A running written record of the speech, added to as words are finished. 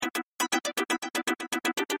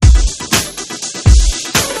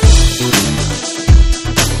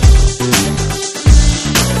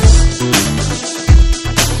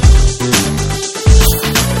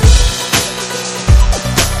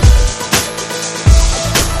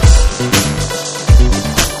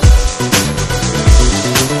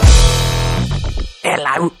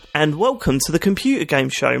and welcome to the Computer Game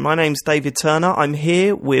Show. My name's David Turner. I'm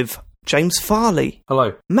here with James Farley.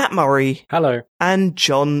 Hello. Matt Murray. Hello. And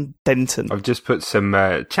John Denton. I've just put some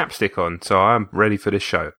chapstick on, so I'm ready for this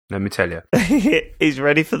show, let me tell you. He's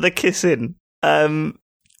ready for the kissing. Should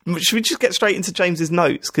we just get straight into James's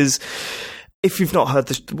notes? Because if you've not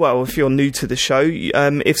heard if you're new to the show,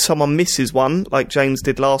 if someone misses one, like James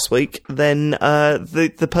did last week, then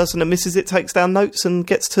the person that misses it takes down notes and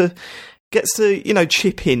gets to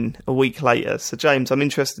chip in a week later. So James, I'm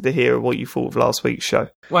interested to hear what you thought of last week's show.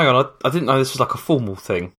 Well, hang on, I didn't know this was like a formal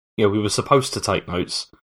thing. You know, we were supposed to take notes.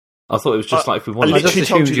 I thought it was just like if we wanted. I literally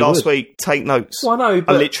told you last week, take notes. Well, I know,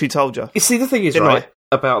 but I literally told you. You see, the thing is, right,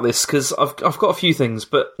 about this, because I've got a few things,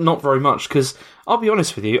 but not very much, because I'll be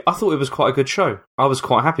honest with you, I thought it was quite a good show. I was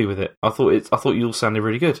quite happy with it. I thought you all sounded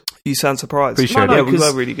really good. You sound surprised. Appreciate it. Yeah, we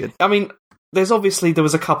were really good. I mean, there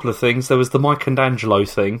was a couple of things. There was the Mike and D'Angelo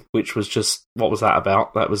thing, which was just, what was that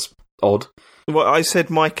about? That was odd. Well, I said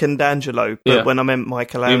Mike and D'Angelo, but when I meant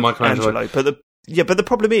Michelangelo. But the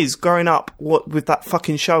problem is, growing up with that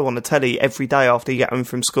fucking show on the telly every day after you get home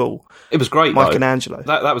from school. It was great, Mike and Angelo.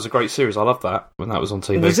 That was a great series. I loved that when that was on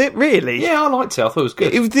TV. Was it really? Yeah, I liked it. I thought it was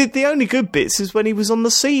good. The only good bits is when he was on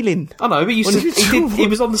the ceiling. I know, but he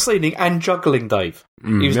was on the ceiling and juggling, Dave.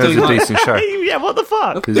 He was doing a decent show. Yeah, what the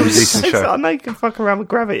fuck? It was a decent show. I know you can fuck around with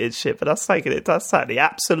gravity and shit, but that's taking the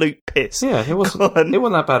absolute piss. Yeah, it wasn't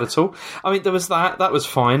that bad at all. I mean, there was that was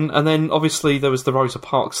fine, and then obviously there was the Rosa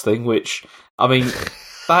Parks thing, which, I mean,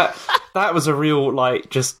 that was a real, like,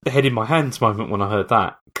 just head in my hands moment when I heard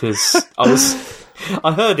that, because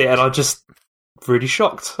I heard it and I just really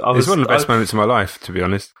shocked. It was one of the best moments of my life, to be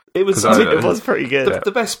honest. It was pretty good.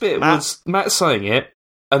 The best bit was Matt saying it,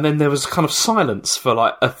 and then there was kind of silence for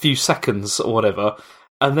like a few seconds or whatever,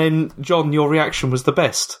 and then John, your reaction was the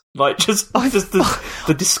best. Like just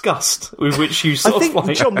the disgust with which you sort of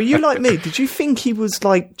like. John, were you like me? Did you think he was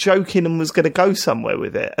like joking and was going to go somewhere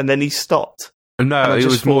with it, and then he stopped? No, it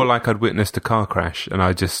was more like I'd witnessed a car crash, and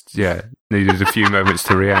I just needed a few moments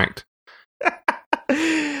to react.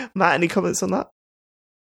 Matt, any comments on that?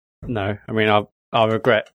 No, I mean I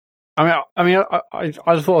regret. I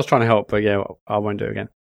thought I was trying to help, but yeah, I won't do it again.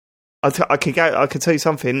 I can tell you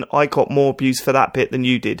something. I got more abuse for that bit than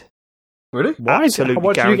you did. Really? Why? Absolutely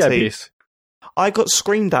Why did you get abuse? I got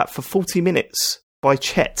screamed at for 40 minutes by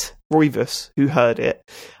Chet Roivas, who heard it.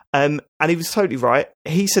 And he was totally right.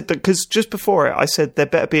 He said that because just before it, I said there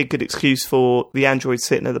better be a good excuse for the android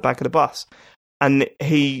sitting at the back of the bus. And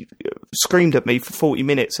he screamed at me for 40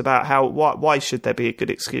 minutes about why should there be a good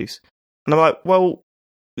excuse? And I'm like, well,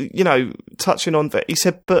 touching on that, he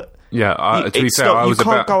said, but to be fair, I was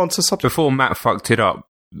can't go on to subject before Matt fucked it up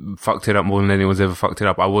more than anyone's ever fucked it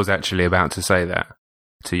up. I was actually about to say that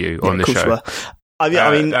to you on the show. No,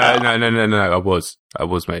 I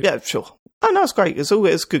was, mate. Yeah, sure. Oh, no, it's great. It's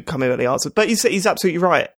always good coming at the answer. But he's absolutely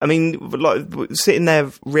right. I mean, like, sitting there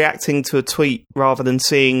reacting to a tweet rather than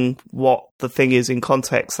seeing what the thing is in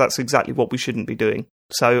context, that's exactly what we shouldn't be doing.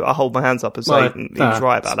 So I hold my hands up and say he was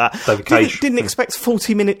right about that. Didn't expect a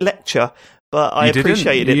 40-minute lecture, but I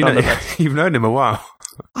appreciated it nonetheless. You've known him a while.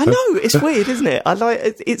 I know, it's weird, isn't it?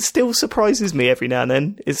 It still surprises me every now and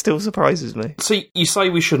then. It still surprises me. See, you say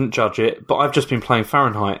we shouldn't judge it, but I've just been playing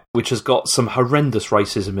Fahrenheit, which has got some horrendous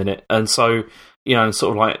racism in it, and so,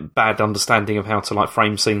 sort of like bad understanding of how to like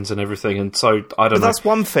frame scenes and everything, and so I don't know. That's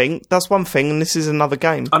one thing, and this is another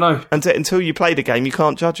game. I know. And until you play the game, you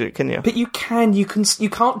can't judge it, can you? But you can't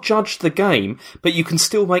judge the game, but you can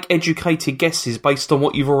still make educated guesses based on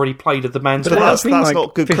what you've already played of the man's But work. that's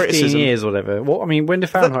not good 15 criticism. years or whatever. What, I mean, when did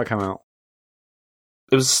Fahrenheit come out?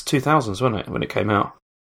 It was 2000s, wasn't it, when it came out?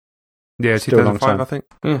 Yeah, 2005, I think.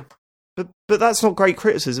 Yeah. But that's not great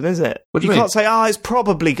criticism, is it? What do you mean? Can't say, it's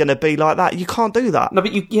probably going to be like that. You can't do that. No,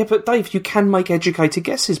 but Dave, you can make educated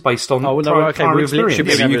guesses based on prior experience.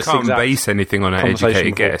 But you can't base anything on an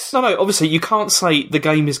educated guess. No, obviously you can't say the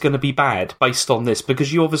game is going to be bad based on this,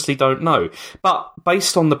 because you obviously don't know. But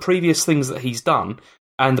based on the previous things that he's done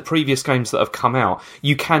and the previous games that have come out,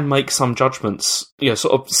 you can make some judgments,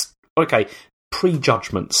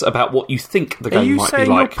 prejudgments about what you think the game might be like. Are you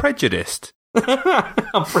saying you're prejudiced?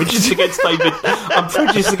 I'm prejudiced against David. I'm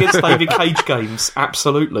prejudiced against David Cage games.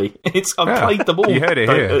 Absolutely, I've played them all. You heard it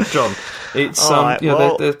here, John. It's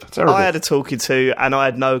they're terrible. I had a talking to, and I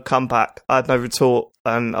had no comeback. I had no retort,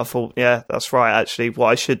 and I thought, yeah, that's right. Actually, what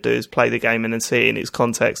I should do is play the game and then see it in its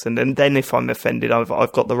context, and then if I'm offended,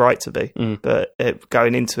 I've got the right to be. But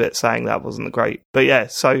going into it saying that wasn't great. But yeah,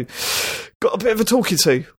 so got a bit of a talking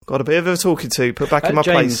to. Put back in my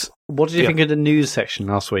James, place. What did you think of the news section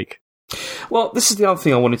last week? Well, this is the other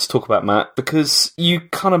thing I wanted to talk about, Matt, because you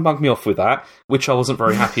kind of mugged me off with that, which I wasn't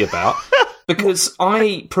very happy about. Because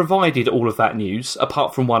I provided all of that news,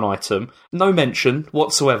 apart from one item, no mention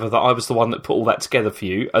whatsoever that I was the one that put all that together for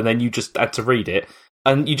you, and then you just had to read it,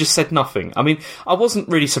 and you just said nothing. I mean, I wasn't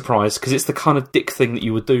really surprised, because it's the kind of dick thing that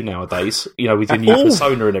you would do nowadays, you know, with your new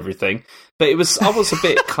persona and everything. But I was a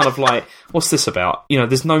bit kind of like, what's this about? You know,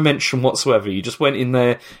 there's no mention whatsoever. You just went in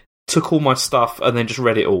there, took all my stuff, and then just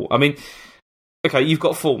read it all. I mean, okay, you've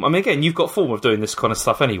got form. I mean, again, you've got form of doing this kind of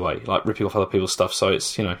stuff anyway, like ripping off other people's stuff, so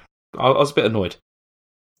it's, you know... I was a bit annoyed.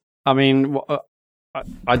 I mean,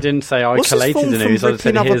 I didn't say I collated the news. I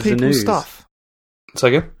said here's the news. Stuff?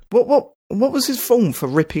 Say again? What was his form for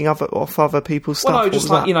ripping off other people's stuff? Well, no, just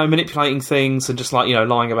like, you know, manipulating things and just like, you know,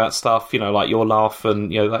 lying about stuff, you know, like your laugh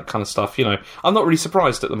and, you know, that kind of stuff, you know. I'm not really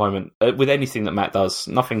surprised at the moment with anything that Matt does.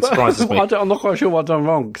 Nothing surprises me. I'm not quite sure what I've done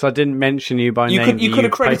wrong because I didn't mention you by name. You could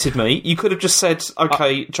have credited me. You could have just said,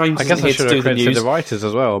 okay, James isn't here to do the news. The writers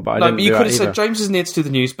as well, but but you could have said James isn't here to do the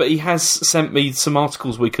news, but he has sent me some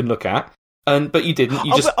articles we can look at. But you didn't.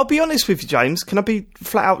 I'll be honest with you, James. Can I be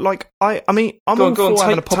flat out? Like, I mean, I'm all for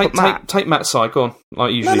having a pop-up Matt. Take Matt's side, go on.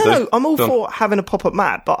 Like you usually do. No, I'm all for having a pop-up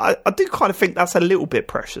Matt, but I do kind of think that's a little bit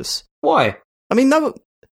precious. Why? I mean, no.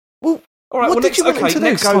 Well, all right. What did you want him to do?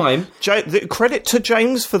 Next time, credit to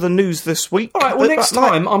James for the news this week. All right. Well, next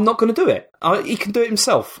time, I'm not going to do it. He can do it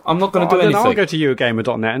himself. I'm not going to do anything. I'll go to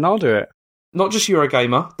Eurogamer.net and I'll do it. Not just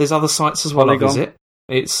Eurogamer. There's other sites as well I visit.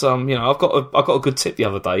 It's you know, I've got a good tip the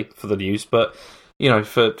other day for the news, but. You know,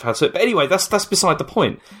 for how to. But anyway, that's beside the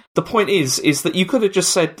point. The point is that you could have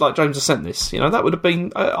just said, like, James has sent this. You know, that would have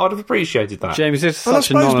been. I'd have appreciated that. James, it's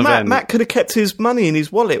such a non-event. Matt could have kept his money in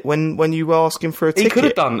his wallet when you were asking for a ticket. He could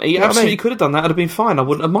have done. He absolutely could have done that. It'd have been fine. I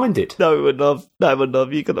wouldn't have minded. No, it wouldn't have. No, it wouldn't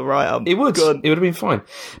have. You could have right. It would. It would have been fine.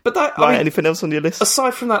 But that. Right. Anything else on your list?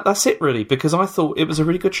 Aside from that, that's it really. Because I thought it was a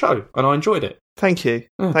really good show and I enjoyed it. Thank you.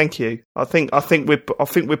 Yeah. Thank you. I think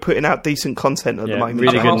we're putting out decent content at the moment.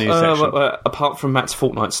 Really good news section. Apart from Matt's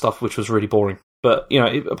Fortnite stuff, which was really boring. But you know,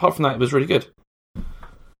 apart from that, it was really good.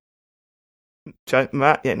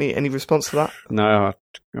 Matt, any response to that? No,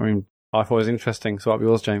 I mean I thought it was interesting. So what's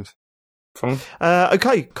yours, James? Fine.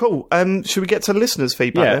 Okay, cool. Should we get to listeners'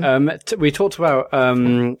 feedback? Yeah, we talked about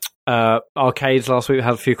arcades last week. We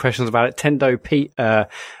had a few questions about it. Tendo Pete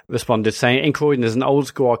responded saying, in Croydon there's an old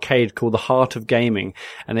school arcade called the Heart of Gaming,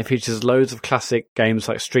 and it features loads of classic games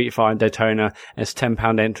like Street Fighter and Daytona, and it's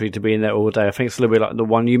 £10 entry to be in there all day. I think it's a little bit like the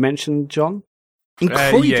one you mentioned, John.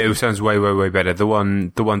 Yeah, it sounds way better. The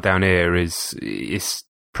one down here is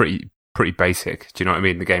pretty basic. Do you know what I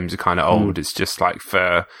mean? The games are kind of old. It's just like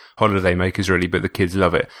for holiday makers, really, but the kids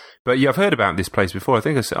love it. But yeah, I've heard about this place before. I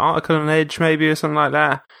think it's Article on Edge, maybe, or something like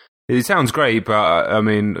that. It sounds great, but I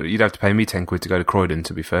mean, you'd have to pay me £10 to go to Croydon,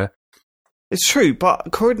 to be fair. It's true,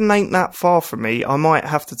 but Croydon ain't that far from me. I might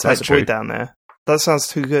have to take the boy down there. That sounds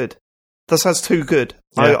too good.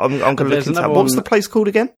 Yeah. I'm going to look into that. What was the place called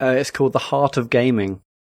again? It's called the Heart of Gaming.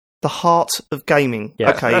 The Heart of Gaming.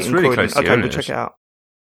 Yeah. Okay, that's really close to you, we'll check it out.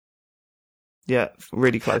 Yeah,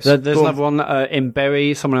 really close. There's another one in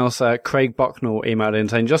Bury. Someone else, Craig Bucknell, emailed in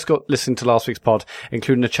saying, just got listening to last week's pod,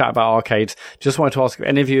 including a chat about arcades. Just wanted to ask if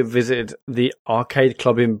any of you have visited the arcade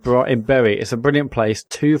club in Bury. It's a brilliant place.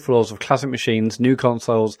 2 floors of classic machines, new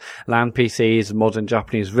consoles, LAN PCs, modern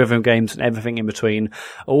Japanese rhythm games, and everything in between.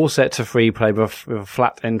 All set to free play with a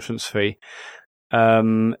flat entrance fee.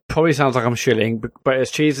 Probably sounds like I'm shilling, but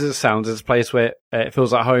as cheesy as it sounds, it's a place where it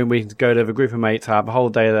feels like home. We can go there with a group of mates, have a whole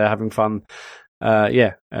day there having fun.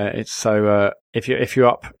 It's so if you're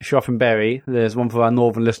up in Bury, there's one for our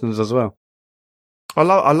northern listeners as well. I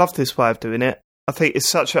love this way of doing it. I think it's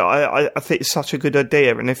such a good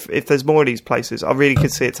idea, and if there's more of these places, I really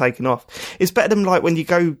could see it taking off. It's better than like when you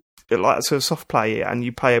go like to a soft play and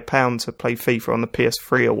you pay £1 to play FIFA on the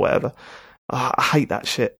PS3 or whatever. I hate that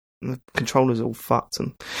shit. The controller's all fucked.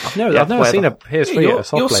 And I've never seen a PS3 at a soft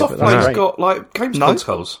play. Your soft play's got like games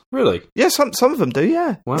consoles, really? Yeah, some of them do.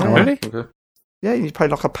 Yeah. Wow, really? Okay. Yeah, you pay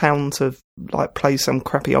like £1 to like play some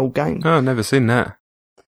crappy old game. Oh, I've never seen that.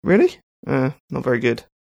 Really? Not very good.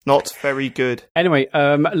 Not very good. Anyway,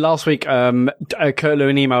 last week, Kurt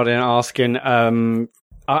Lewin emailed in asking.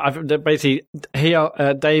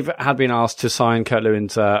 Dave had been asked to sign Kurt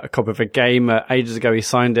Lewin's a copy of a game ages ago. He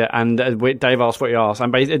signed it, and Dave asked what he asked.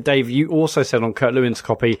 And Dave, you also said on Kurt Lewin's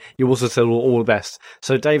copy, you also said all the best.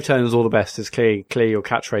 So Dave Turner's all the best is clearly your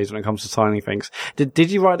catchphrase when it comes to signing things. Did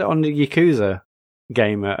you write it on the Yakuza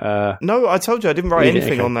game? No, I told you I didn't write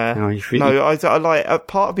anything on there. I like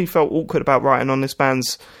part of me felt awkward about writing on this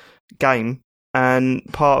band's game. And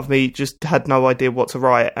part of me just had no idea what to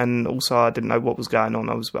write, and also I didn't know what was going on.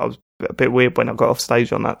 I was a bit weird when I got off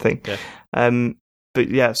stage on that thing. Yeah. But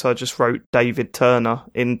yeah, so I just wrote David Turner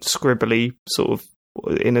in a scribbly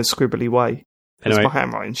way. Anyway, my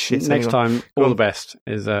handwriting shit. Next time, all the best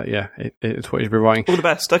is it's what you should be writing. All the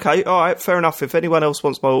best. Okay, all right, fair enough. If anyone else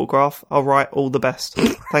wants my autograph, I'll write all the best.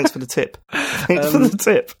 Thanks for the tip. Thanks for the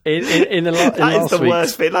tip. That is the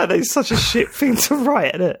worst bit. That is such a shit thing to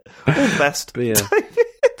write, isn't it? All the best. But yeah,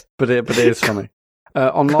 but it is funny.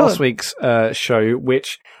 On last week's show,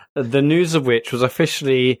 which the news of which was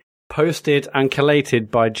officially posted and collated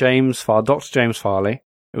by Dr. James Farley.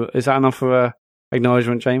 Is that enough for a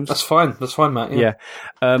acknowledgement, James? That's fine, Matt. Yeah.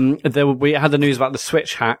 We had the news about the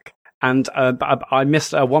Switch hack, and I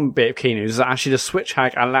missed one bit of key news. Actually, the Switch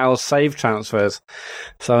hack allows save transfers,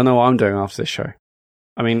 so I know what I'm doing after this show.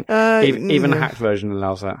 I mean, even the hacked version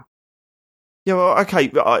allows that. Yeah, well,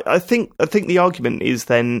 okay. I think the argument is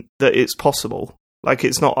then that it's possible. Like,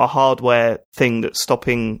 it's not a hardware thing that's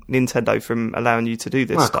stopping Nintendo from allowing you to do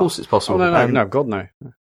this stuff. Of course it's possible. Oh, no, God, no.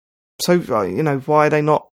 So, why are they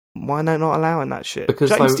not allowing that shit?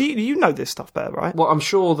 Because James, you know this stuff better, right? Well, I'm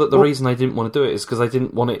sure that the reason they didn't want to do it is because they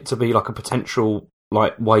didn't want it to be like a potential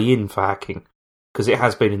like way in for hacking. Because it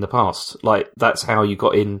has been in the past. Like, that's how you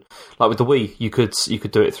got in. Like, with the Wii, you could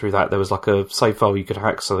do it through that. There was like a save file you could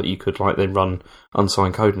hack so that you could like then run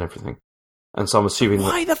unsigned code and everything. And so I'm assuming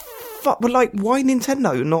why the fuck? Well, like, why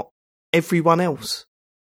Nintendo and not everyone else?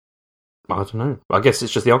 I don't know. I guess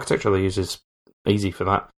it's just the architecture they use is easy for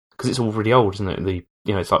that. Because it's all really old, isn't it?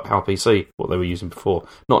 It's like PowerPC, what they were using before.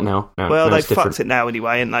 Not now. Well, they've fucked it now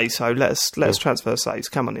anyway, ain't they? So let's transfer saves.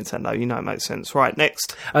 Come on, Nintendo. You know it makes sense. Right,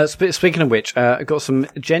 next. Speaking of which, I got some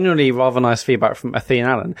genuinely rather nice feedback from Athene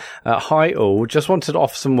Allen. Hi all, just wanted to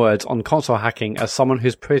offer some words on console hacking as someone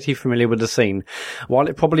who's pretty familiar with the scene. While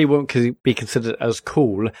it probably won't be considered as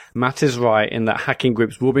cool, Matt is right in that hacking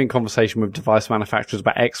groups will be in conversation with device manufacturers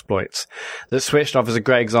about exploits. The Switch stuff is a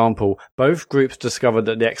great example. Both groups discovered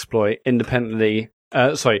that the exploit independently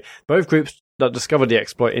both groups that discovered the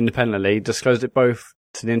exploit independently disclosed it both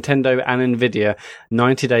to Nintendo and Nvidia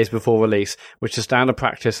 90 days before release, which is standard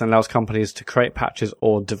practice and allows companies to create patches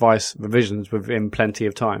or device revisions within plenty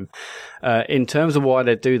of time. In terms of why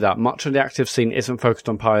they do that, much of the active scene isn't focused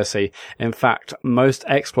on piracy. In fact, most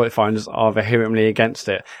exploit finders are vehemently against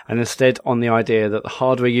it, and instead on the idea that the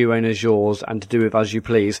hardware you own is yours and to do with as you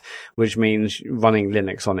please, which means running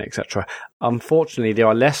Linux on it, etc. Unfortunately, there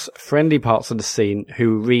are less friendly parts of the scene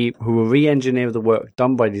who will re-engineer the work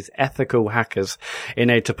done by these ethical hackers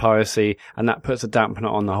innate to piracy, and that puts a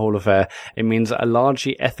dampener on the whole affair. It means that a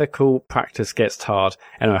largely ethical practice gets tarred,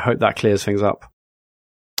 and I hope that clears things up.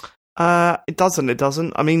 It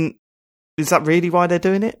doesn't. I mean, is that really why they're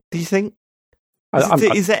doing it, do you think?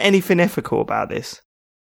 Is there anything ethical about this?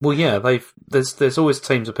 Well, yeah, there's always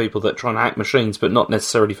teams of people that try and hack machines, but not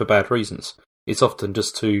necessarily for bad reasons. It's often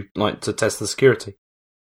just to test the security.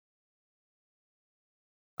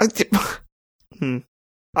 I don't know.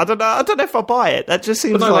 I don't know if I buy it. That just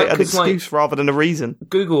seems like an excuse rather than a reason.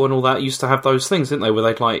 Google and all that used to have those things, didn't they? Where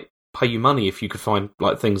they'd pay you money if you could find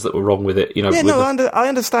things that were wrong with it. Yeah, I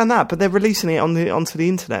understand that, but they're releasing it onto the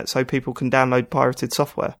internet so people can download pirated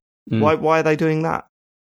software. Why are they doing that?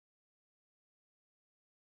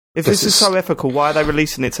 If this is so ethical, why are they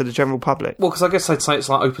releasing it to the general public? Well, because I guess they'd say it's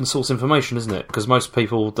like open source information, isn't it? Because most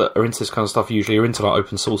people that are into this kind of stuff usually are into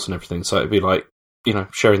open source and everything. So it'd be like,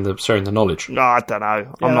 sharing the knowledge. No, I don't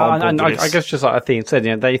know. I'm not on board with this. I guess just like Athene said,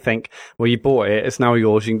 they think, well, you bought it, it's now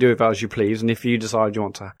yours, you can do it as you please, and if you decide you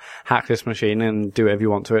want to hack this machine and do whatever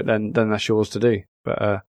you want to it, then that's yours to do. But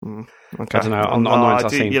okay. I don't know. I'm not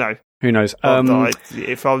into Athene. Who knows?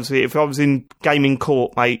 If I was in gaming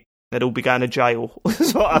court, mate, they'd all be going to jail.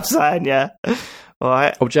 That's what I'm saying. Yeah. All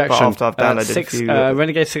right. Objection. After I've downloaded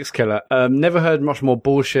Renegade 6 Killer. Never heard much more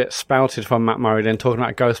bullshit spouted from Matt Murray than talking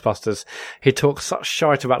about Ghostbusters. He talks such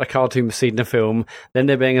shite about the cartoon preceding the film, then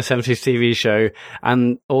there being a 70s TV show,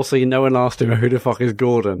 and also no one asked him who the fuck is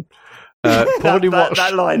Gordon. Probably watched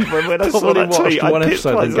that line when I saw that tweet. One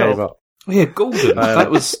episode and gave up. Oh, yeah, Gordon.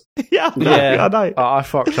 That was I know. I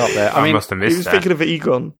fucked up there. I must have missed he was thinking of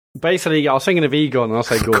Egon. Basically, I was thinking of Egon, and I'll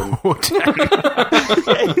say Gordon.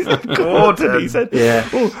 Gordon. He said, "Yeah,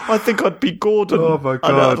 I think I'd be Gordon." Oh my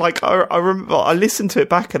god! I remember, I listened to it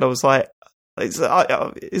back, and I was like, "Is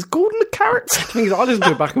Gordon a character?" I listened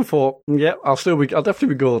to it back and thought, "Yeah, I'll definitely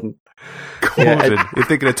be Gordon." Gordon, you're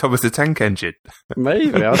thinking of Thomas the Tank Engine?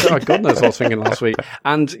 Maybe. God knows what I was thinking last week.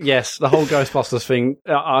 And yes, the whole Ghostbusters thing.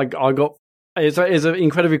 I got. It's an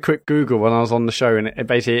incredibly quick Google when I was on the show, and it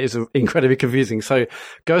basically is incredibly confusing. So,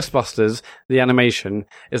 Ghostbusters, the animation,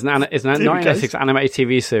 is an 1996 animated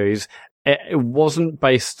TV series. It wasn't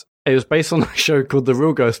based It was based on a show called The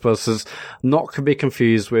Real Ghostbusters, not to be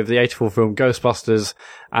confused with the 1984 film Ghostbusters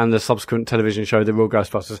and the subsequent television show The Real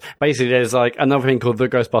Ghostbusters. Basically, there's like another thing called The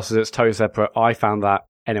Ghostbusters. It's totally separate. I found that.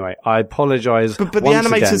 Anyway, I apologise. But the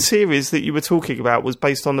animated series that you were talking about was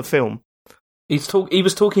based on the film. He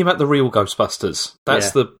was talking about The Real Ghostbusters.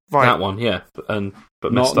 That's that one, yeah.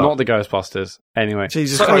 But not the Ghostbusters. Anyway,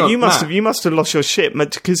 Jesus Christ, you must have lost your shit,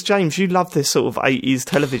 because James, you love this sort of 80s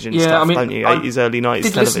television stuff, don't you? 80s, early 90s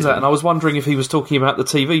television. Listen to that, and I was wondering if he was talking about the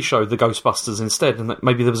TV show, The Ghostbusters, instead, and that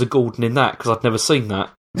maybe there was a Gordon in that, because I'd never seen that.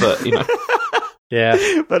 But you know,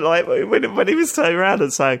 yeah. But like when he was turning around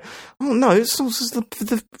and saying, "Oh no, it's also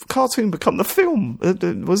the cartoon become the film,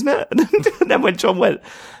 wasn't it?" And then when John went,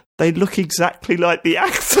 they look exactly like the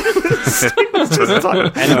actors. It was just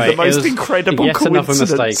like anyway, the most incredible yet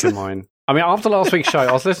coincidence. Another mistake of mine. I mean, after last week's show,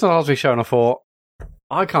 I was listening to last week's show and I thought,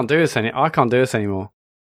 I can't do this anymore.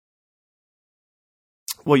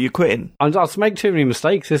 Well, you're quitting. I just make too many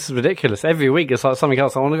mistakes. This is ridiculous. Every week it's like something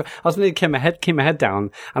else. I just need to keep my head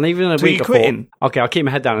down. And even in a week, you're quitting? Okay, I'll keep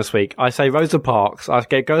my head down this week. I say Rosa Parks. I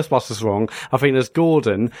get Ghostbusters wrong. I think there's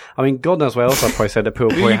Gordon. I mean, God knows what else I've probably said that people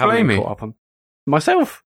probably haven't been caught up on.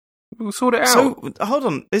 Myself. We'll sort it out. So, hold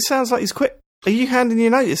on. It sounds like he's quit. Are you handing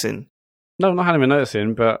your notice in? No, I'm not handing my notice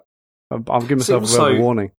in, but I've given myself a bit of a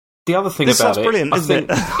warning. The other thing this about sounds brilliant, isn't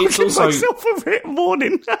it? It's also myself a written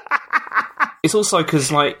warning. It's also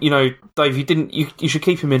because, like, you know, Dave, you should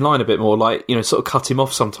keep him in line a bit more. Like, you know, sort of cut him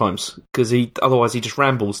off sometimes, because otherwise he just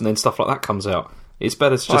rambles and then stuff like that comes out. It's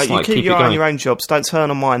better to just you keep your eye on your own jobs. Don't turn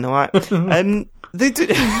on mine. All right. That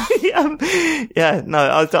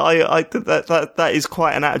is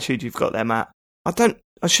quite an attitude you've got there, Matt.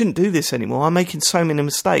 I shouldn't do this anymore. I'm making so many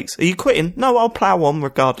mistakes. Are you quitting? No, I'll plough on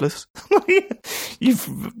regardless. You've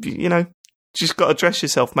just got to dress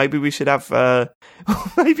yourself. Maybe we should have.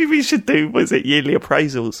 Maybe we should do. Was it yearly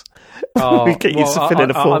appraisals? We get you to fill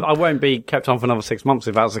in a form. I won't be kept on for another 6 months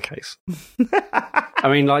if that's the case. I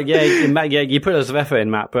mean, like, you put lots of effort in,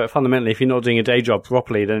 Matt, but fundamentally, if you're not doing a day job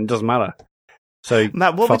properly, then it doesn't matter. So,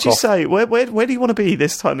 Matt, what would you say? Where do you want to be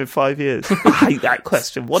this time in 5 years? I hate that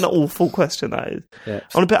question. What an awful question that is. Yeah.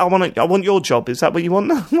 I want your job. Is that what you want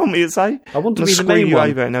me to say? I want to be the main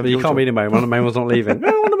one. But you can't be the main one. The main one's not leaving. I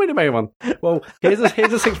want to be the main one. Well, here's a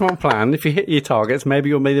 6-month plan. If you hit your targets, maybe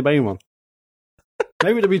you'll be the main one.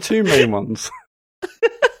 Maybe there'll be 2 main ones.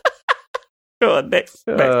 Go on, next.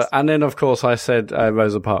 And then, of course, I said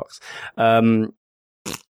Rosa Parks.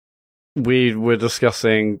 We were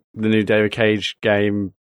discussing the new David Cage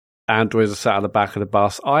game. Androids are sat at the back of the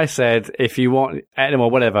bus. I said, if you want,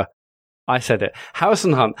 anymore, whatever. I said it.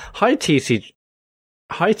 Harrison Hunt. Hi, TCGS.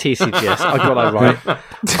 I got that right.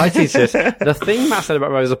 Hi, TCGS. The thing Matt said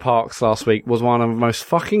about Rosa Parks last week was one of the most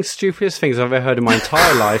fucking stupidest things I've ever heard in my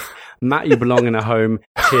entire life. Matt, you belong in a home.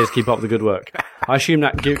 Cheers. Keep up the good work. I assume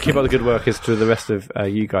that keep up the good work is to the rest of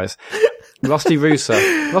you guys. Rusty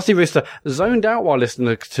Rooster zoned out while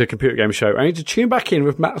listening to a computer game show. I need to tune back in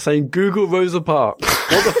with Matt saying Google Rosa Parks.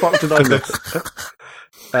 What the fuck did I miss?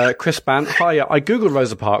 Chris Bant, hi, I googled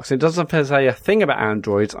Rosa Parks. It doesn't say a thing about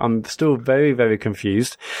androids. I'm still very, very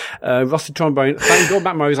confused. Rusty Trombone, thank God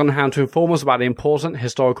Matt Murray's on hand to inform us about the important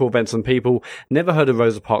historical events and people. Never heard of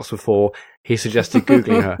Rosa Parks before. He suggested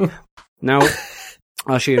Googling her. Now,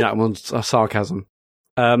 I assume that was a sarcasm.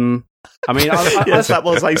 I mean, yes, that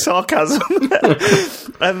was a sarcasm.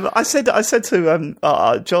 I said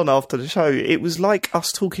to John after the show, it was like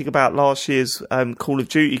us talking about last year's Call of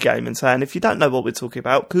Duty game and saying, if you don't know what we're talking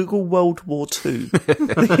about, Google World War II.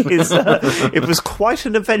 It was quite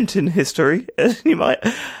an event in history. You might,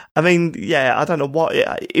 I mean, yeah, I don't know what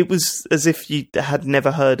it was, as if you had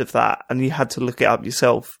never heard of that and you had to look it up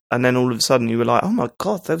yourself. And then all of a sudden you were like, oh my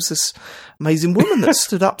God, there was this amazing woman that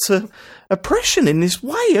stood up to oppression in this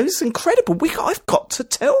way. It was incredible. I've got to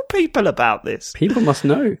tell people about this. People must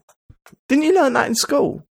know. Didn't you learn that in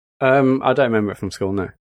school? I don't remember it from school, no.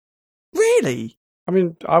 Really? I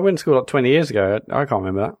mean, I went to school like 20 years ago. I can't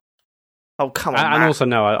remember that. Oh, come on, And also,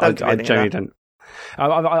 no, I genuinely don't.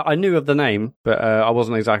 I knew of the name, but I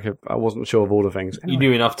wasn't sure of all the things. Anyway. You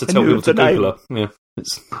knew enough to tell people to Google her. Yeah.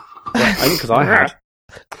 Because I had.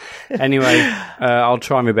 Anyway, I'll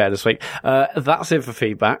try my better this week. That's it for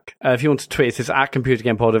feedback. If you want to tweet us at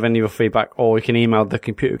ComputerGamePod with any of your feedback, or you can email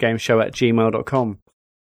thecomputergameshow@gmail.com.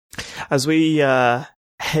 As we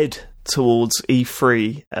head towards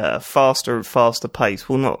E3, faster and faster pace.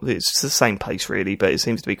 Well, it's the same pace really, but it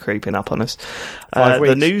seems to be creeping up on us.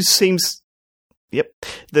 The news seems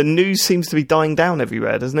to be dying down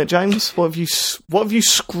everywhere, doesn't it, James? What have you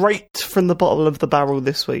scraped from the bottom of the barrel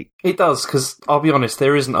this week? It does, because I'll be honest,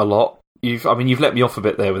 there isn't a lot. You've let me off a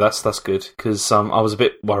bit there, but that's good, because I was a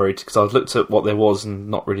bit worried, because I looked at what there was and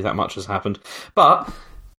not really that much has happened. But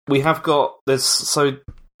we have got the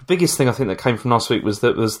biggest thing I think that came from last week was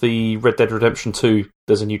the Red Dead Redemption 2.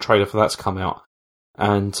 There's a new trailer for that's come out,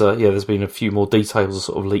 and there's been a few more details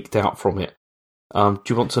sort of leaked out from it. Do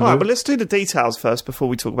you want to know? All right, but let's do the details first before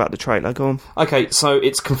we talk about the trailer. Go on. Okay, so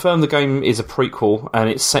it's confirmed the game is a prequel, and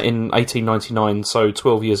it's set in 1899, so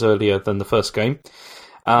 12 years earlier than the first game.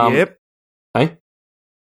 Yep. Hey?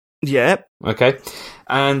 Yep. Okay.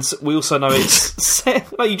 And we also know it's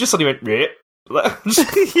set... Like, you just suddenly went...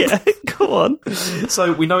 Yeah, go on.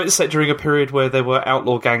 So we know it's set during a period where there were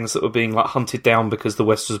outlaw gangs that were being like hunted down because the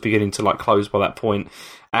West was beginning to like close by that point,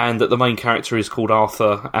 and that the main character is called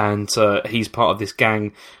Arthur, and he's part of this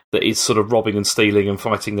gang that is sort of robbing and stealing and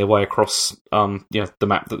fighting their way across the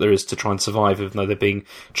map that there is to try and survive, even though they're being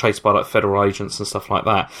chased by like federal agents and stuff like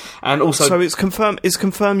that. And also, so it's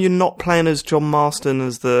confirmed you're not playing as John Marston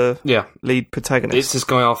as the lead protagonist. It's this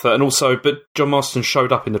guy Arthur, and also, but John Marston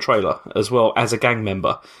showed up in the trailer as well as a gang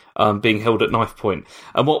member, being held at knife point.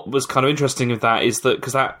 And what was kind of interesting with that is that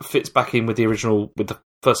because that fits back in with the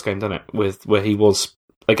first game, doesn't it? With where he was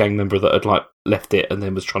a gang member that had like left it and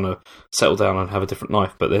then was trying to settle down and have a different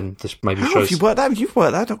life, but then this maybe shows. You've worked that.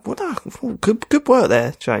 Good work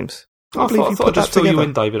there, James. I thought I'd just fill you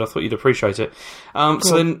in, David. I thought you'd appreciate it. So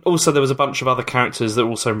then also there was a bunch of other characters that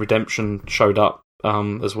also in Redemption showed up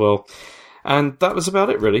as well, and that was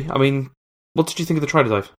about it really. I mean, what did you think of the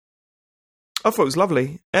trailer, Dave? I thought it was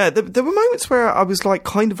lovely. There were moments where I was like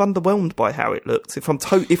kind of underwhelmed by how it looked.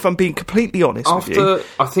 If I'm being completely honest with you,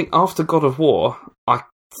 I think after God of War, I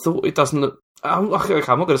thought it doesn't look.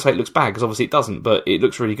 Okay, I'm not going to say it looks bad because obviously it doesn't, but it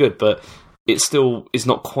looks really good. But it still is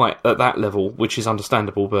not quite at that level, which is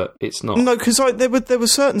understandable. But it's not. No, because there were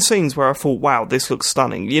certain scenes where I thought, "Wow, this looks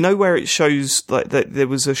stunning." You know, where it shows like that there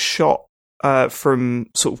was a shot from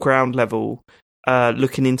sort of ground level.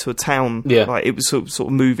 Looking into a town, like it was sort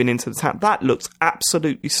of moving into the town. That looked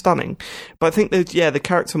absolutely stunning. But I think that the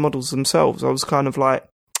character models themselves, I was kind of like,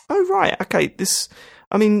 oh right, okay, this.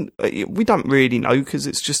 I mean, we don't really know because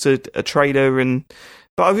it's just a trailer,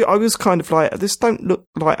 but I was kind of like, this don't look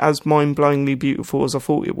like as mind-blowingly beautiful as I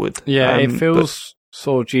thought it would. Yeah, it feels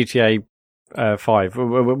sort of GTA 5,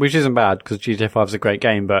 which isn't bad because GTA 5 is a great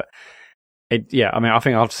game, but I mean, I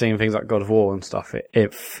think after seeing things like God of War and stuff,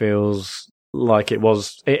 it feels like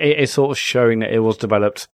it's sort of showing that it was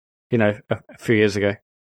developed, a few years ago.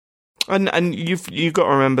 And you've got to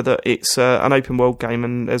remember that it's an open world game,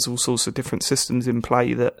 and there's all sorts of different systems in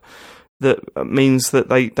play that means that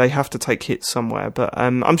they have to take hits somewhere. But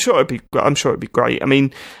I'm sure it'd be great. I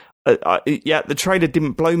mean, the trailer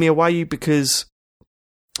didn't blow me away because.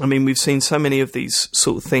 I mean, we've seen so many of these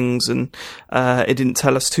sort of things, and it didn't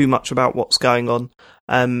tell us too much about what's going on.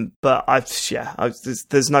 But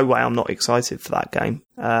there's no way I'm not excited for that game.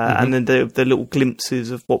 And then the little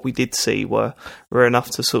glimpses of what we did see were enough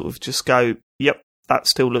to sort of just go, yep, that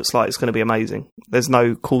still looks like it's going to be amazing. There's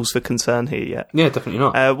no cause for concern here yet. Yeah, definitely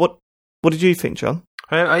not. What did you think, John?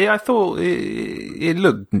 I thought it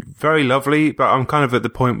looked very lovely, but I'm kind of at the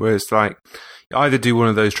point where it's like, either do one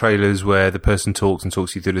of those trailers where the person talks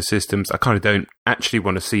you through the systems. I kind of don't actually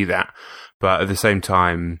want to see that, but at the same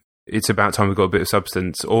time, it's about time we've got a bit of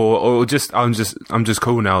substance. Or just I'm just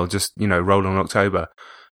cool now. Just roll on October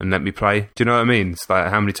and let me play. Do you know what I mean? It's like,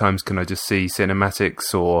 how many times can I just see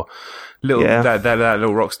cinematics or that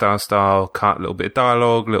little Rockstar style cut, a little bit of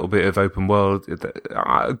dialogue, a little bit of open world.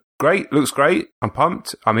 Great, looks great. I'm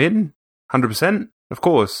pumped. I'm in 100%. Of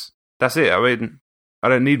course, that's it. I mean. I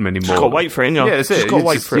don't need many more. Just got to wait for it, Yeah, that's it. Got to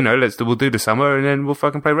wait for it. We'll do the summer and then we'll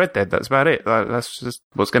fucking play Red Dead. That's about it. That's just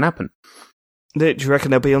what's going to happen. Do you reckon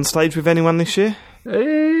they'll be on stage with anyone this year?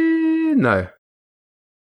 No.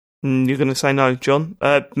 You're going to say no, John?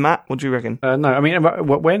 Matt, what do you reckon? No, I mean,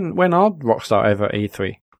 when are Rockstar ever at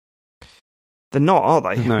E3? They're not, are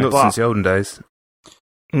they? No. Not since the olden days.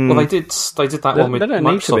 Well, they did that one with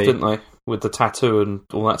Microsoft, didn't they? With the tattoo and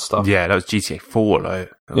all that stuff. Yeah, that was GTA 4, though.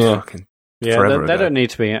 That was fucking... Yeah, they don't need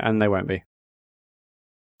to be, and they won't be.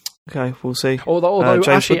 Okay, we'll see. Although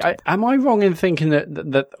actually, am I wrong in thinking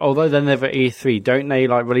that although they're never E3, don't they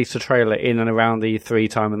release a trailer in and around the E3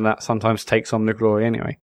 time, and that sometimes takes on the glory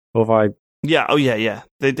anyway? Or have I? Yeah. Oh, yeah.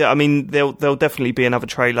 I mean, there'll definitely be another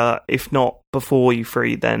trailer, if not before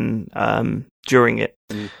E3, then during it.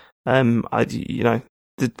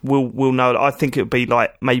 We'll know. I think it'll be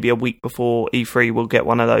like maybe a week before E3. We'll get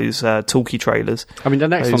one of those talkie trailers. I mean, the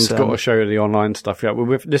next one's got to show the online stuff. Yeah,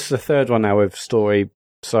 this is the third one now with story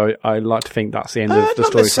So I like to think that's the end of the not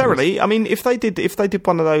story. necessarily. I mean, if they did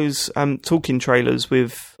one of those talking trailers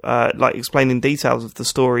with like explaining details of the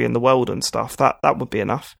story and the world and stuff, that would be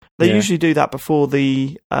enough. They usually do that before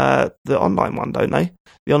the online one, don't they?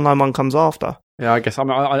 The online one comes after. Yeah, I guess. I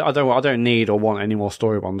mean, I don't need or want any more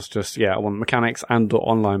story ones. Just I want mechanics and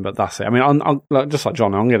online, but that's it. I mean, I'm just like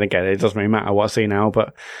John. I'm going to get it. It doesn't really matter what I see now,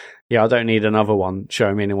 but I don't need another one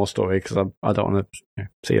showing me any more story because I don't want to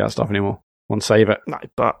see that stuff anymore. I want to save it. No,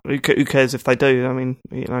 but who cares if they do? I mean,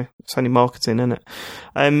 it's only marketing, isn't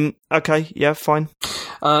it? Okay, yeah, fine.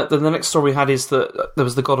 Then the next story we had is that there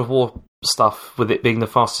was the God of War stuff, with it being the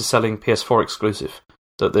fastest selling PS4 exclusive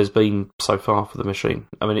that there's been so far for the machine.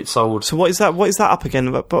 I mean, it sold. So what is that up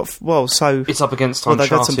again? So it's up against Uncharted. They've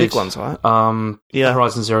got some big ones, right?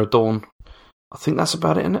 Horizon Zero Dawn. I think that's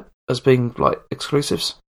about it, isn't it? As being like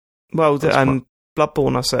exclusives. Well,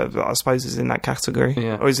 Bloodborne, I suppose, is in that category.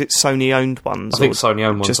 Yeah. Or is it Sony owned ones? I think Sony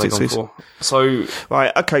owned ones just they've gone for. So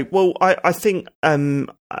right, okay. Well, I think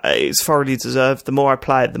it's thoroughly deserved. The more I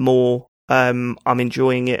play it, the more I'm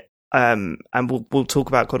enjoying it. And we'll talk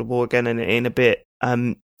about God of War again in a bit.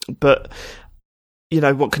 But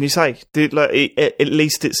what can you say? At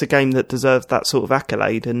least it's a game that deserves that sort of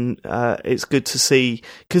accolade, and it's good to see,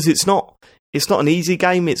 because it's not an easy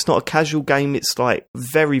game. It's not a casual game. It's like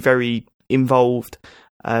very, very involved,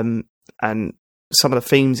 and some of the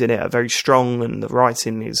themes in it are very strong, and the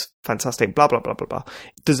writing is fantastic. Blah blah blah blah blah.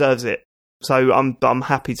 It deserves it. So I'm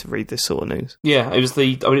happy to read this sort of news. Yeah, it was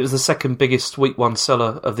the second biggest week one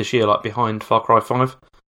seller of this year, like behind Far Cry 5,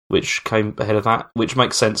 which came ahead of that, which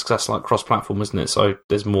makes sense because that's like cross-platform, isn't it? So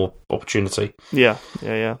there's more opportunity. Yeah.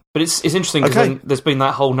 But it's interesting because there's been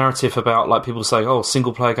that whole narrative about like people saying, "Oh,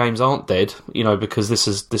 single-player games aren't dead," because this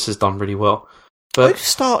is done really well. But who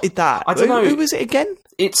started that? I don't know. Who was it again?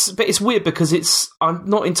 It's weird because I'm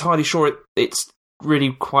not entirely sure it's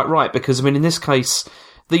really quite right, because I mean in this case,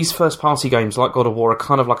 these first-party games like God of War are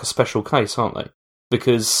kind of like a special case, aren't they?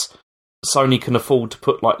 Because Sony can afford to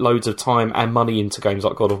put like loads of time and money into games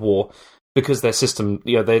like God of War because their system,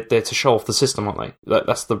 they're to show off the system, aren't they?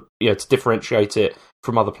 That's to differentiate it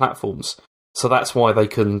from other platforms. So that's why they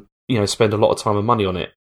can, spend a lot of time and money on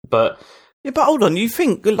it. But hold on, you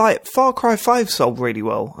think like Far Cry 5 sold really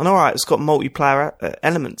well, and alright, it's got a multiplayer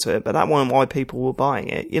element to it, but that wasn't why people were buying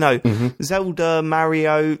it. Zelda,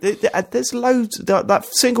 Mario, there's loads. That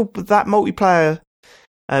multiplayer.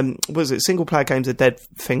 Was it single player games are dead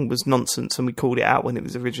thing was nonsense, and we called it out when it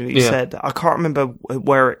was originally said. I can't remember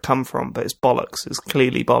where it come from, but it's bollocks. It's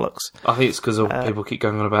clearly bollocks. I think it's because people keep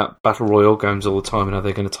going on about battle royale games all the time and how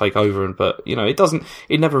they're going to take over. But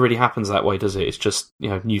it never really happens that way, does it? It's just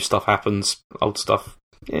new stuff happens, old stuff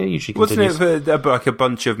usually continues. Wasn't it like a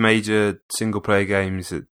bunch of major single player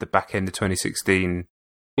games at the back end of 2016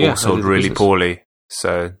 all sold really poorly?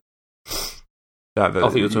 So. I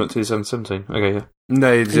think you were talking about 2017. Okay, yeah.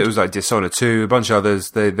 No, it was like Dishonored 2, a bunch of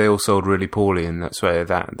others. They all sold really poorly, and that's where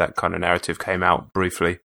that kind of narrative came out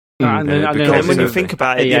briefly. And then when you think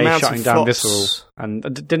about it, the amount shutting of down flops... Visceral, and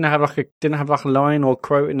didn't have like a line or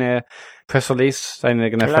quote in their press release saying they're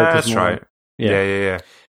going to focus more. That's right. Yeah.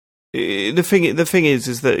 The thing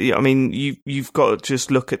is that you've got to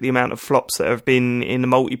just look at the amount of flops that have been in the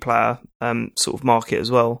multiplayer sort of market as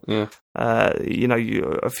well. Yeah.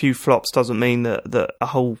 A few flops doesn't mean that a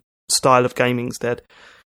whole style of gaming's dead.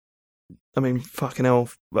 I mean, fucking hell,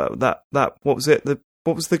 that what was it?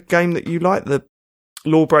 What was the game that you liked? The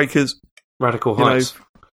Lawbreakers, Radical Heights.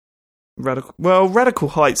 Radical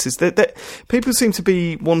Heights is that people seem to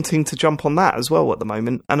be wanting to jump on that as well at the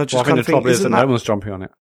moment, and I just kind of think is that no one's jumping on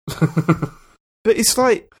it. But it's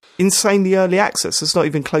like insanely early access. It's not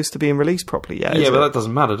even close to being released properly yet. Yeah, but that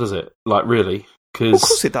doesn't matter, does it? Like, really? Well, of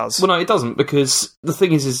course it does. Well, no, it doesn't, because the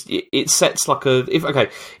thing is it sets like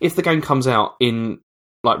if the game comes out in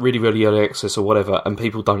like really, really early access or whatever, and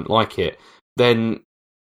people don't like it, then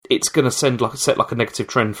it's going to set a negative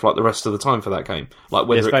trend for like the rest of the time for that game. Like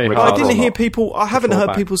whether I didn't hear people. I haven't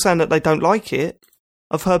heard people saying that they don't like it.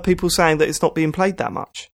 I've heard people saying that it's not being played that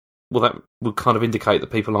much. Well, that would kind of indicate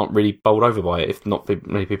that people aren't really bowled over by it if not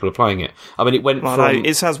many people are playing it. I mean, it went from...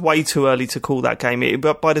 It sounds way too early to call that game.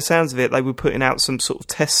 But by the sounds of it, they were putting out some sort of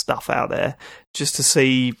test stuff out there just to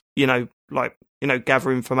see,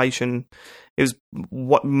 gather information. It was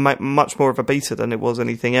much more of a beta than it was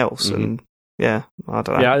anything else. Mm-hmm. And yeah, I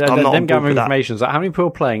don't know. Yeah, them gathering information. So how many people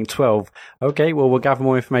are playing? 12. Okay, well, we'll gather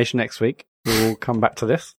more information next week. We'll come back to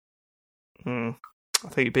this. I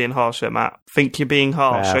think you're being harsh there, Matt.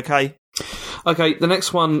 Okay? Okay, the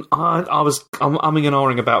next one, I'm umming and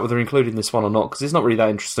ahhing about whether including this one or not, because it's not really that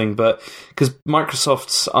interesting, but because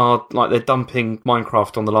Microsoft's they're dumping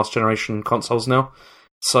Minecraft on the last generation consoles now,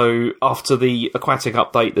 So after the Aquatic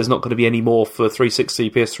update, there's not going to be any more for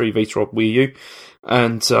 360, PS3, Vita, or Wii U.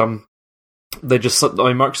 And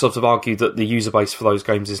Microsoft have argued that the user base for those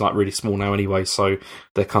games is like really small now anyway, so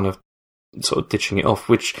they're kind of sort of ditching it off,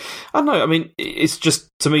 which, I don't know, I mean, it's just,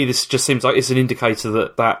 to me, this just seems like it's an indicator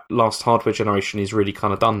that last hardware generation is really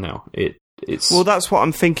kind of done now. It's Well, that's what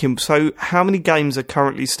I'm thinking. So how many games are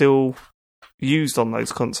currently still used on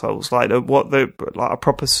those consoles? Like a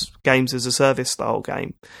proper games as a service style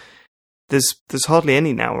game? There's hardly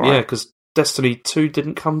any now, right? Yeah, because Destiny 2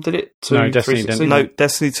 didn't come, did it? No, Destiny didn't. No,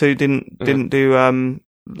 Destiny 2 didn't do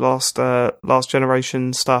last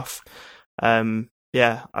generation stuff.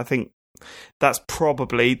 Yeah, I think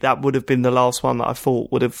that would have been the last one that I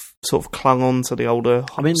thought would have sort of clung on to the older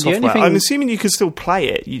software. I'm assuming you can still play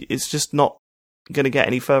it. It's just not going to get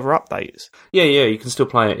any further updates. Yeah, you can still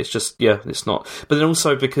play it. It's just, it's not. But then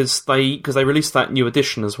also because they released that new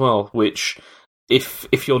edition as well, which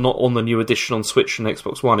if you're not on the new edition on Switch and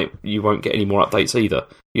Xbox One, you won't get any more updates either.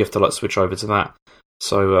 You have to like switch over to that.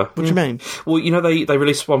 So what do you mean? Well, you know, they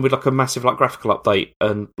released one with like a massive like graphical update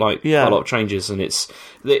and like quite a lot of changes, and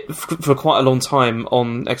for quite a long time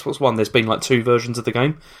on Xbox One. There's been like two versions of the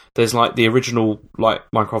game. There's like the original like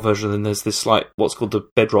Minecraft version, and there's this like what's called the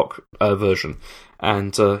Bedrock version.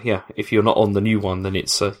 And if you're not on the new one, then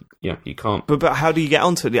it's you can't. But how do you get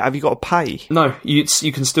onto it? Have you got to pay? No, you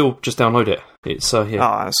can still just download it. It's Oh,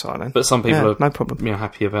 that's fine then. But some people are no problem.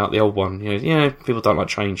 Happy about the old one. People don't like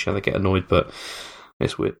change. They get annoyed, but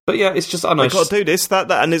it's weird. But yeah, it's just I know they've got to do this, that,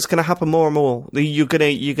 and it's going to happen more and more. You're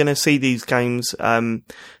gonna see these games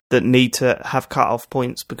that need to have cut-off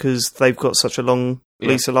points because they've got such a long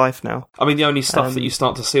lease of life now. I mean, the only stuff that you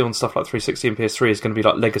start to see on stuff like 360 and PS3 is going to be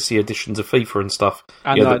like legacy editions of FIFA and stuff.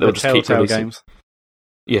 And like the Telltale games.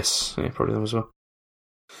 Yes, probably them as well.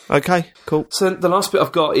 Okay, cool. So the last bit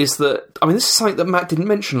I've got is that, I mean, this is something that Matt didn't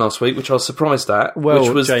mention last week, which I was surprised at. Well,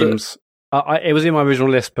 which was James, it was in my original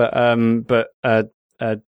list, but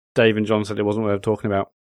Dave and John said it wasn't worth talking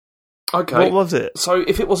about. Okay. What was it? So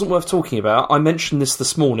if it wasn't worth talking about, I mentioned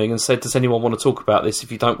this morning and said, does anyone want to talk about this?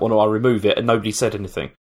 If you don't want to, I'll remove it, and nobody said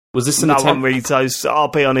anything. Was this an attempt? No one reads those. I'll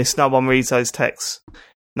be honest, no one reads those texts.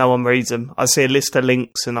 No one reads them. I see a list of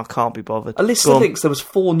links and I can't be bothered. A list of links? There was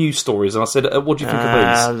 4 news stories, and I said, what do you think of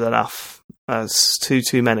these? That's enough. That's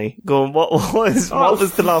too many. Go on, what was the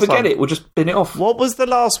last one? Forget it, we'll just bin it off. What was the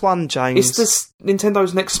last one, James? It's this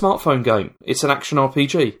Nintendo's next smartphone game. It's an action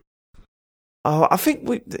RPG. Oh, I think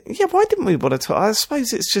why didn't we want to talk? I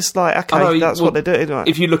suppose it's just like, okay, that's what they're doing. Right?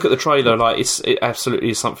 If you look at the trailer, like it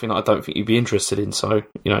absolutely is something that I don't think you'd be interested in. So,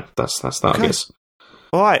 that's that, okay. I guess.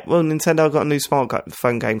 All right, well, Nintendo got a new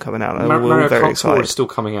smartphone game coming out. Mario Kart 4 is still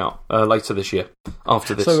coming out later this year,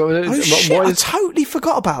 after this. I totally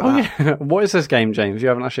forgot about that. Yeah. What is this game, James? You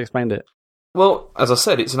haven't actually explained it. Well, as I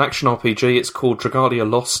said, it's an action RPG. It's called Dragalia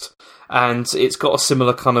Lost, and it's got a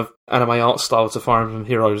similar kind of anime art style to Fire Emblem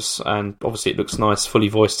Heroes, and obviously it looks nice, fully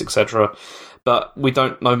voiced, etc. But we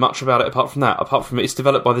don't know much about it apart from that. Apart from it's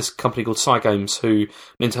developed by this company called Cygames, who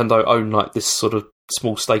Nintendo own like this sort of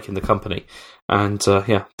small stake in the company. And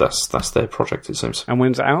that's their project, it seems. And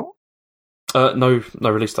when's it out? No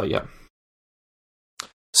release date yet.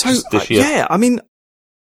 So this year. Yeah, I mean,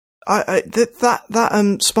 that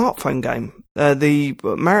smartphone game, the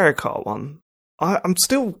Mario Kart one, I'm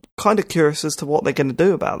still kind of curious as to what they're going to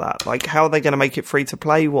do about that. Like, how are they going to make it free to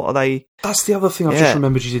play? What are they? That's the other thing I've just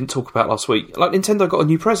remembered you didn't talk about last week. Like, Nintendo got a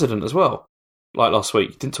new president as well. Like last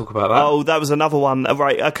week, you didn't talk about that. Oh, that was another one.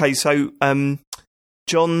 Right. Okay. So,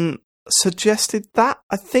 John suggested that.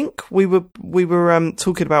 I think we were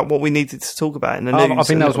talking about what we needed to talk about in the news. I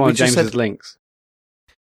think that was one of James's links.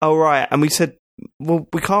 Oh, right. And we said, well,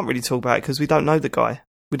 we can't really talk about it because we don't know the guy.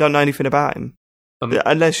 We don't know anything about him.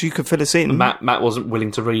 Unless you could fill us in. Matt wasn't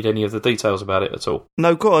willing to read any of the details about it at all.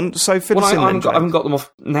 No, go on. So fill us in. I haven't got them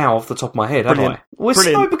off the top of my head, Brilliant. have I? Well,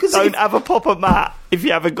 Brilliant. No, because don't have a pop at Matt if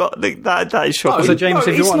you haven't got that is shocking. So James,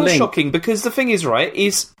 if you want a link, it's not shocking because the thing is, right,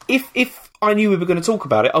 is if I knew we were going to talk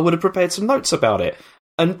about it, I would have prepared some notes about it.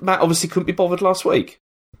 And Matt obviously couldn't be bothered last week.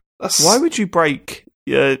 Why would you break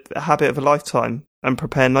your habit of a lifetime and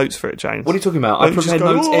prepare notes for it, James? What are you talking about? I prepare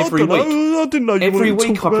notes every week. I didn't know you every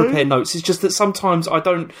week I prepare notes. It's just that sometimes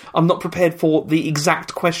I'm not prepared for the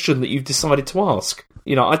exact question that you've decided to ask.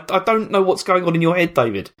 I don't know what's going on in your head,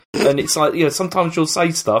 David. And it's like, sometimes you'll say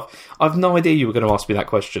stuff. I've no idea you were going to ask me that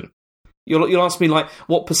question. You'll ask me, like,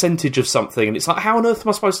 what percentage of something, and it's like, how on earth am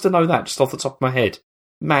I supposed to know that just off the top of my head?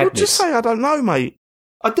 Madness. Well, just say, I don't know, mate.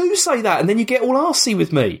 I do say that, and then you get all arsey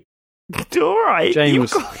with me. All right,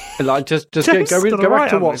 James, like just go James back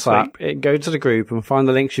to one this WhatsApp, go to the group and find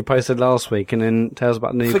the links you posted last week, and then tell us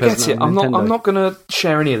about the new. Forget it. of Nintendo. I'm not going to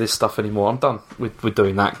share any of this stuff anymore. I'm done with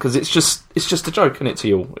doing that because it's just a joke, isn't it, to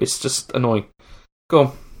you all? It's just annoying. Go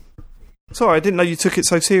on. Sorry, I didn't know you took it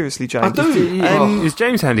so seriously, James. I do. Is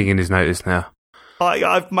James handing in his notice now?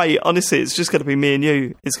 Mate, honestly, it's just going to be me and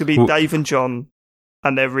you. It's going to be Dave and John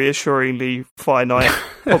and their reassuringly finite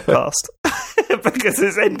podcast because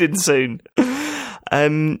it's ending soon.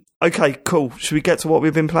 Okay, cool. Should we get to what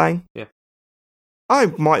we've been playing? Yeah. I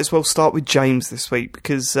might as well start with James this week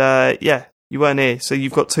because, you weren't here, so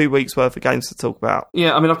you've got 2 weeks' worth of games to talk about.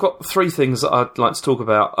 Yeah, I mean, I've got 3 things that I'd like to talk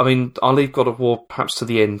about. I mean, I'll leave God of War perhaps to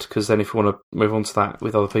the end, because then if you want to move on to that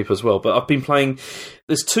with other people as well. But I've been playing...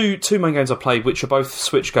 There's two main games I played, which are both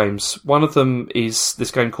Switch games. One of them is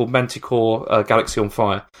this game called Manticore Galaxy on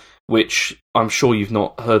Fire, which I'm sure you've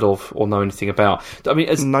not heard of or know anything about. I mean,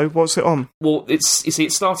 no, what's it on? Well, it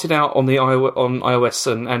started out on on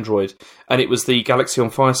iOS and Android, and it was the Galaxy on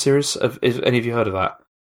Fire series. Have any of you heard of that?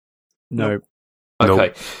 No. Okay.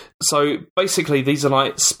 Nope. So basically, these are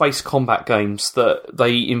like space combat games that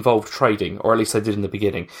they involve trading, or at least they did in the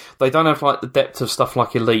beginning. They don't have like the depth of stuff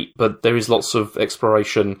like Elite, but there is lots of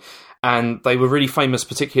exploration. And they were really famous,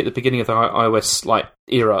 particularly at the beginning of the iOS like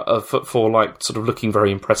era, for like sort of looking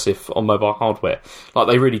very impressive on mobile hardware. Like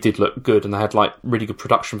they really did look good, and they had like really good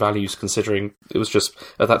production values, considering it was just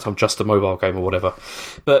at that time just a mobile game or whatever.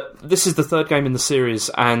 But this is the 3rd game in the series,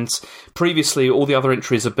 and previously all the other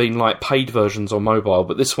entries have been like paid versions on mobile,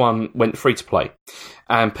 but this one went free to play,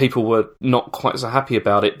 and people were not quite so happy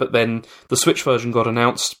about it. But then the Switch version got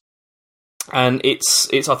announced. And it's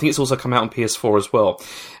I think it's also come out on PS4 as well.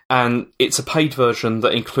 And it's a paid version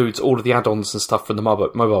that includes all of the add-ons and stuff from the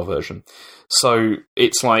mobile version. So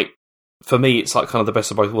it's like, for me, it's like kind of the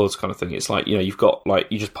best of both worlds kind of thing. It's like, you've got like,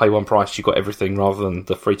 you just pay one price, you've got everything rather than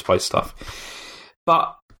the free-to-play stuff.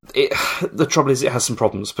 But the trouble is it has some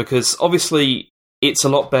problems, because obviously it's a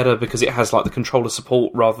lot better because it has like the controller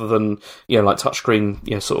support rather than, like touchscreen,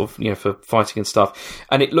 for fighting and stuff.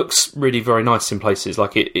 And it looks really very nice in places.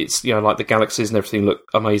 Like it's, like the galaxies and everything look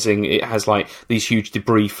amazing. It has like these huge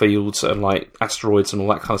debris fields and like asteroids and all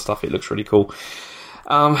that kind of stuff. It looks really cool.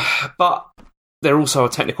 But there also are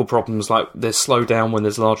technical problems, like there's slowdown when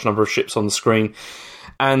there's a large number of ships on the screen.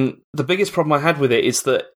 And the biggest problem I had with it is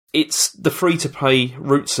that it's the free-to-play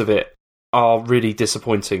routes of it are really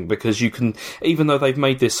disappointing, because you can, even though they've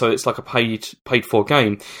made this so it's like a paid for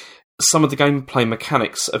game, some of the gameplay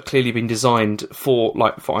mechanics have clearly been designed for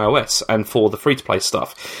iOS and for the free to play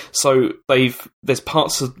stuff. So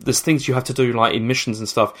there's things you have to do like in missions and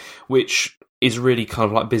stuff, which is really kind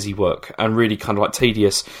of like busy work and really kind of like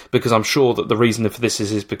tedious, because I'm sure that the reason for this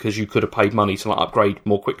is because you could have paid money to like upgrade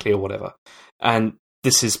more quickly or whatever. And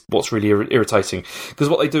this is what's really irritating, because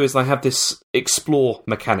what they do is they have this explore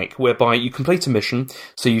mechanic whereby you complete a mission,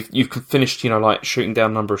 so you've finished, like shooting down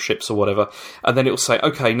a number of ships or whatever, and then it'll say,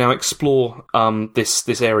 okay, now explore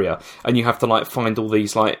this area, and you have to like find all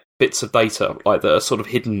these like bits of data like that are sort of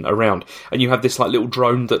hidden around, and you have this like little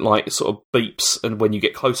drone that like sort of beeps and when you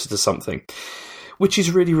get closer to something. Which is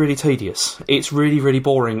really, really tedious. It's really, really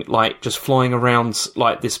boring, like just flying around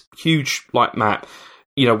like this huge like map.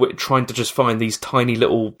 We're trying to just find these tiny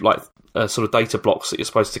little like sort of data blocks that you're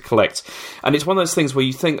supposed to collect. And it's one of those things where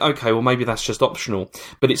you think, okay, well maybe that's just optional,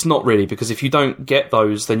 but it's not really, because if you don't get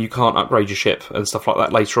those, then you can't upgrade your ship and stuff like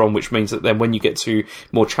that later on, which means that then when you get to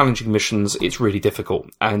more challenging missions, it's really difficult.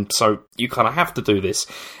 And so you kind of have to do this.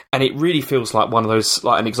 And it really feels like one of those,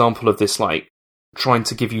 like an example of this, like trying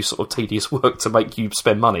to give you sort of tedious work to make you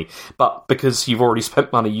spend money. But because you've already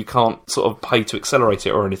spent money, you can't sort of pay to accelerate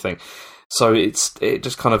it or anything. So it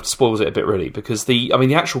just kind of spoils it a bit, really, because the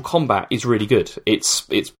actual combat is really good. It's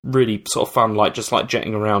really sort of fun, like just like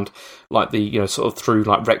jetting around, like the sort of through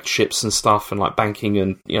like wrecked ships and stuff, and like banking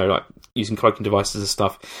and like using cloaking devices and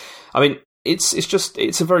stuff. I mean,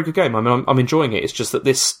 it's a very good game. I mean, I'm enjoying it. It's just that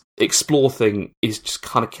this explore thing is just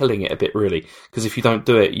kind of killing it a bit, really, because if you don't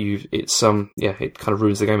do it, it kind of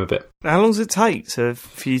ruins the game a bit. How long does it take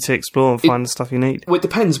for you to explore and find the stuff you need? Well, it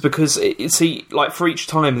depends, because like for each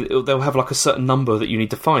time they'll have like a certain number that you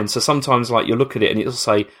need to find. So sometimes like you'll look at it and it'll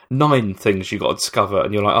say 9 things you got to discover,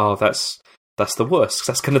 and you're like, oh, that's the worst, because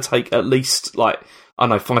that's going to take at least like, I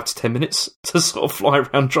don't know, 5 to 10 minutes to sort of fly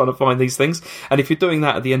around trying to find these things. And if you're doing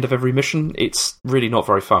that at the end of every mission, it's really not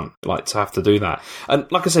very fun, like, to have to do that.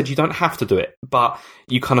 And like I said, you don't have to do it, but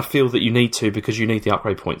you kind of feel that you need to, because you need the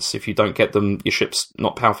upgrade points. If you don't get them, your ship's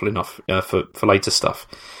not powerful enough for later stuff.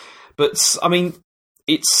 But, I mean,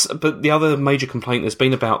 But the other major complaint there's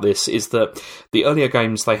been about this is that the earlier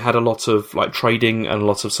games, they had a lot of like trading and a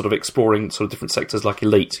lot of sort of exploring sort of different sectors like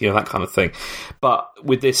Elite, that kind of thing. But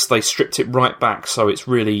with this, they stripped it right back, so it's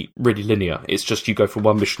really, really linear. It's just you go from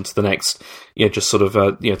one mission to the next, just sort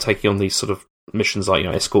of, taking on these sort of missions like,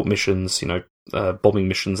 escort missions, bombing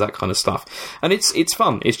missions, that kind of stuff. And it's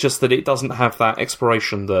fun. It's just that it doesn't have that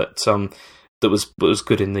exploration that was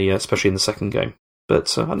good in especially in the second game.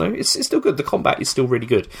 But I don't know, it's still good. The combat is still really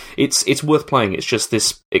good. It's worth playing. It's just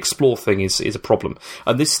this explore thing is a problem.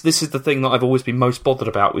 And this is the thing that I've always been most bothered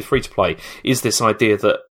about with free to play, is this idea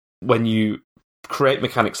that when you create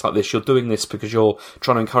mechanics like this, you're doing this because you're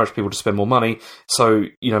trying to encourage people to spend more money. So,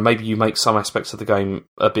 maybe you make some aspects of the game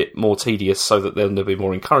a bit more tedious so that then they'll be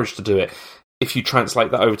more encouraged to do it. If you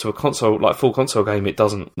translate that over to a console, like full console game, it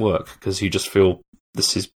doesn't work because you just feel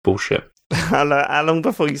this is bullshit. How long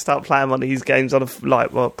before you start playing one of these games on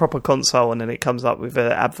a proper console and then it comes up with an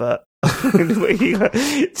advert?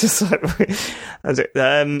 Just like, I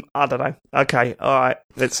don't know. Okay, all right.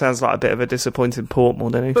 It sounds like a bit of a disappointing port more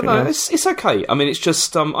than anything. But no, else. it's okay. I mean, it's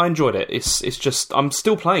just I enjoyed it. It's just I'm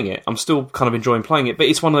still playing it. I'm still kind of enjoying playing it. But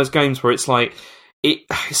it's one of those games where it's like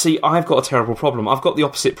See, I've got a terrible problem. I've got the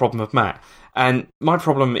opposite problem of Matt. And my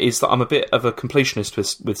problem is that I'm a bit of a completionist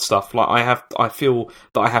with stuff. Like I feel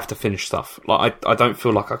that I have to finish stuff. Like I don't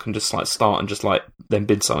feel like I can just like start and just like then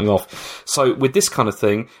bin something off. So with this kind of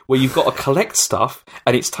thing, where you've got to collect stuff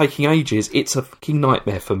and it's taking ages, it's a fucking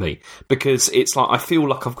nightmare for me, because it's like I feel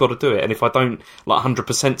like I've got to do it, and if I don't like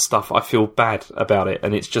 100% stuff, I feel bad about it,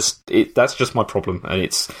 and it's just that's just my problem, and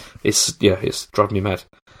it's driving me mad.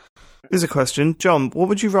 Here's a question, John. What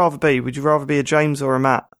would you rather be? Would you rather be a James or a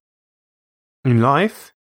Matt? In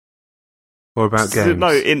life? Or about games?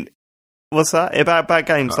 No, what's that? About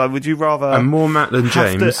games. Like, would you rather... I'm more Matt than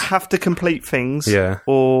James. Have to complete things? Yeah.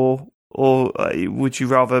 Or would you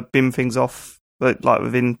rather bin things off, like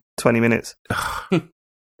within 20 minutes?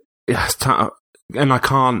 It's tough. And I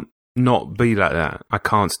can't not be like that. I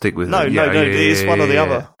can't stick with it. No, it's one or the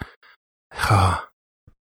other.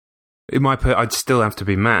 I'd still have to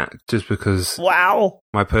be Matt, just because. Wow.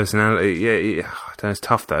 My personality. Yeah, it's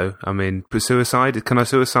tough though. I mean, suicide. Can I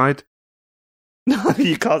suicide? No,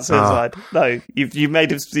 you can't suicide. No, you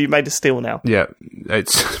made a steal now. Yeah,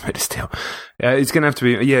 it's made a steal. Yeah, it's gonna have to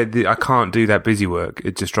be. Yeah, I can't do that busy work.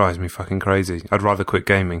 It just drives me fucking crazy. I'd rather quit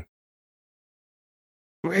gaming.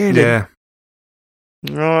 Really? Yeah.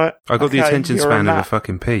 Right. I got the attention span of a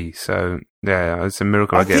fucking pea, so yeah, it's a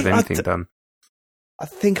miracle I get anything done. I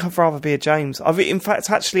think I'd rather be a James. In fact,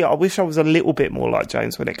 actually, I wish I was a little bit more like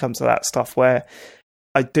James when it comes to that stuff, where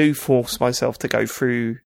I do force myself to go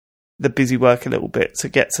through the busy work a little bit to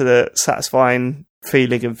get to the satisfying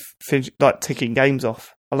feeling of like ticking games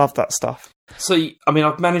off. I love that stuff. So, I mean,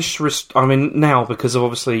 I've managed to... now, because of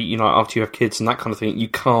obviously, after you have kids and that kind of thing, you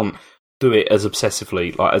can't do it as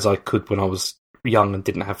obsessively like as I could when I was young and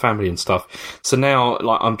didn't have family and stuff. So now,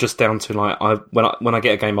 like, I'm just down to like when I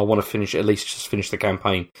get a game, I want to finish, at least just finish the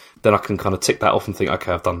campaign. Then I can kind of tick that off and think,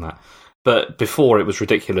 okay, I've done that. But before, it was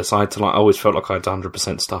ridiculous. I always felt like I had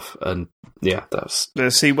 100% stuff, and yeah, that's.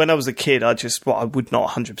 See, when I was a kid, I would not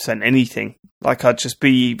 100% anything. Like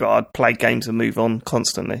I'd play games and move on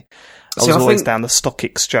constantly. I was always down the stock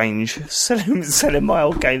exchange, selling my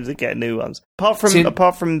old games and getting new ones. Apart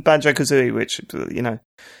from Banjo-Kazooie, which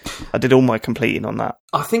I did all my completing on that.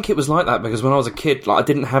 I think it was like that because when I was a kid, like I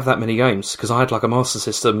didn't have that many games because I had like a Master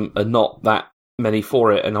System and not that many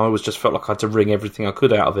for it, and I always just felt like I had to wring everything I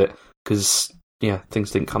could out of it because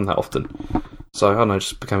things didn't come that often. So I don't know,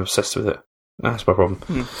 just became obsessed with it. That's my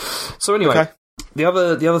problem. So anyway. Okay. The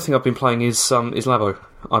other thing I've been playing is Labo.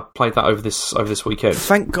 I played that over this weekend.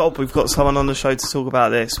 Thank God we've got someone on the show to talk about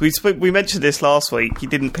this. We mentioned this last week. You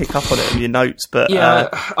didn't pick up on it in your notes, but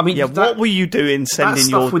what were you doing sending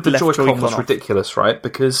your with the left Joy-Con was off? ridiculous, right?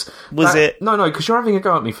 Because it? No, because you're having a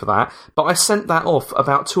go at me for that. But I sent that off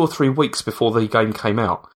about 2 or 3 weeks before the game came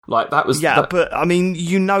out. Like that was but I mean,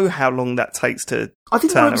 how long that takes to. I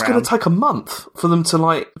didn't know it was going to take a month for them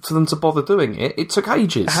to bother doing it. It took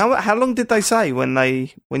ages. How long did they say when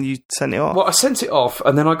you sent it off? Well, I sent it off,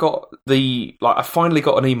 and then I got I finally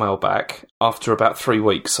got an email back after about 3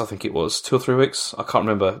 weeks. I think it was 2 or 3 weeks. I can't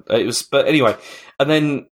remember. It was, but anyway, and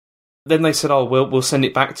then they said, "Oh, we'll send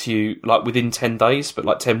it back to you like within 10 days, but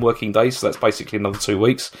like 10 working days, so that's basically another 2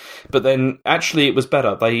 weeks." But then actually it was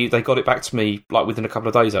better. They got it back to me like within a couple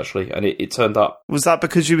of days actually, and it turned up. Was that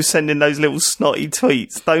because you were sending those little snotty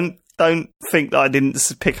tweets? Don't don't think that I didn't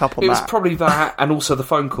pick up on that. It was probably that, and also the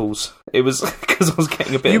phone calls. It was because I was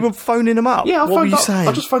getting a bit. You were phoning them up? Yeah, what were you saying?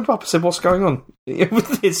 I just phoned them up and said, "What's going on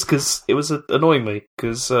with this?" Because it was annoying me.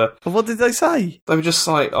 Because what did they say? they were just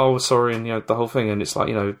like, "Oh, sorry," and the whole thing, and it's like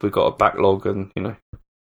we've got a backlog, and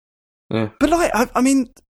yeah. But like, I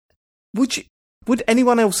mean, would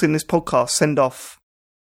anyone else in this podcast send off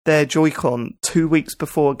their Joy-Con 2 weeks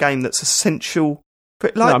before a game that's essential?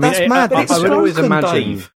 But like, no, that's mad. But I would always imagine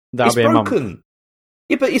Dave. that would be a month. Broken.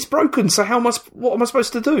 Yeah, but it's broken. So what am I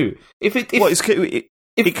supposed to do?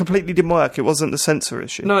 It completely didn't work. It wasn't the sensor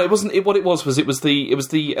issue. No, it wasn't. What it was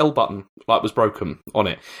the L button was broken on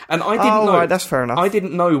it, and I didn't know. Right, that's fair enough. I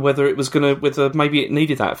didn't know whether it was whether maybe it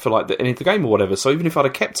needed that for like the end of the game or whatever. So even if I'd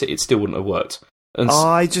have kept it, it still wouldn't have worked. And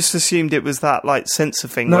I just assumed it was that like sensor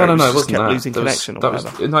thing. No, where it it wasn't kept that. losing connection. It was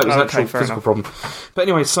an actual physical problem. But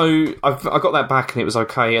anyway, so I got that back and it was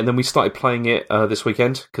okay. And then we started playing it this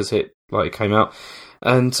weekend because it came out.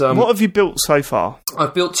 And what have you built so far?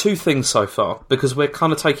 I've built 2 things so far because we're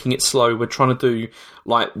kind of taking it slow. We're trying to do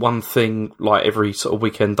like one thing like every sort of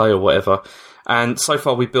weekend day or whatever. And so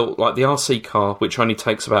far we built like the RC car, which only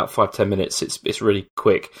takes about 5-10 minutes. It's really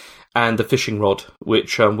quick, and the fishing rod,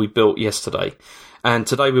 which we built yesterday. And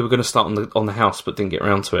today we were going to start on the house, but didn't get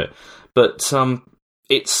around to it. But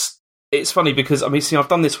it's funny because I've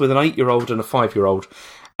done this with an 8-year-old and a 5-year-old.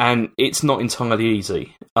 And it's not entirely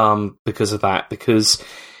easy because of that. Because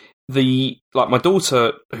my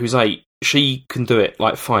daughter, who's 8, she can do it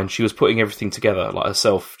like fine. She was putting everything together like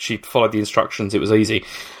herself. She followed the instructions. It was easy.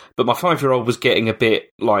 But my 5-year-old was getting a bit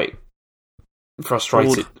like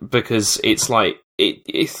frustrated because it's like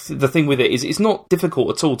it's the thing with it is it's not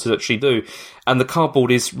difficult at all to actually do, and the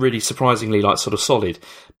cardboard is really surprisingly like sort of solid.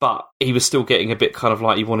 But he was still getting a bit kind of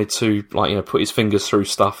like he wanted to put his fingers through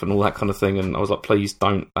stuff and all that kind of thing. And I was like, please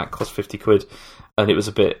don't. That cost £50, and it was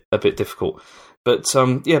a bit difficult. But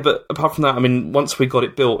but apart from that, once we got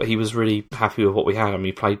it built, he was really happy with what we had.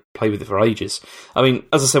 He played with it for ages.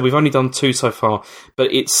 As I said, we've only done 2 so far,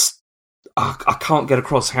 but I can't get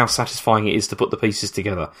across how satisfying it is to put the pieces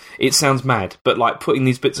together. It sounds mad, but like putting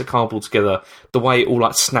these bits of cardboard together, the way it all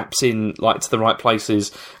like snaps in like to the right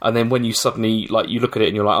places, and then when you suddenly like you look at it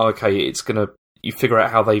and you're like, oh, okay, you figure out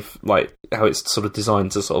how how it's sort of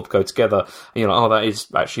designed to sort of go together, and you're like, oh, that is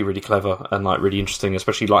actually really clever and like really interesting,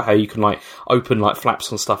 especially like how you can like open like flaps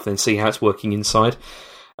and stuff and then see how it's working inside.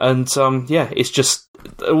 And it's just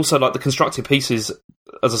also like the constructed pieces.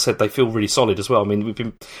 As I said, they feel really solid as well. They've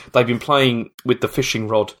been playing with the fishing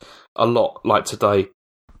rod a lot, like today,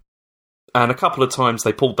 and a couple of times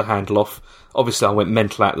they pulled the handle off. Obviously, I went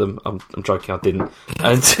mental at them. I'm joking, I didn't.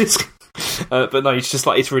 And but no, it's just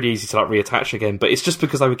like it's really easy to like reattach again. But it's just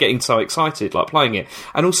because they were getting so excited, like playing it,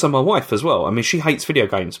 and also my wife as well. She hates video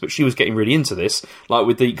games, but she was getting really into this,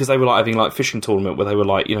 like because they were like having like fishing tournament where they were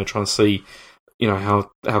like trying to see. How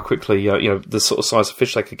quickly, the sort of size of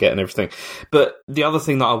fish they could get and everything. But the other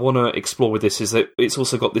thing that I want to explore with this is that it's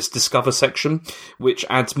also got this Discover section, which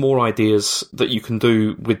adds more ideas that you can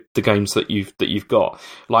do with the games that you've got.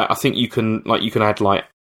 Like, I think you can add like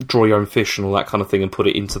draw your own fish and all that kind of thing and put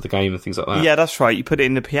it into the game and things like that. Yeah, that's right. You put it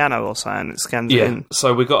in the piano or something and it scans it in.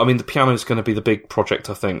 So we got, the piano is going to be the big project,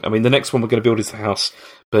 I think. The next one we're going to build is the house,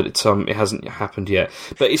 but it hasn't happened yet.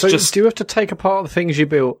 But it's just... Do you have to take apart the things you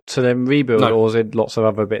built to then rebuild, No. or is it lots of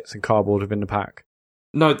other bits and cardboard within the pack?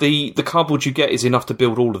 No, the cardboard you get is enough to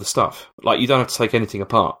build all of the stuff. Like, you don't have to take anything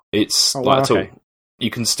apart. It's at all. You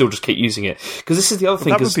can still just keep using it. Because this is the other thing.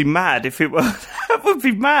 That would be mad if it were. That would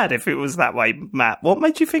be mad if it was that way, Matt. What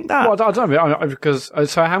made you think that? Well, I don't know, because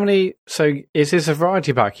so how many? So is this a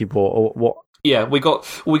variety pack you bought, or what? Yeah, we got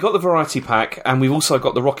the variety pack, and we've also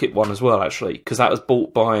got the rocket one as well, actually, because that was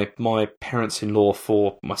bought by my parents-in-law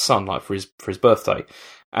for my son, like for his birthday.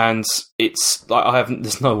 And it's like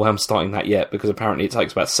there's no way I'm starting that yet because apparently it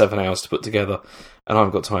takes about 7 hours to put together, and I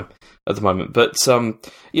haven't got time at the moment. But the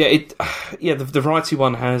variety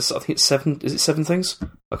one has, I think it's 7. Is it 7 things?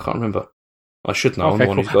 I can't remember. I should know. Okay, I'm the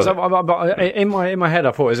one cool. who's got it. But in my head,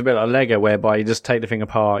 I thought it was a bit like Lego, whereby you just take the thing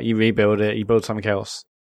apart, you rebuild it, you build something else.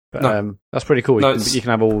 But No. that's pretty cool. No, You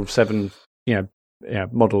can have all 7,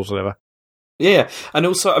 models or whatever. Yeah, and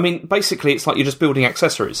also, basically, it's like you're just building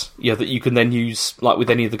accessories, that you can then use like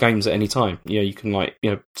with any of the games at any time. You can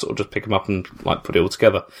sort of just pick them up and like put it all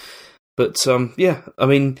together. But how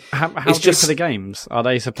it's deep just are the games? Are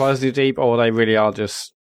they surprisingly deep, or they really are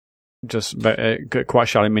just quite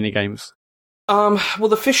shallow mini games? Well,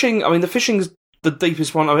 the fishing's the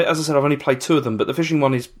deepest one. As I said, I've only played 2 of them, but the fishing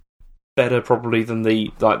one is better probably than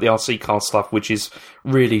the RC car stuff, which is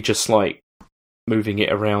really just like moving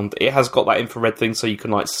it around. It has got that infrared thing, so you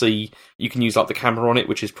can like see, you can use like the camera on it,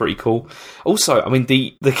 which is pretty cool. Also, I mean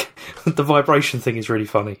the the vibration thing is really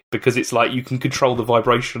funny because it's like you can control the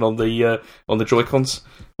vibration on the Joy-Cons,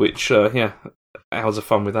 which hours of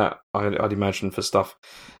fun with that, I'd imagine, for stuff.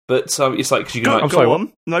 But it's like, because you can go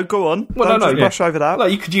on. No, go on. Well, Don't brush over that. No,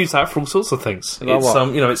 you could use that for all sorts of things. Like It's what?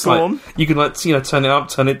 it's Go like on. you can like turn it up,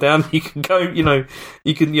 turn it down. You can go,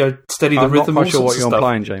 you can steady the I'm rhythm. not all quite sure what sorts you're of stuff.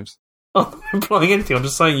 implying, James. I'm not implying anything. I'm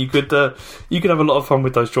just saying you could have a lot of fun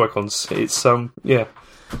with those Joy-Cons. It's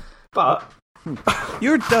but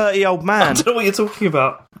You're a dirty old I man. don't know what you're talking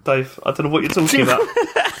about, Dave. I don't know what you're talking about.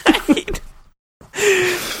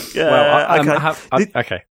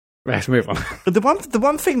 Okay. Let's move on. The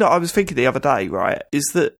one thing that I was thinking the other day, right, is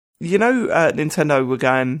that Nintendo were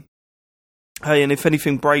going, hey, and if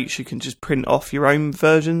anything breaks, you can just print off your own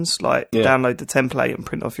versions, like download the template and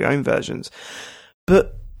print off your own versions.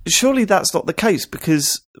 But surely that's not the case,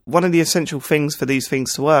 because one of the essential things for these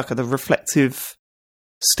things to work are the reflective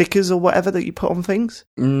stickers or whatever that you put on things.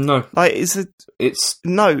 No, Like, is that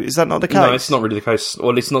not the case? no, it's not really the case.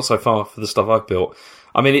 Well, it's not so far for the stuff I've built.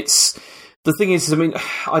 I mean, the thing is,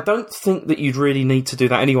 I don't think that you'd really need to do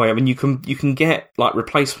that anyway. I mean, you can get like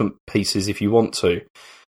replacement pieces if you want to,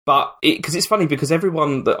 but because it's funny, because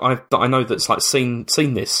everyone that I know that's like seen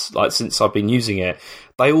this, like, since I've been using it,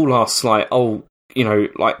 they all ask like, oh,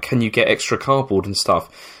 like, can you get extra cardboard and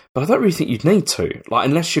stuff? But I don't really think you'd need to, like,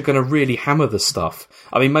 unless you're going to really hammer the stuff.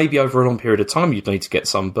 I mean, maybe over a long period of time you'd need to get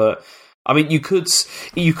some, but I mean, you could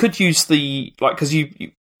use the, like, because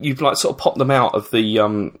you've like sort of popped them out of the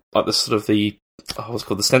like the sort of the what's it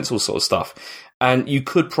called, the stencil sort of stuff, and you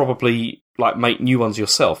could probably like make new ones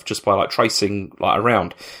yourself just by like tracing like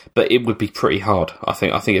around, but it would be pretty hard. I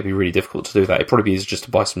think it'd be really difficult to do that. It'd probably be easier just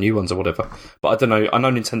to buy some new ones or whatever. But I don't know. I know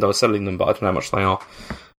Nintendo are selling them, but I don't know how much they are.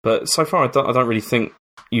 But so far, I don't really think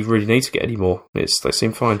you really need to get any more. They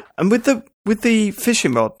seem fine. And with the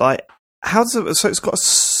fishing rod, like, how does it? So it's got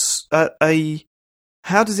a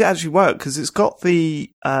how does it actually work? Because it's got the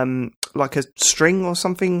like a string or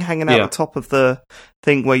something hanging out the top of the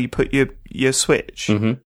thing where you put your switch.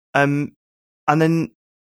 Mm-hmm. And then,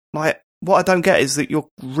 like, what I don't get is that you're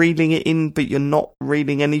reeling it in, but you're not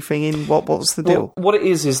reeling anything in. What's the deal? Well, what it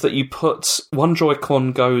is that you put one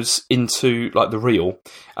Joy-Con goes into like the reel,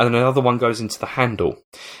 and then another one goes into the handle,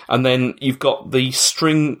 and then you've got the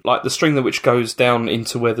string, like the string that which goes down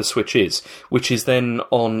into where the switch is, which is then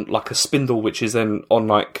on like a spindle, which is then on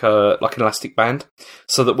like an elastic band,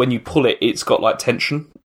 so that when you pull it, it's got like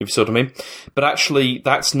tension. If you see what I mean. But actually,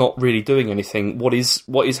 that's not really doing anything. What is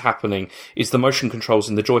happening is the motion controls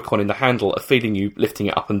in the Joy-Con in the handle are feeling you lifting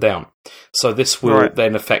it up and down. So this will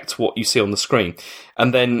then affect what you see on the screen.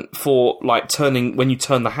 And then for like when you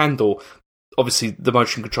turn the handle, obviously the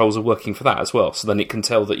motion controls are working for that as well. So then it can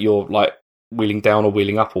tell that you're like wheeling down or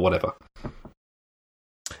wheeling up or whatever.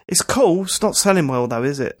 It's cool. It's not selling well though,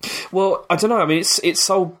 is it? Well, I don't know. I mean, it's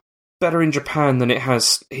sold better in Japan than it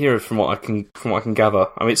has here, from what I can gather.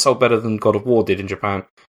 I mean, it's sold better than God of War did in Japan,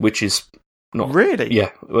 which is not really. Yeah,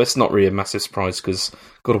 well, it's not really a massive surprise because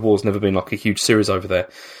God of War's never been like a huge series over there.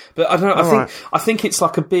 But I don't know. I think it's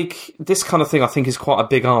like this kind of thing. I think is quite a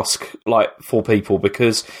big ask, like, for people,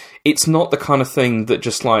 because it's not the kind of thing that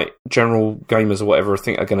just like general gamers or whatever I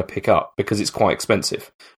think are going to pick up, because it's quite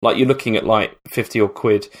expensive. Like, you're looking at like 50 odd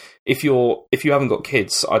quid. If you haven't got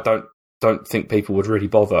kids, I don't think people would really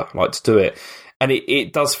bother like to do it. And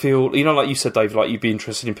it does feel, like you said, Dave, like you'd be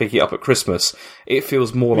interested in picking it up at Christmas. It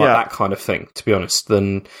feels more like that kind of thing, to be honest, but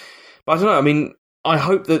I don't know. I mean, I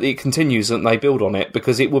hope that it continues and they build on it,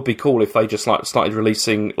 because it would be cool if they just like started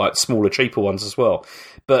releasing like smaller, cheaper ones as well.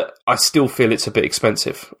 But I still feel it's a bit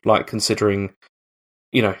expensive, like, considering,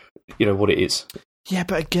 what it is. Yeah,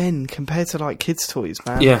 but again, compared to like kids' toys,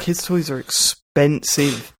 man, kids' toys are expensive.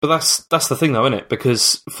 But that's the thing, though, isn't it?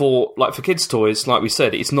 Because for kids' toys, like we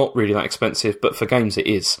said, it's not really that expensive, but for games, it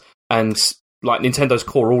is. And like Nintendo's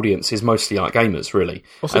core audience is mostly like gamers, really.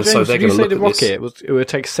 Also, and James, so they're going to look at this. It would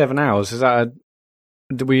take 7 hours. Is that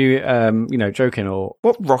were you joking, or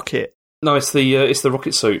what rocket? No, it's the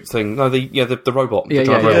rocket suit thing. No, the robot.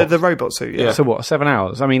 The robot suit. Yeah. So what? 7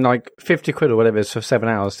 hours? I mean, like 50 quid or whatever it is for 7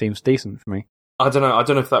 hours seems decent for me. I don't know. I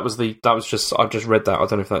don't know if that was just. I've just read that. I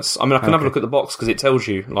don't know if that's. I mean, I can have a look at the box because it tells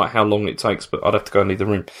you like how long it takes, but I'd have to go and leave the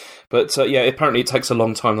room. But apparently it takes a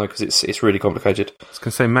long time though, because it's really complicated. I was going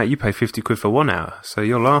to say, Matt, you pay 50 quid for 1 hour, so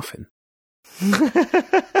you're laughing.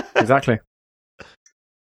 Exactly.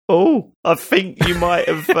 Oh, I think you might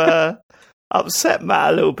have upset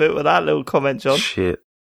Matt a little bit with that little comment, John. Shit.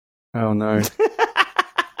 Oh no.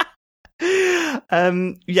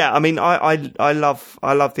 Yeah, I mean, I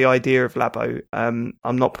love the idea of Labo. I'm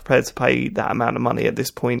not prepared to pay that amount of money at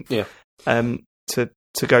this point. Yeah.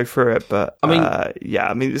 To go through it, but I mean,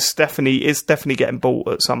 it's definitely getting bought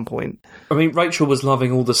at some point. I mean, Rachel was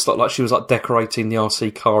loving all the stuff, like she was like decorating the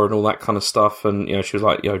RC car and all that kind of stuff, and she was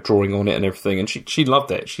like drawing on it and everything, and she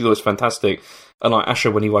loved it. She thought it was fantastic. And like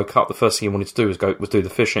Asher, when he woke up, the first thing he wanted to do was do the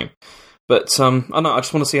fishing. But I don't know, I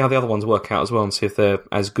just want to see how the other ones work out as well and see if they're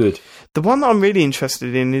as good. The one that I'm really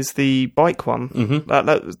interested in is the bike one,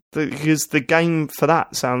 because the game for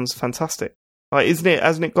that sounds fantastic. Like,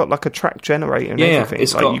 hasn't it got like a track generator and everything?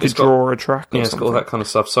 It's like you could draw a track or something. It's got all that kind of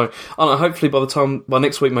stuff. So, I don't know, hopefully by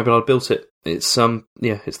next week, maybe I'll have built it. It's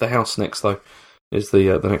it's the house next, though, is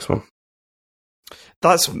the next one.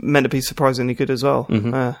 That's meant to be surprisingly good as well.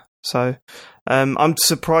 Mm-hmm. So, I'm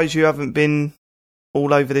surprised you haven't been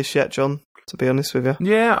all over this yet, John, to be honest with you.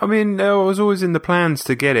 Yeah, I mean, I was always in the plans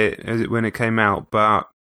to get it when it came out, but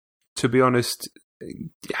to be honest,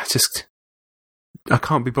 I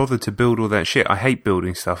can't be bothered to build all that shit. I hate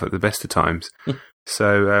building stuff at the best of times.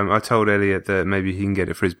 So I told Elliot that maybe he can get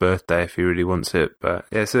it for his birthday if he really wants it. But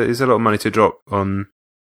yeah, it's a lot of money to drop on.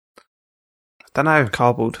 I don't know.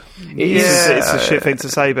 Cardboard. It's a shit thing to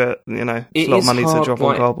say, but it's a lot of money to drop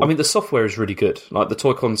on cardboard. I mean, the software is really good. Like the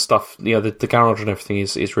Toy-Con stuff, the garage and everything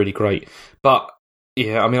is really great. But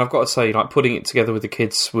yeah, I mean, I've got to say, like putting it together with the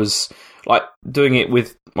kids was like doing it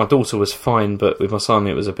with my daughter was fine, but with my son,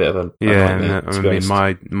 it was a bit of a nightmare. I mean,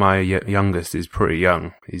 my youngest is pretty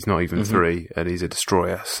young. He's not even 3, and he's a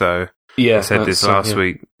destroyer. So I said this last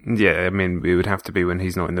week. Yeah, I mean, it would have to be when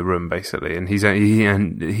he's not in the room, basically, and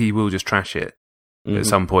he will just trash it at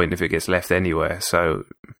some point if it gets left anywhere. So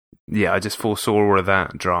yeah, I just foresaw all of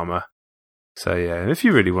that drama. So yeah, if he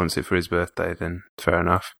really wants it for his birthday, then fair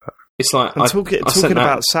enough. But it's like talking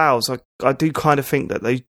about sales. I do kind of think that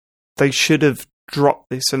they should have dropped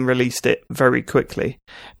this and released it very quickly,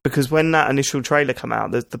 because when that initial trailer came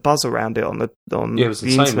out, the buzz around it on the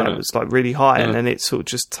internet was like really high, and then it sort of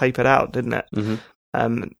just tapered out, didn't it?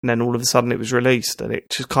 And then all of a sudden it was released, and it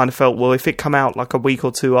just kind of felt, well, if it come out like a week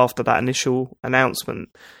or two after that initial announcement,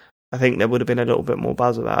 I think there would have been a little bit more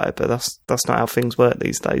buzz about it. But that's not how things work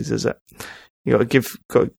these days, is it? You got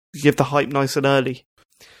to give the hype nice and early.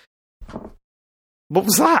 What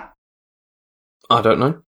was that? I don't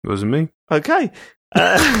know. It wasn't me. Okay.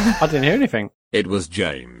 I didn't hear anything. It was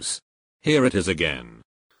James. Here it is again.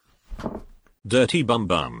 Dirty bum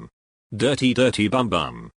bum. Dirty bum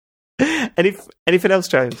bum. Anything else,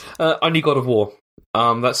 James? Only God of War.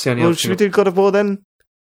 That's the only. Well, should we do God of War then?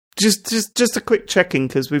 Just a quick check-in,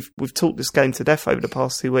 because we've talked this game to death over the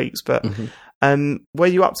past 2 weeks, but where are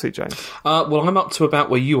you up to, James? Well, I'm up to about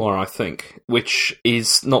where you are, I think, which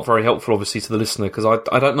is not very helpful, obviously, to the listener, because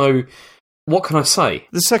I don't know. What can I say?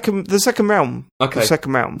 The second realm. Okay. The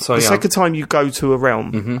second realm. So, the second time you go to a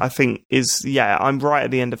realm, I think I'm right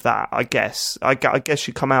at the end of that, I guess. I guess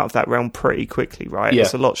you come out of that realm pretty quickly, right? Yeah.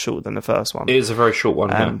 It's a lot shorter than the first one. It is a very short one,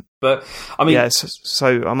 yeah. But, I mean... Yeah,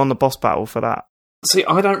 so I'm on the boss battle for that. See,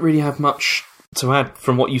 I don't really have much to add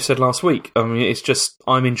from what you said last week. I mean, it's just,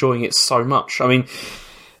 I'm enjoying it so much. I mean...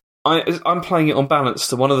 I'm playing it on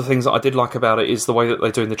balance. One of the things that I did like about it is the way that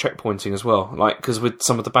they're doing the checkpointing as well. Like, because with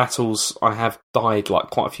some of the battles, I have died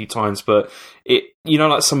like quite a few times, but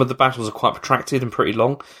like some of the battles are quite protracted and pretty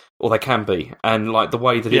long, or they can be. And like the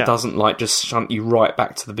way that it doesn't like just shunt you right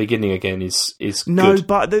back to the beginning again is no, good.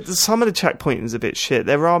 But some of the checkpointing is a bit shit.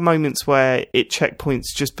 There are moments where it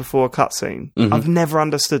checkpoints just before a cutscene. I've never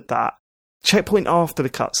understood that. Checkpoint after the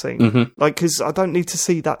cutscene, like, because I don't need to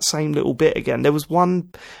see that same little bit again. There was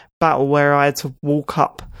one battle where I had to walk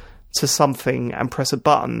up to something and press a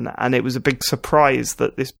button, and it was a big surprise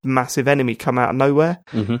that this massive enemy come out of nowhere,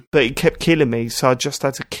 but it kept killing me, so I just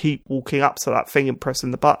had to keep walking up to that thing and pressing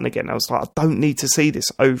the button again. I was like, I don't need to see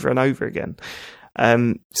this over and over again.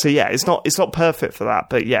 So yeah, it's not perfect for that,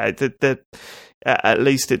 but yeah, at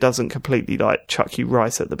least it doesn't completely like chuck you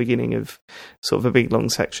right at the beginning of sort of a big long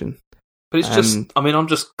section. But it's just, I mean, I'm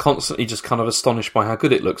just constantly just kind of astonished by how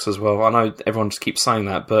good it looks as well. I know everyone just keeps saying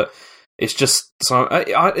that, but it's just, so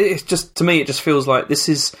it's just, to me, it just feels like this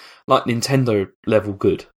is like Nintendo level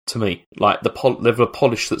good to me. Like the level of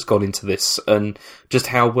polish that's gone into this and just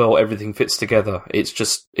how well everything fits together. It's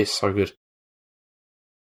so good.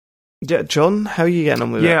 Yeah, John, how are you getting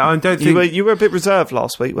on with it? Yeah, I don't think you were a bit reserved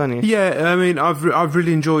last week, weren't you? Yeah, I mean, I've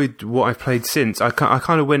really enjoyed what I've played since. I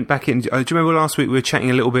kind of went back in. Do you remember last week we were chatting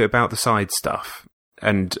a little bit about the side stuff?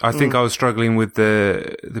 And I think I was struggling with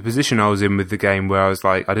the position I was in with the game, where I was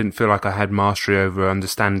like, I didn't feel like I had mastery over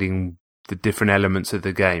understanding the different elements of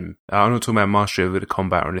the game. I'm not talking about mastery over the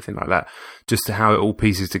combat or anything like that, just how it all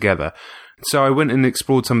pieces together. So I went and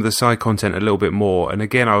explored some of the side content a little bit more, and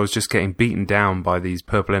again, I was just getting beaten down by these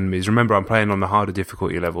purple enemies. Remember, I'm playing on the harder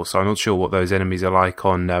difficulty level, so I'm not sure what those enemies are like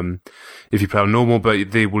on if you play on normal,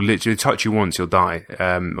 but they will literally touch you once, you'll die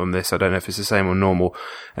on this. I don't know if it's the same on normal.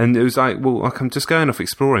 And it was like, well, I'm just going off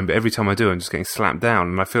exploring, but every time I do, I'm just getting slapped down,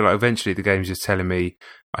 and I feel like eventually the game's just telling me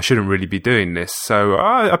I shouldn't really be doing this. So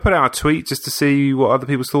I put out a tweet just to see what other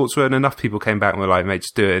people's thoughts were, and enough people came back and were like, mate,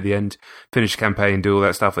 just do it at the end, finish the campaign, do all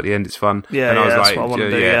that stuff at the end, it's fun. Yeah, and I was that's like, what I want to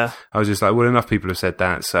do, yeah. I was just like, well, enough people have said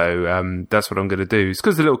that, so that's what I'm going to do. It's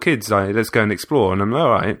because the little kids like, let's go and explore, and I'm like,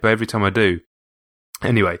 all right, but every time I do.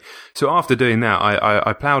 Anyway, so after doing that,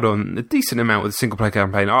 I ploughed on a decent amount with the single player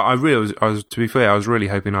campaign. I realized, to be fair, I was really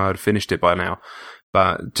hoping I had finished it by now,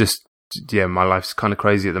 but just, yeah, my life's kind of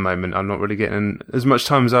crazy at the moment. I'm not really getting as much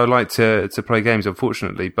time as I would like to play games,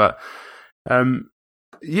 unfortunately. But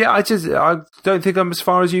yeah, I don't think I'm as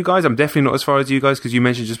far as you guys. I'm definitely not as far as you guys, because you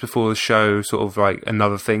mentioned just before the show sort of like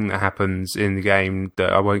another thing that happens in the game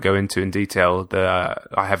that I won't go into in detail that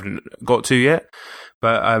I haven't got to yet.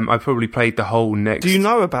 But I probably played the whole next. Do you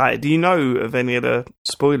know about it? Do you know of any of the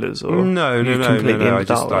spoilers? Or No. completely I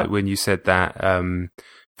just dark? when you said that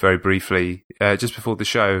very briefly just before the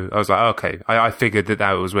show, I was like, okay, I figured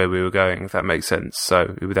that was where we were going. If that makes sense.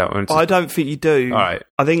 So without, I don't think you do. All right.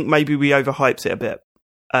 I think maybe we overhyped it a bit.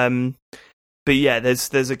 But yeah,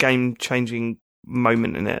 there's a game changing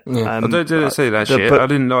moment in it. Yeah. I don't say that shit. I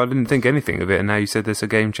didn't think anything of it, and now you said there's a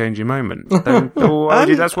game changing moment.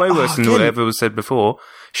 That's way worse than whatever was said before.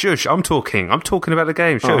 Shush, I'm talking about the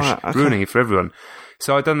game. Shush, right, okay. Ruining it for everyone.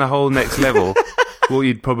 So I'd done the whole next level, what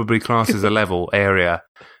you'd probably class as a level, area,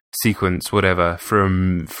 sequence, whatever,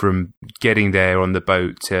 from getting there on the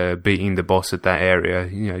boat to beating the boss at that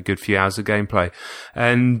area, a good few hours of gameplay.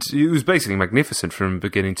 And it was basically magnificent from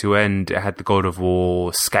beginning to end. It had the God of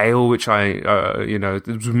War scale, which it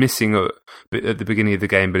was missing at the beginning of the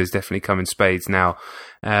game, but it's definitely come in spades now.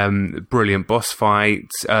 Brilliant boss fight,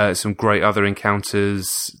 some great other encounters,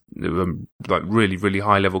 like really, really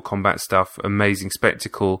high level combat stuff, amazing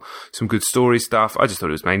spectacle, some good story stuff. I just thought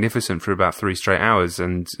it was magnificent for about 3 straight hours,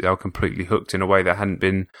 and I was completely hooked in a way that hadn't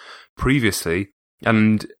been previously.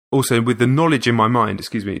 And also with the knowledge in my mind,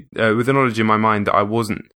 that I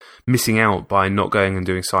wasn't missing out by not going and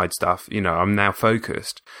doing side stuff. I'm now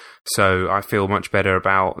focused. So I feel much better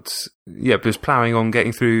about, just ploughing on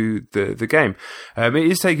getting through the game. It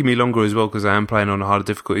is taking me longer as well because I am playing on a harder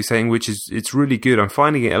difficulty setting, it's really good. I'm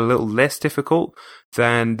finding it a little less difficult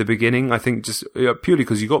than the beginning. I think just purely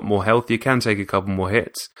because you've got more health, you can take a couple more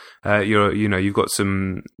hits. You've got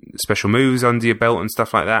some special moves under your belt and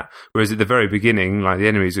stuff like that. Whereas at the very beginning, like the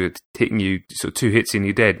enemies are hitting you sort of 2 hits and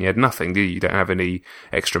you're dead, and you had nothing, do you? You don't have any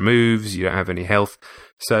extra moves, you don't have any health.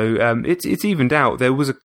 So it's evened out. There was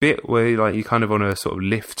a bit where like you're kind of on a sort of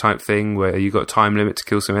lift type thing where you got a time limit to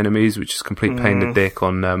kill some enemies, which is complete pain in the dick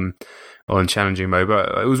on challenging mode.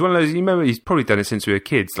 But it was one of those, you remember, you've probably done it since we were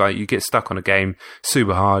kids, like you get stuck on a game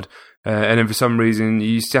super hard, and then for some reason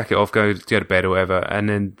you stack it off, go to bed or whatever, and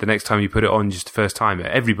then the next time you put it on, just the first time,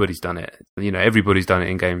 everybody's done it. Everybody's done it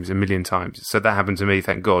in games a million times. So that happened to me,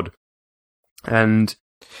 thank God. And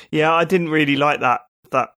yeah, I didn't really like that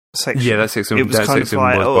section. Yeah, that section. It was that kind of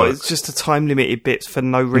like, bollocks. it's just a time limited bit for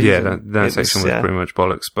no reason. Yeah, that section was pretty much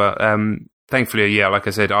bollocks. But thankfully, yeah, like I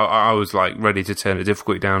said, I was like ready to turn the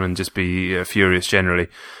difficulty down and just be furious generally.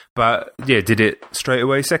 But yeah, did it straight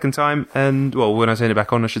away second time, and well, when I turned it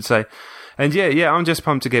back on, I should say. And yeah, I'm just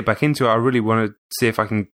pumped to get back into it. I really want to see if I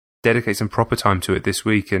can dedicate some proper time to it this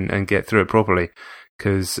week and get through it properly.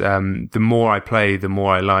 Because the more I play, the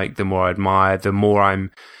more I like, the more I admire, the more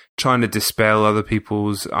I'm trying to dispel other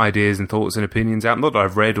people's ideas and thoughts and opinions out. Not that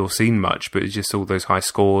I've read or seen much, but it's just all those high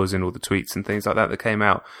scores and all the tweets and things like that came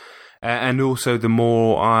out. And also the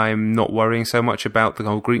more I'm not worrying so much about the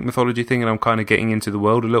whole Greek mythology thing, and I'm kind of getting into the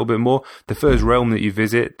world a little bit more. The first realm that you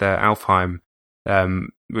visit, the Alfheim,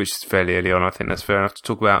 which is fairly early on, I think that's fair enough to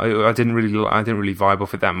talk about. I didn't really vibe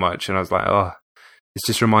off it that much, and I was like, oh, it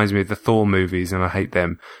just reminds me of the Thor movies, and I hate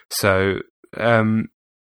them. So,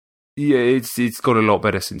 yeah, it's got a lot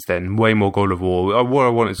better since then. Way more God of War. What I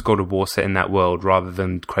want is God of War set in that world rather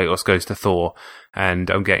than Kratos goes to Thor, and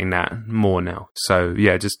I'm getting that more now. So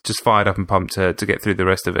yeah, just fired up and pumped to get through the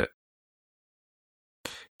rest of it.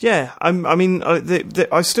 Yeah, I mean,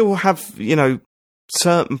 I still have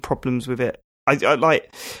certain problems with it. I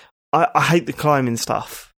hate the climbing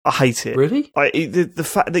stuff. I hate it. Really? The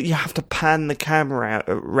fact that you have to pan the camera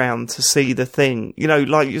around to see the thing.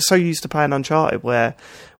 Like you're so used to playing Uncharted where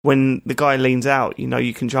when the guy leans out,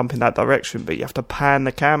 you can jump in that direction, but you have to pan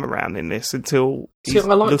the camera around in this until he's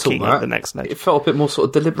looking at the next name. It felt a bit more sort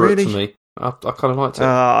of deliberate to me. I kind of liked it.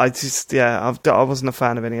 I wasn't a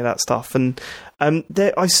fan of any of that stuff, and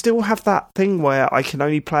I still have that thing where I can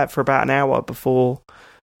only play it for about an hour before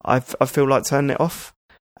I feel like turning it off.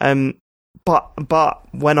 But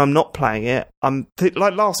when I'm not playing it,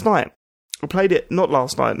 like last night. I played it not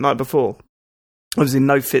last night, the night before. I was in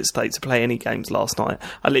no fit state to play any games last night.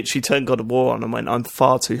 I literally turned God of War on and went, I'm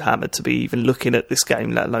far too hammered to be even looking at this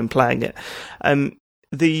game, let alone playing it. So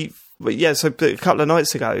a couple of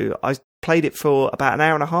nights ago, I played it for about an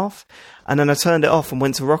hour and a half, and then I turned it off and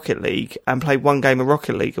went to Rocket League and played one game of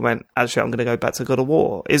Rocket League and went, actually, I'm going to go back to God of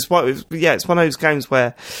War. It's one of those games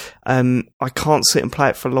where I can't sit and play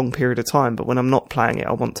it for a long period of time, but when I'm not playing it,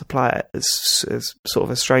 I want to play it. It's sort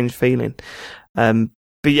of a strange feeling.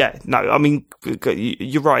 But yeah, no, I mean,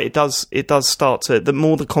 you're right. It does start to, the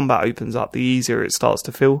more the combat opens up, the easier it starts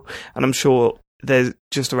to feel. And I'm sure there's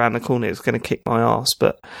just around the corner, it's going to kick my ass,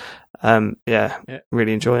 but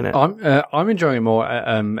really enjoying it. I'm enjoying it more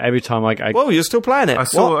every time I Whoa, you're still playing it? I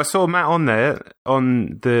saw Matt on there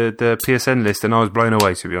on the PSN list, and I was blown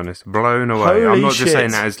away, to be honest. Blown away. Holy I'm not shit. just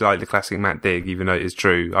saying that as like the classic Matt dig, even though it is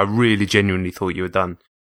true. I really genuinely thought you were done.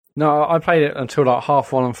 No, I played it until like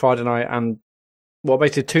 1:30 on Friday night, and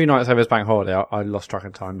basically 2 nights over his bank holiday. I lost track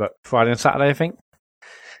of time, but Friday and Saturday, I think.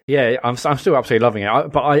 Yeah, I'm still absolutely loving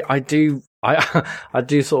it. But I do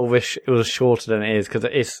sort of wish it was shorter than it is, because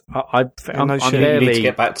it is. I'm barely. You need to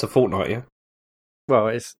get back to Fortnite, yeah. Well,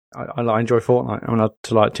 I enjoy Fortnite. I'm allowed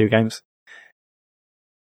to like 2 games,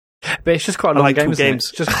 but it's just quite a long game.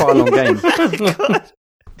 It's just quite a long game.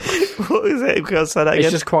 What is it? Can I say that again?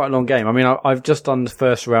 It's just quite a long game. I mean, I've just done the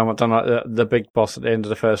first realm. I've done like the big boss at the end of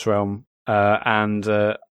the first realm, and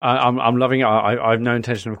I'm loving it. I have no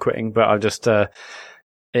intention of quitting, but I just.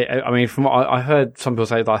 I mean, from what I heard, some people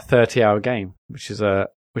say like a 30-hour game, which is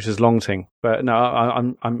long thing. But no,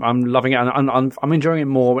 I'm loving it, and I'm enjoying it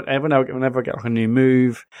more whenever I get like a new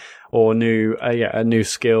move or a new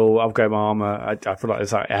skill, upgrade my armor. I feel like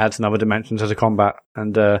it adds another dimension to the combat,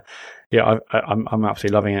 and I'm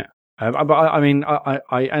absolutely loving it. But I mean,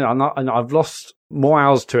 I've lost more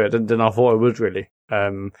hours to it than I thought I would really. I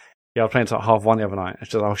was playing to like 1:30 the other night.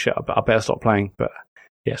 It's just, oh shit, I better stop playing. But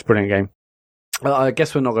yeah, it's a brilliant game. I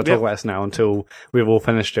guess we're not going to talk about this now until we've all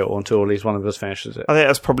finished it, or until at least one of us finishes it. I think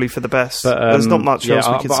that's probably for the best. But, there's not much else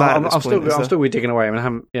we could say at this point. I'm still digging away. I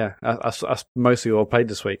mean, that's mostly all I played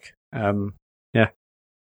this week.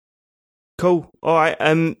 Cool. All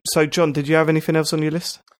right. So, John, did you have anything else on your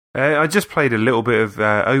list? I just played a little bit of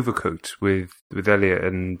Overcooked with Elliot,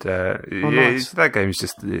 and nice. That game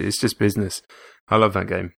is just business. I love that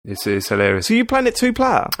game. It's hilarious. So you playing it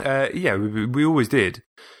 2-player? Yeah, we always did.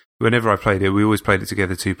 Whenever I played it, we always played it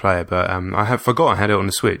together 2-player, but I forgot I had it on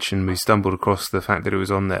the Switch, and we stumbled across the fact that it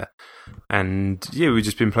was on there. And yeah, we've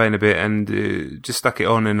just been playing a bit, and just stuck it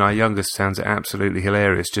on, and our youngest sounds absolutely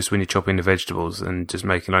hilarious just when you're chopping the vegetables and just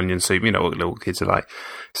making onion soup. You know what little kids are like.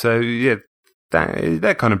 So yeah,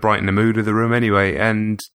 that kind of brightened the mood of the room anyway,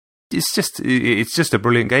 and it's just a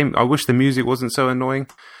brilliant game. I wish the music wasn't so annoying,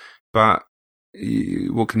 but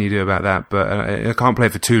what can you do about that? But I can't play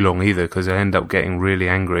it for too long either, because I end up getting really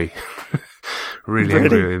angry. Really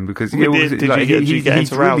angry with him, because he's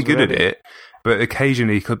really good at it. But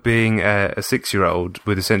occasionally, being a 6-year-old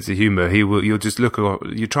with a sense of humour, you'll just look.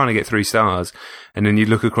 You're trying to get 3 stars, and then you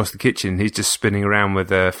look across the kitchen. He's just spinning around with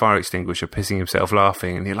a fire extinguisher, pissing himself,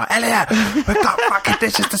 laughing, and you're like, "Elliot, we've got fucking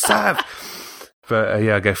dishes to serve." But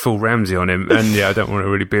I go full Ramsey on him, and I don't want to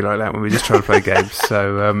really be like that when we just try to play games.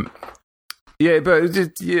 So.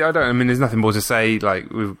 I mean, there's nothing more to say. Like,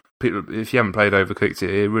 if you haven't played Overcooked,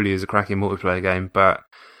 it really is a cracking multiplayer game. But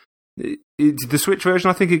the Switch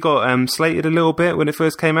version, I think it got slated a little bit when it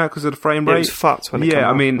first came out because of the frame rate. It was fucked when it came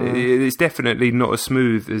out. I mean, it's definitely not as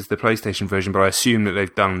smooth as the PlayStation version, but I assume that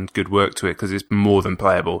they've done good work to it because it's more than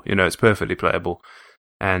playable. It's perfectly playable.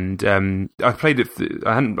 And I played it.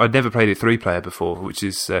 I'd never played it 3-player before, which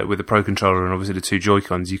is with the Pro Controller and obviously the 2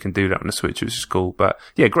 Joy-Cons. You can do that on the Switch, which is cool. But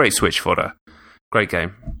yeah, great Switch fodder. Great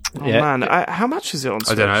game. Oh man, how much is it on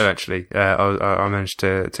Switch? I don't know actually. I managed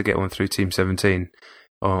to get one through Team 17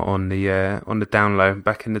 on the down low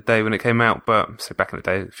back in the day when it came out. But back in the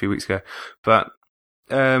day, a few weeks ago. But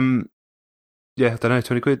I don't know,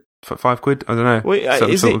 20 quid, 5 quid. I don't know. Wait,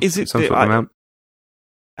 is it some sort of amount?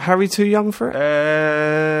 Harry too young for it?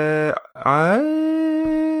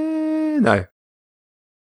 No.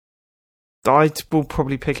 I will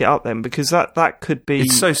probably pick it up then, because that could be.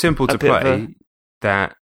 It's so simple to play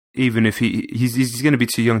that even if he's going to be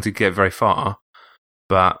too young to get very far,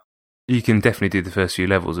 but you can definitely do the first few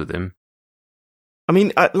levels with him. I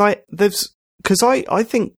mean, because I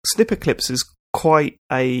think Snipper Clips has quite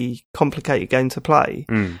a complicated game to play.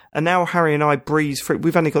 And now Harry and I breeze through.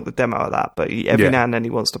 We've only got the demo of that, but every now and then he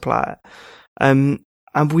wants to play it.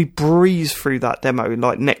 And we breeze through that demo in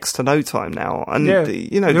like next to no time now. And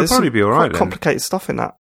you know, there's probably be all right, quite complicated stuff in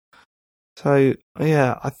that. So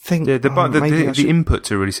yeah, I think the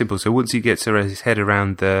inputs are really simple. So once he gets his head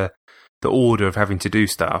around the order of having to do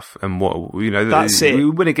stuff and what, you know, that's it.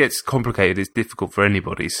 When it gets complicated, it's difficult for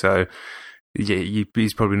anybody. So yeah,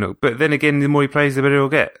 he's probably not. But then again, the more he plays, the better he'll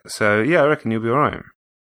get. So yeah, I reckon you'll be all right.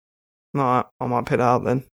 No, I might pick that up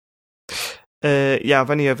then. Yeah,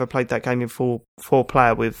 I've only ever played that game in four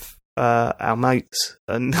player with our mates,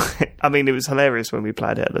 and I mean, it was hilarious when we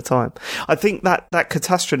played it at the time. I think that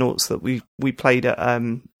Catastronauts that we played at I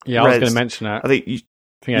was going to mention that. I think you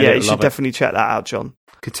should definitely check that out, John.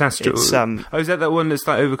 Catastrophe. Is that one that's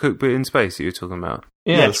like Overcooked but in space that you were talking about?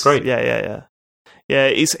 Yeah, it's great. Yeah.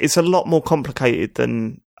 It's a lot more complicated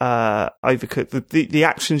than Overcooked. The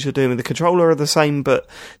actions you're doing with the controller are the same, but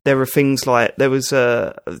there are things like there was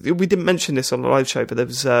we didn't mention this on the live show, but there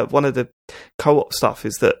was one of the co-op stuff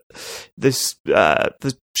is that this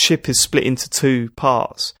the ship is split into two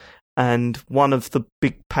parts, and one of the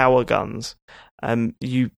big power guns,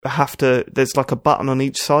 you have to. There's like a button on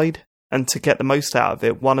each side. And to get the most out of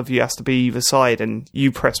it, one of you has to be either side, and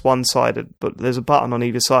you press one side, but there's a button on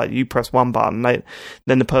either side. You press one button,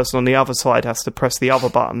 then the person on the other side has to press the other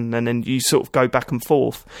button, and then you sort of go back and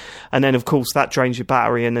forth. And then, of course, that drains your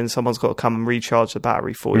battery, and then someone's got to come and recharge the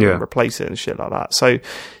battery for you and replace it and shit like that. So,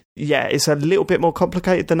 yeah, it's a little bit more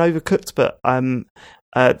complicated than Overcooked, but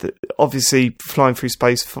obviously flying through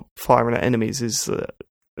space, firing at enemies is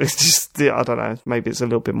it's just, I don't know, maybe it's a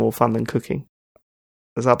little bit more fun than cooking.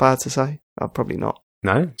 Is that bad to say? Probably not.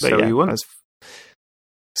 No, so you want. It's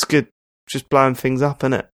good. Just blowing things up,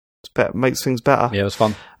 innit? It's better, makes things better. Yeah, it was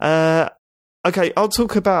fun. Okay, I'll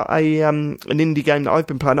talk about an indie game that I've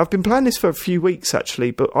been playing. I've been playing this for a few weeks,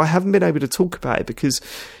 actually, but I haven't been able to talk about it because,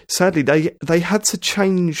 sadly, they had to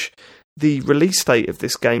change the release date of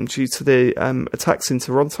this game due to the attacks in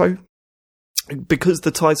Toronto. Because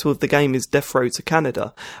the title of the game is Death Row to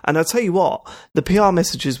Canada. And I'll tell you what, the PR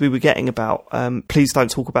messages we were getting about, please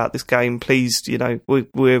don't talk about this game, please, you know,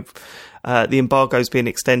 we're the embargo's being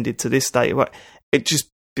extended to this date. It just,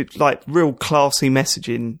 like, real classy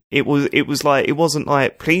messaging. It was like, it wasn't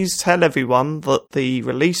like, please tell everyone that the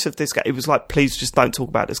release of this game, it was like, please just don't talk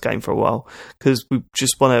about this game for a while, because we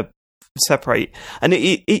just want to separate. And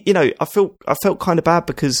it you know, I felt kind of bad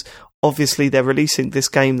because obviously they're releasing this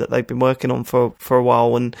game that they've been working on for a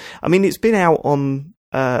while, and I mean it's been out on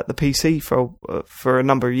the PC for a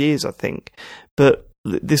number of years, I think, but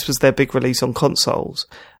this was their big release on consoles,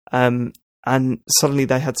 and suddenly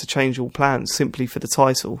they had to change all plans simply for the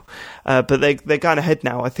title. But they're going ahead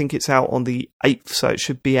now. I think it's out on the 8th, so it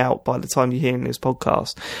should be out by the time you're hearing this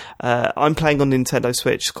podcast. I'm playing on Nintendo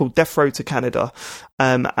Switch. It's called Death Row to Canada.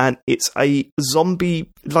 And it's a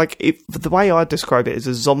zombie, the way I describe it is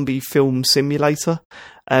a zombie film simulator.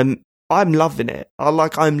 I'm loving it.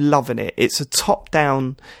 I'm loving it. It's a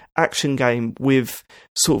top-down action game with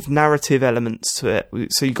sort of narrative elements to it.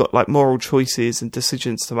 So you've got like moral choices and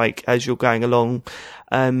decisions to make as you're going along.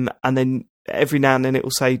 And then every now and then it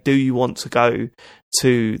will say, do you want to go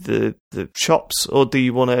to the shops, or do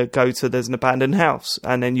you want to go to there's an abandoned house?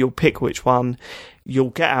 And then you'll pick which one. You'll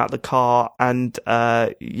get out of the car, and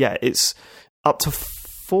it's up to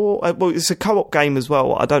 4. Well, it's a co-op game as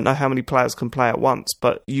well. I don't know how many players can play at once,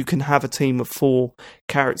 but you can have a team of 4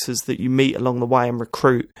 characters that you meet along the way and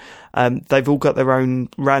recruit. They've all got their own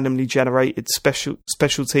randomly generated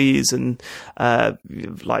specialties, and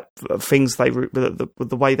like things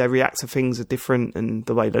the way they react to things are different, and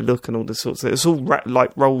the way they look and all this sorts of. It's all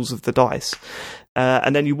like rolls of the dice.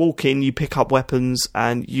 And then you walk in, you pick up weapons,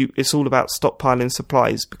 and it's all about stockpiling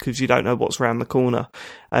supplies because you don't know what's around the corner.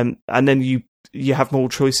 And then you have more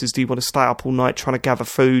choices. Do you want to stay up all night trying to gather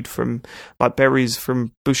food from like berries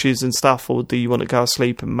from bushes and stuff, or do you want to go to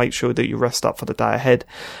sleep and make sure that you rest up for the day ahead?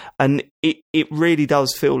 And it really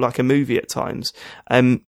does feel like a movie at times.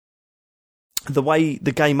 The way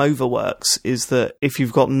the game over works is that if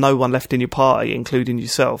you've got no one left in your party, including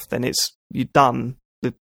yourself, then you're done,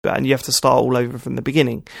 and you have to start all over from the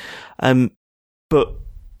beginning. But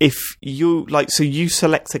if you you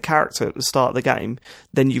select a character at the start of the game,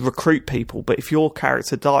 then you recruit people. But if your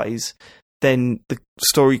character dies, then the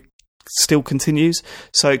story still continues.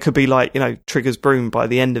 So it could be like, Trigger's Broom by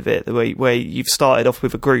the end of it, where you've started off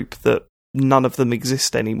with a group that none of them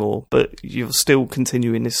exist anymore, but you're still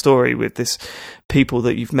continuing this story with this people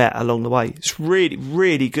that you've met along the way. It's really,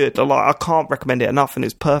 really good. I can't recommend it enough, and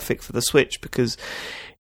it's perfect for the Switch because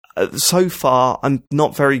so far I'm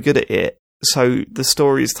not very good at it. So the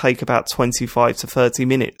stories take about 25 to 30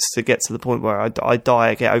 minutes to get to the point where I die,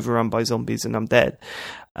 I get overrun by zombies, and I'm dead.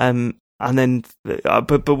 And then,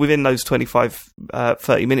 but within those 25,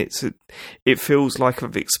 30 minutes, it feels like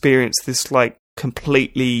I've experienced this like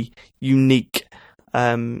completely unique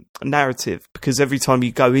narrative, because every time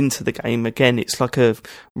you go into the game, again, it's like a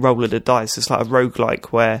roll of the dice. It's like a roguelike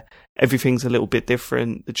where everything's a little bit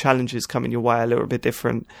different. The challenges coming your way a little bit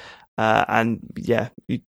different. And yeah,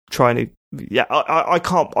 you trying to, yeah, I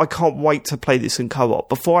can't wait to play this in co-op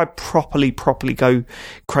before I properly go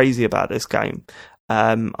crazy about this game.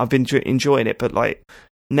 I've been enjoying it, but like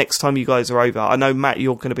next time you guys are over, I know Matt,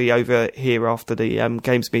 you're going to be over here after the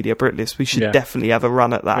Games Media Brit list. We should definitely have a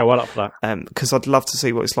run at that. Yeah, well up for that. Because I'd love to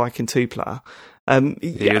see what it's like in 2-player.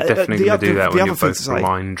 You're definitely going to do that when you're both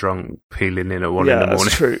wine drunk, peeling in at 1 in the morning.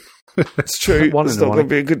 That's true. It's true. It's not going to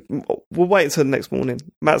be a good. We'll wait until the next morning.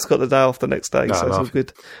 Matt's got the day off the next day, so it's all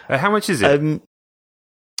good. How much is it?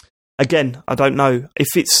 Again, I don't know.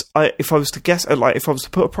 If I was to guess, like if I was to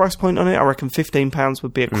put a price point on it, I reckon £15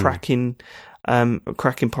 would be a cracking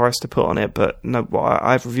price to put on it. But no,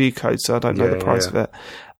 I have review code, so I don't know the price of it.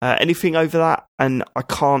 Anything over that, and I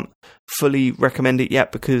can't fully recommend it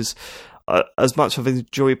yet because as much as I've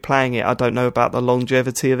enjoyed playing it, I don't know about the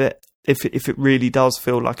longevity of it. If it really does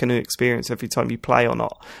feel like a new experience every time you play or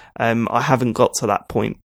not. I haven't got to that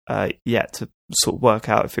point yet to sort of work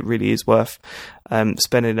out if it really is worth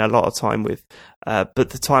spending a lot of time with. But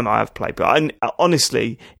the time I have played, but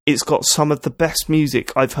honestly, it's got some of the best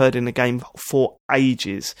music I've heard in a game for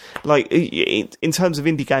ages. Like in terms of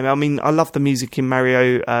indie game, I mean, I love the music in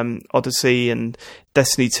Mario Odyssey and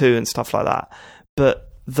Destiny 2 and stuff like that. But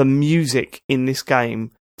the music in this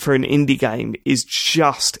game for an indie game is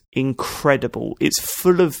just incredible. It's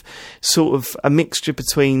full of sort of a mixture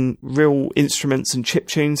between real instruments and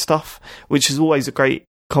chiptune stuff, which is always a great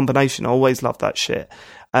combination. I always love that shit.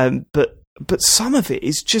 But some of it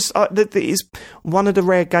is just it is one of the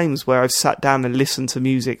rare games where I've sat down and listened to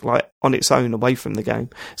music like on its own away from the game.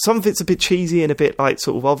 Some of it's a bit cheesy and a bit like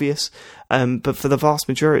sort of obvious, but for the vast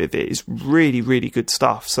majority of it, it's really, really good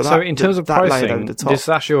stuff. So in terms of pricing, this is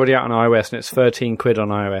actually already out on iOS and it's £13 on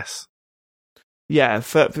iOS. Yeah,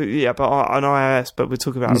 but on iOS, but we're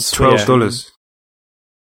talking about it's $12.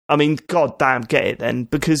 I mean, god damn, get it then,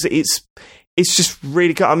 because it's just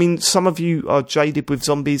really good. I mean, some of you are jaded with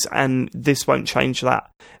zombies, and this won't change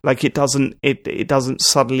that. Like, it doesn't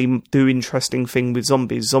suddenly do interesting thing with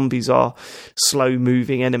zombies. Zombies are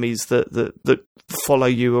slow-moving enemies that follow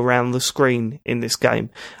you around the screen in this game.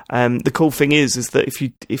 The cool thing is that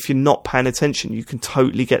if you're not paying attention, you can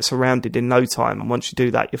totally get surrounded in no time, and once you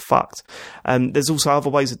do that, you're fucked. There's also other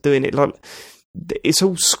ways of doing it. Like, it's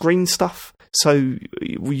all screen stuff. So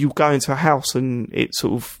you go into a house and it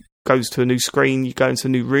sort of goes to a new screen. You go into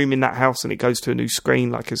a new room in that house and it goes to a new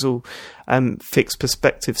screen. Like, it's all fixed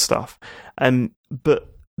perspective stuff. But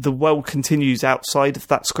the world continues outside of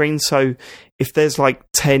that screen. So if there's like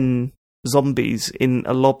 10 zombies in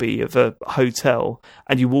a lobby of a hotel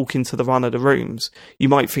and you walk into one of the rooms, you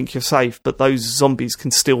might think you're safe, but those zombies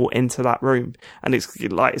can still enter that room. And it's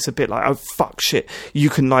a bit like, oh fuck shit. You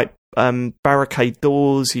can like barricade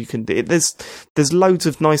doors. You can. There's loads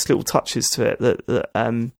of nice little touches to it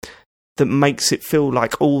that makes it feel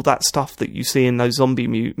like all that stuff that you see in those zombie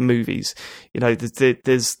movies. You know,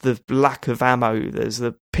 there's the lack of ammo. There's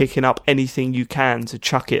the picking up anything you can to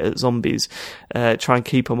chuck it at zombies, try and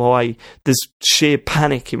keep them away. There's sheer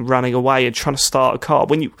panic in running away and trying to start a car.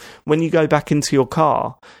 When you go back into your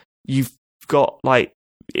car, you've got like,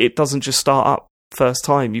 it doesn't just start up first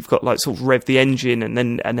time. You've got like sort of rev the engine and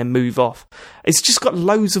then move off. It's just got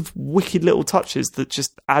loads of wicked little touches that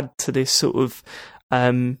just add to this sort of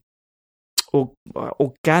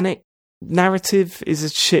organic narrative is a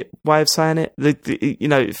shit way of saying it.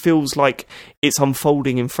 It feels like it's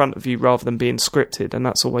unfolding in front of you rather than being scripted, and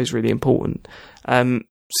that's always really important.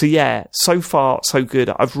 So yeah, so far so good.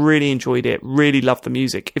 I've really enjoyed it. Really love the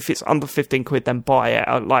music. If it's under £15, then buy it.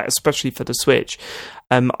 Like, especially for the Switch.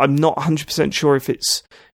 I'm not 100% sure if it's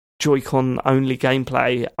Joy-Con only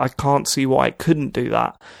gameplay. I can't see why it couldn't do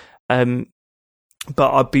that.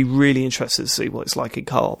 But I'd be really interested to see what it's like in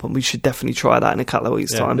co-op, and we should definitely try that in a couple of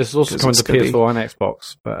weeks' time. This is also coming to PS4 and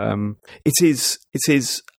Xbox, but it is.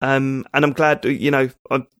 And I'm glad. I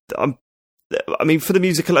mean, for the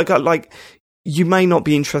music, like. You may not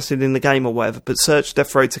be interested in the game or whatever, but search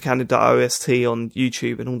Death Road to Canada OST on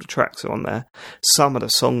YouTube and all the tracks are on there. Some of the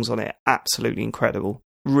songs on it, absolutely incredible.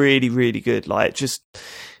 Really, really good. Like, just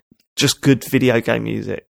good video game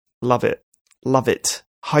music. Love it. Love it.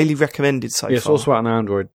 Highly recommended so far. It's also out on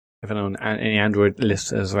Android, if any Android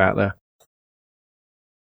listeners are out there.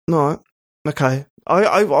 No. Okay.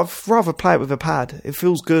 I'd rather play it with a pad. It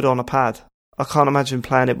feels good on a pad. I can't imagine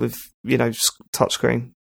playing it with,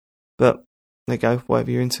 touchscreen. But there you go,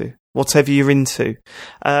 whatever you're into. Whatever you're into.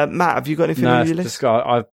 Matt, have you got anything on your list?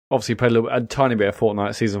 I've obviously played a tiny bit of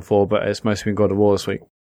Fortnite Season 4, but it's mostly been God of War this week.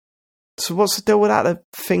 So what's the deal with that? The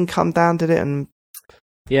thing come down, did it? And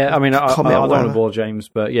yeah, I mean, I don't want to bore James,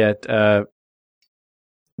 but yeah,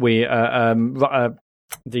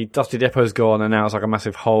 the Dusty Depot's gone, and now it's like a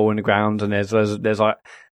massive hole in the ground, and there's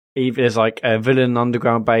like a villain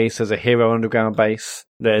underground base, there's a hero underground base,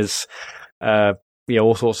 there's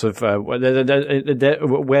all sorts of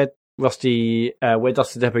where Dusty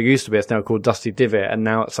Depot used to be, it's now called Dusty Divot, and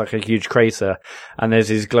now it's like a huge crater, and there's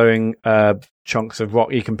these glowing chunks of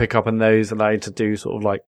rock you can pick up, and those allow you to do sort of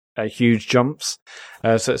like huge jumps.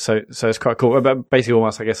 So it's quite cool. But basically,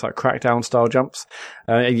 almost I guess like Crackdown style jumps.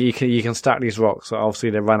 You can stack these rocks.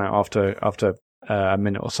 Obviously, they run out after a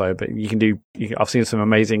minute or so, but I've seen some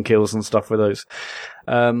amazing kills and stuff with those.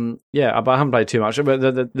 But I haven't played too much.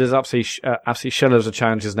 But there's absolutely shells of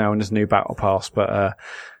challenges now in this new battle pass. But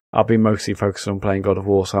I'll be mostly focused on playing God of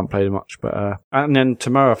War, so I haven't played it much. But and then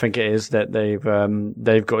tomorrow, I think it is that they've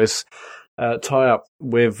got this tie up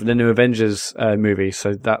with the new Avengers movie.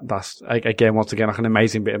 So that's again once again like an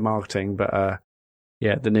amazing bit of marketing. But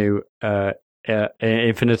the new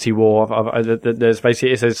Infinity War. There's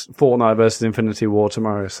basically, it says Fortnite versus Infinity War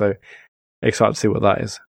tomorrow. So excited to see what that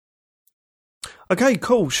is. Okay,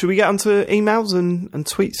 cool. Should we get onto emails and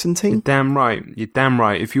tweets and team? You're damn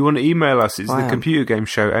right. If you want to email us, it's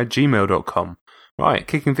thecomputergameshow@gmail.com. Right,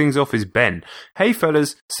 kicking things off is Ben. Hey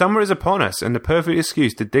fellas, summer is upon us and the perfect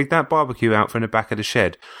excuse to dig that barbecue out from the back of the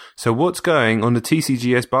shed. So what's going on the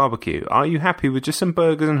TCGS barbecue? Are you happy with just some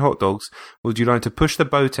burgers and hot dogs? Or would you like to push the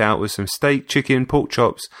boat out with some steak, chicken, pork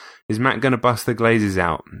chops? Is Matt going to bust the glazes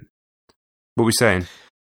out? What are we saying?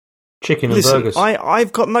 Chicken and burgers.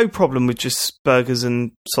 I've got no problem with just burgers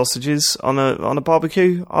and sausages on a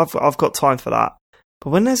barbecue. I've got time for that.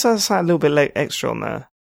 But when there's a little bit extra on there,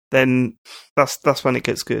 then that's when it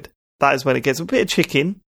gets good. That is when it gets a bit of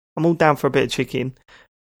chicken. I'm all down for a bit of chicken.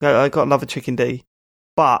 I got to love a chicken D.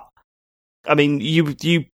 But I mean, you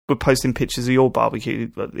were posting pictures of your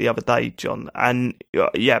barbecue the other day, John, and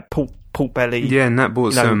pork belly. Yeah, and that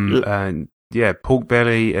bought some. Pork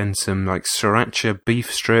belly and some like sriracha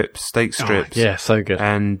beef strips, steak strips. Oh, yeah, so good.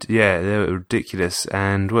 And yeah, they were ridiculous.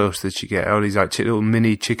 And what else did you get? Oh, these like little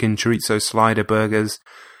mini chicken chorizo slider burgers.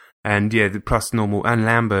 And yeah, plus normal and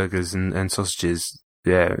lamb burgers and sausages.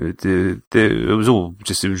 Yeah, it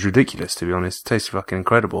was ridiculous, to be honest. It tasted fucking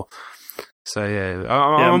incredible. So yeah,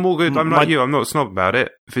 I'm all good. I'm like you. I'm not a snob about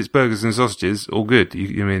it. If it's burgers and sausages, all good.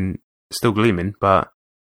 I mean, still gleaming, but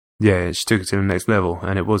yeah, it just took it to the next level,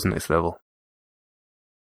 and it was the next level.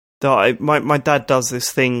 My dad does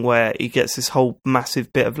this thing where he gets this whole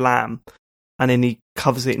massive bit of lamb, and then he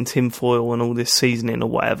covers it in tin foil and all this seasoning or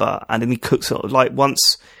whatever, and then he cooks it. Like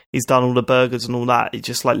once he's done all the burgers and all that, he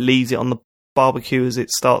just like leaves it on the barbecue as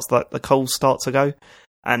it starts, like the coals start to go.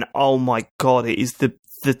 And oh my god, it is the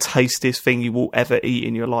tastiest thing you will ever eat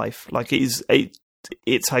in your life. Like it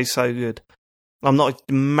tastes so good. I'm not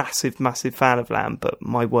a massive fan of lamb, but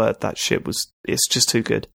my word, that shit it's just too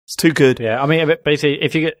good. It's too good. Yeah, I mean, basically,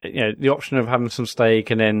 if you get the option of having some steak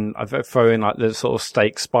and then throw in like the sort of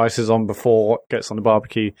steak spices on before it gets on the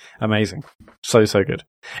barbecue, amazing. So good.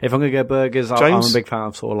 If I'm going to go burgers, I'm a big fan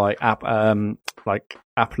of sort of like apple,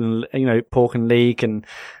 pork and leek and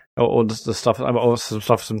or the stuff, or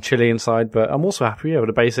some chili inside. But I'm also happy with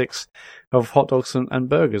the basics of hot dogs and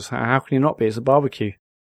burgers. How can you not be? It's a barbecue.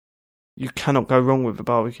 You cannot go wrong with a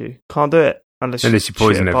barbecue. Can't do it unless you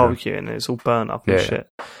poison a barbecue and it's all burnt up and shit.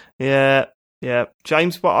 Yeah.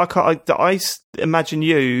 James, but I imagine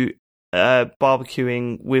you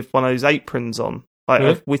barbecuing with one of those aprons on, like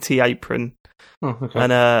a witty apron,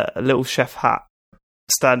 and a little chef hat,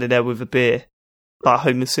 standing there with a beer, like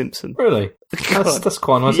Homer Simpson. Really? That's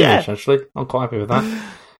quite a nice image, actually. I'm quite happy with that.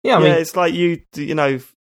 Yeah, I mean, it's like you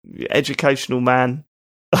educational man.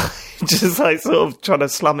 Just like sort of trying to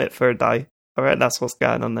slum it for a day. I reckon that's what's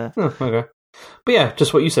going on there. Oh, okay. But yeah,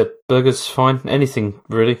 just what you said. Burgers, fine. Anything,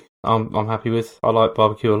 really. I'm happy with. I like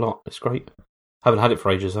barbecue a lot. It's great. Haven't had it for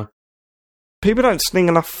ages, though. People don't sling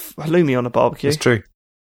enough halloumi on a barbecue. It's true.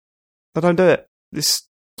 They don't do it. It's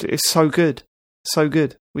so good. So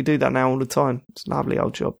good. We do that now all the time. It's a lovely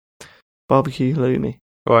old job. Barbecue halloumi.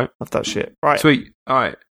 All right. Love that shit. Right. Sweet. All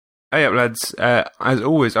right. Hey up, lads. As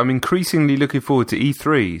always, I'm increasingly looking forward to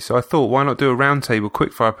E3, so I thought, why not do a roundtable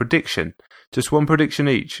quickfire prediction? Just one prediction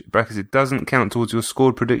each. Brackets, it doesn't count towards your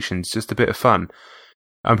scored predictions, just a bit of fun.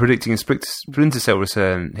 I'm predicting a Splinter Cell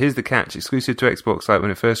return. Here's the catch: exclusive to Xbox, like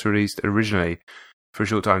when it first released originally for a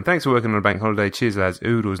short time. Thanks for working on a bank holiday. Cheers, lads.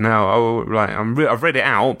 Oodles. Now, I've read it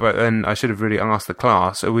out, but then I should have really asked the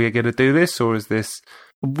class: are we going to do this, or is this?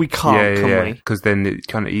 We can't, can we? Because then it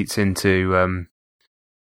kind of eats into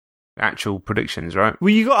actual predictions, right?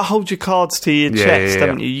 Well, you got to hold your cards to your chest,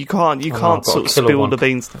 haven't you? You can't sort of spill the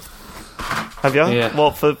beans. Have you? Yeah.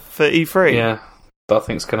 What for E3? Yeah. I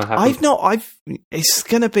think it's going to happen. It's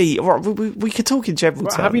going to be. We could talk in general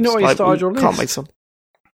terms. Have you not already started your list? Can't make some.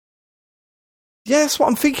 Yeah, that's what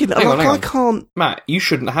I'm thinking. Hang on. I can't. Matt, you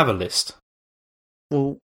shouldn't have a list.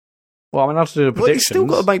 Well, I'm allowed to do the predictions. Well, he's still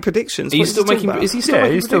got to make predictions. Are you still making? Is he still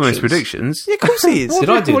making he still makes predictions. Yeah, of course he is. Did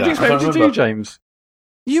I do what that? do you expect to do, James?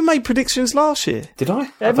 You made predictions last year. Did I?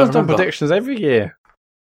 Everyone's done predictions every year.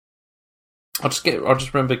 I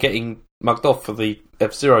just remember getting mugged off for the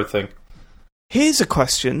F-Zero thing. Here's a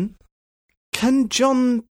question. Can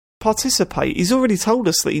John participate? He's already told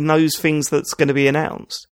us that he knows things that's going to be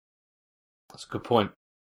announced. That's a good point.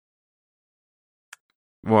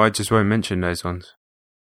 Well, I just won't mention those ones.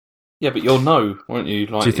 Yeah, but you'll know, won't you?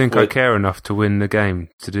 Like, do you think I care enough to win the game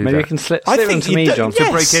to do Maybe that? you can slip them to me, John.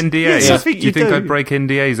 To break NDAs? Yes, I think do you think do. I'd break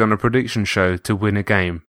NDAs on a prediction show to win a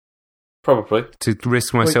game? Probably. To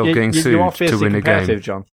risk myself getting sued to win a game?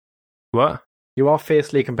 John. What? You are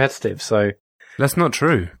fiercely competitive, so... That's not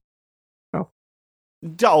true.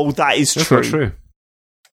 Oh, that is That's true. not true.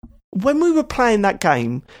 When we were playing that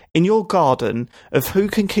game in your garden of who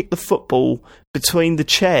can kick the football between the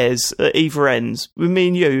chairs at either ends, with me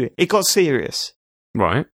and you, it got serious.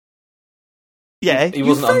 Right. Yeah, He you're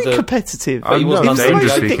wasn't very under- competitive. But he It wasn't was the under- most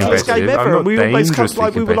dangerously ridiculous game competitive. ever, I'm and we not almost dangerously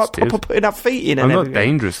like we were like competitive. putting our feet in I'm and not everything.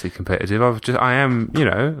 dangerously competitive. I am,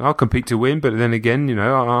 I'll compete to win, but then again,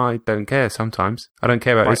 I don't care sometimes. I don't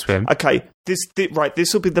care about this game. Okay, this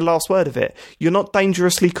will be the last word of it. You're not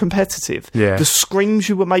dangerously competitive. Yeah. The screams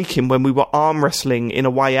you were making when we were arm wrestling in A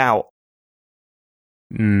Way Out,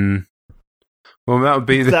 Well, that would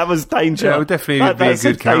be that was danger. That would definitely be a that's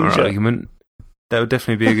good counter danger. argument. That would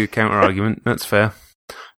definitely be a good counter argument. That's fair.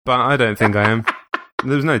 But I don't think I am.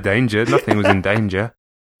 There was no danger. Nothing was in danger.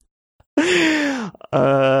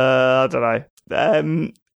 I don't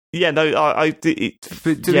know. Yeah, no, You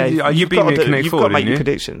beat me at Connect You've 4, got to make didn't your you?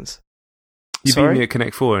 predictions. You Sorry? beat me at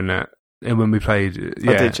Connect 4 in that, and when we played.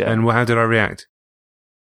 Yeah, did, yeah. And how did I react?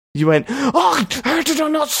 You went, oh, how did I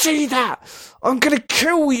not see that? I'm going to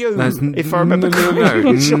kill you, if I remember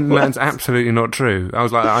correctly. No, that's absolutely not true. I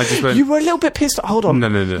was like, I just went... You were a little bit pissed. Hold on. No.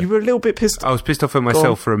 You were a little bit pissed. I was pissed off at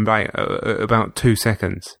myself for about 2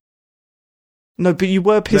 seconds. No, but you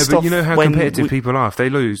were pissed No, but off. you know how when competitive people are. If they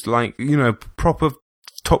lose, like, proper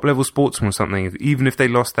top-level sportsmen or something, even if they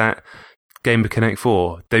lost that game of Connect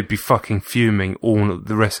 4, they'd be fucking fuming all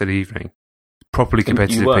the rest of the evening. Properly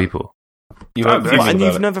competitive people. And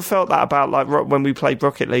you've never felt that about like when we played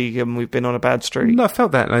Rocket League and we've been on a bad streak? No, I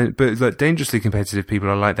felt that, but like dangerously competitive people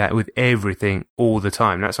are like that with everything all the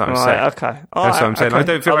time. That's what I'm saying. Okay. That's what I'm saying. Okay. I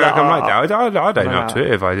don't feel like I'm like that. I don't know up to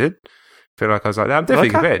it if I did. Feel like I was like that. I'm definitely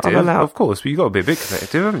competitive, of course, but you've got to be a bit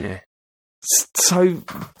competitive, haven't you? So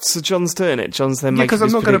John's doing it. John's then making because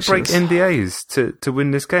I'm not going to break predictions. NDAs to win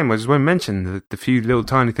this game. I just won't mention the few little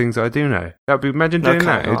tiny things that I do know. That'd be imagine doing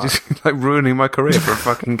that. It's just like ruining my career for a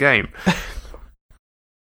fucking game.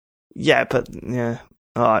 Yeah, but yeah.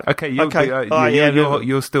 All right. Okay.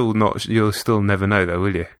 You'll still not. You'll still never know, though,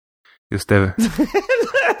 will you? You'll still.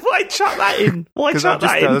 Why chuck that in? Why chuck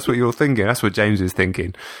that in? That's what you're thinking. That's what James is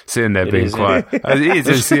thinking. Sitting there being is, quiet. It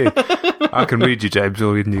is. I can read you, James,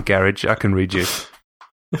 or in your garage. I can read you.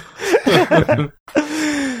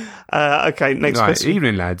 Okay, next question.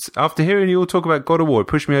 Evening, lads. After hearing you all talk about God of War, it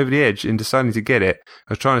pushed me over the edge in deciding to get it.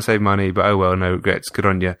 I was trying to save money, but oh well, no regrets. Good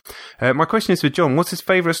on you. My question is for John. What's his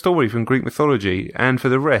favourite story from Greek mythology? And for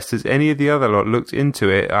the rest, has any of the other lot looked into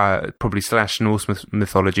it, probably / Norse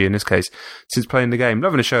mythology in this case, since playing the game?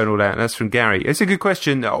 Loving the show and all that. That's from Gary. It's a good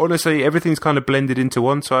question. Honestly, everything's kind of blended into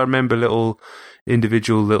one, so I remember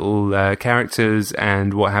individual little characters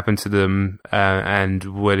and what happened to them and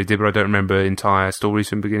where they did, but I don't remember entire stories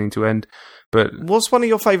from beginning to end. But what's one of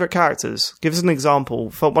your favourite characters? Give us an example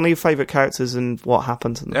for one of your favourite characters and what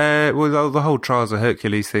happened to them. Well, the whole Trials of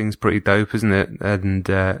Hercules thing's pretty dope, isn't it? And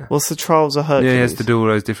what's the Trials of Hercules? Yeah, he has to do all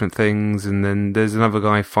those different things, and then there's another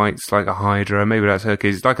guy who fights like a Hydra. Maybe that's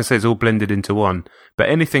Hercules. Like I said, it's all blended into one. But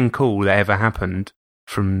anything cool that ever happened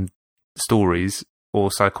from stories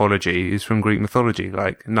or psychology is from Greek mythology,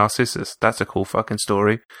 like Narcissus. That's a cool fucking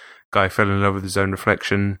story. Guy fell in love with his own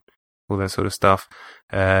reflection, all that sort of stuff.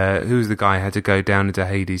 Who's the guy who had to go down into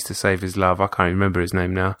Hades to save his love? I can't remember his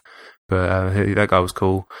name now, but that guy was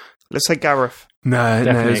cool. Let's say Gareth. No,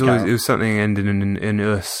 Definitely it was something ending in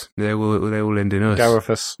us. They all end in us.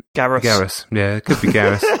 Garethus. Gareth. Yeah, it could be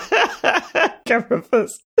Gareth. Garethus.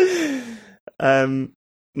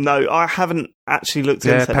 No, I haven't actually looked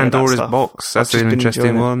into any Pandora's of that stuff. Box. That's I've just an been interesting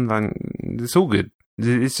enjoying one. Like, it's all good.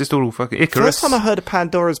 It's just all fucking Icarus. First time I heard of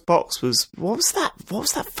Pandora's Box was what was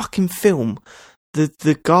that fucking film?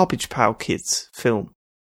 The Garbage Pail Kids film.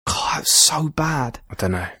 God, it was so bad. I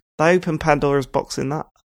don't know. They opened Pandora's Box in that.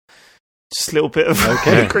 Just a little bit of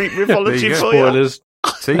Greek There mythology you go. for you. Spoilers.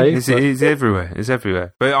 See, Hey, it's everywhere. It's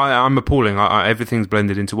everywhere. But I'm appalling. Everything's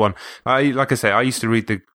blended into one. Like I say, I used to read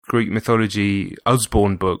the Greek mythology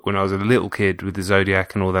Usborne book when I was a little kid with the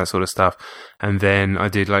Zodiac and all that sort of stuff. And then I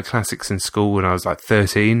did like classics in school when I was like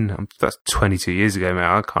 13. That's 22 years ago, man.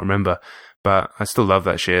 I can't remember. But I still love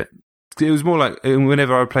that shit. It was more like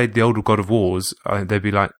whenever I played the older God of Wars, they'd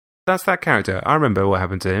be like, that's that character. I remember what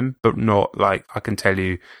happened to him, but not like I can tell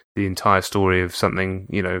you the entire story of something,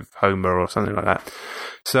 Homer or something like that.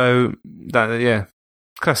 So that,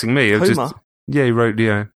 classic me. It was Homer? he wrote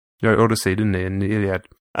Odyssey, didn't he? And the Iliad.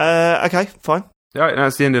 Okay, fine. All right,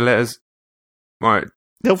 that's the end of letters. All right.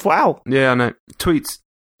 Oh, wow. Yeah, I know. Tweets.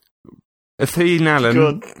 Athene Go Allen,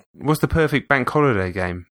 on. what's the perfect bank holiday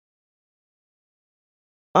game?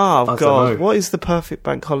 Oh, don't God. know. What is the perfect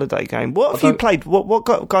bank holiday game? What have you played? What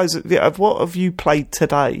guys, what have you played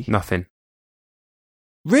today? Nothing.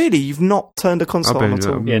 Really? You've not turned a console on at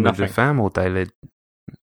all? Yeah, with nothing. the fam all day, lid.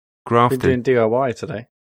 Been Grafting. doing DIY today.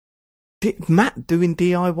 Matt doing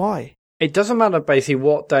DIY? It doesn't matter basically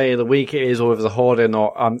what day of the week it is or if it's a holiday or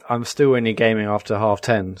not. I'm still only gaming after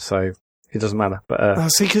 10:30, so it doesn't matter. But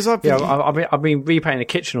See, because I've I've been repainting the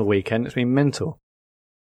kitchen all weekend. It's been mental.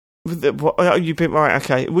 You've been right.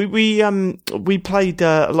 Okay, we played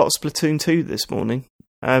a lot of Splatoon 2 this morning,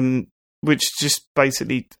 which just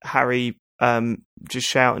basically Harry just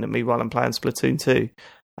shouting at me while I'm playing Splatoon 2,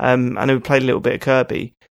 and we played a little bit of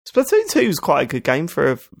Kirby. Splatoon 2 was quite a good game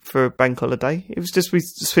for a bank holiday. It was just we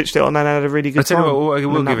switched it on and had a really good I tell time. you what, I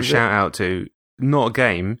will And that give a was shout out to not a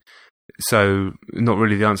game, so not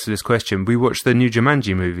really the answer to this question. We watched the new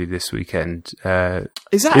Jumanji movie this weekend. Is that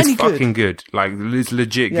It's any good? fucking good. Like it's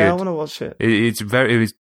legit Yeah, I good. want to watch it. It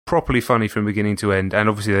was properly funny from beginning to end, and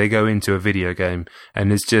obviously they go into a video game, and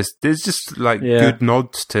there's just like good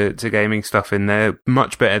nods to gaming stuff in there,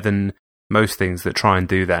 much better than most things that try and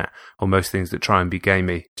do that, or most things that try and be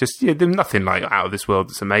gamey. Just there's nothing like out of this world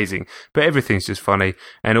that's amazing, but everything's just funny,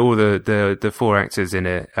 and all the four actors in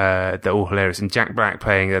it, they're all hilarious. And Jack Black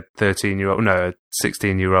playing a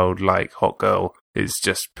 16-year-old like hot girl is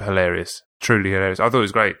just hilarious, truly hilarious. I thought it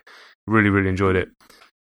was great, really, really enjoyed it.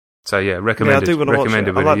 So recommended. do wanna watch it.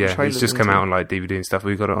 Recommended. I like the It's trailers just and come out stuff. on like DVD and stuff.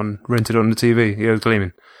 We got it rented on the TV. Yeah, it was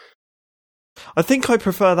gleaming. I think I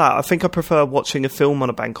prefer that. I think I prefer watching a film on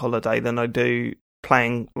a bank holiday than I do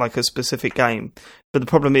playing like a specific game. But the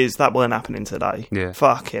problem is that weren't happening today. Yeah.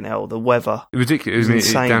 Fucking hell, the weather. Ridiculous. It was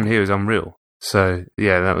insane. Down here is unreal. So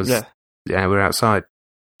that was we're outside,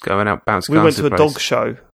 going out bouncing. We went to a place. dog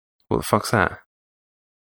show. What the fuck's that?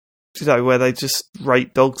 Where they just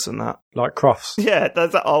rate dogs and that. Like Crofts. Yeah,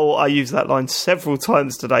 I used that line several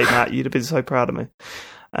times today, Matt. You'd have been so proud of me.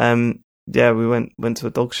 We went to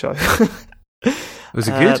a dog show. Was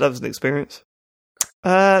it good? That was an experience.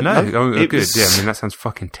 No, it good. was- Yeah, I mean that sounds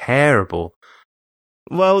fucking terrible.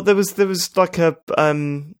 Well, there was like a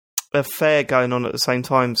fair going on at the same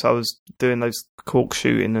time, so I was doing those cork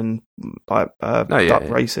shooting and like duck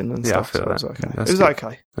racing and stuff. I feel so that. it was okay. That's It was good.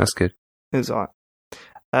 okay. That's good. It was alright.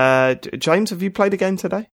 James, have you played a game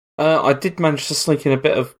today? I did manage to sneak in a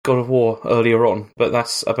bit of God of War earlier on, but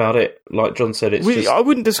that's about it. Like John said, it's just... I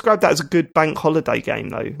wouldn't describe that as a good bank holiday game,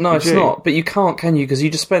 though. No, Would it's you? not. But you can't, can you? Because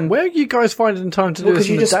you just spend... Where are you guys finding time to do this Because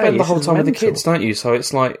you in just the day? spend the This whole is time with the mental. kids, don't you? So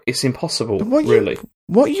it's like, it's impossible, What really.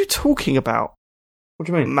 What are you talking about, What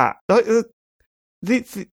do you mean? Matt? Like,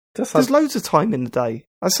 there's loads of time in the day.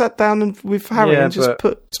 I sat down with Harry Yeah, and just but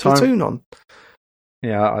put time- Splatoon on.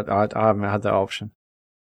 Yeah, I haven't had that option.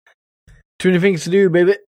 Too many things to do,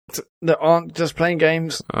 baby, that aren't just playing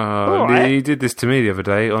games. Alright. He did this to me the other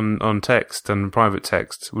day on text, on private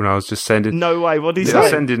text, when I was just sending. No way. What did he I was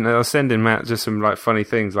say? sending Matt just some like funny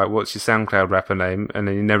things like, "What's your SoundCloud rapper name?" And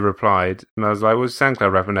then he never replied. And I was like, "What's your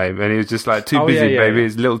SoundCloud rapper name?" And he was just like, "Too Oh, busy, yeah, baby. yeah.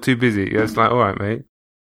 It's a little too busy." I was like, "All right, mate.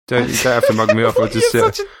 You don't have to mug me off. I'll just You're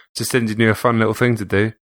such a- just sending you a fun little thing to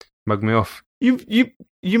do. Mug me off."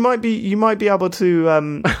 You might be able to.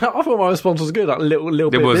 I thought my response was good, like little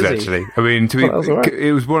It bit was busy. actually. I mean, to be, Well, that was all right.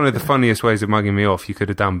 it was one of the funniest ways of mugging me off you could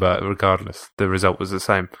have done, but regardless, the result was the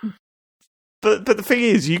same. But the thing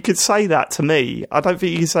is, you could say that to me. I don't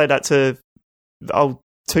think you can say that to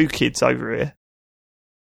two kids over here.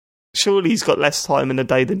 Surely he's got less time in a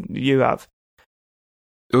day than you have.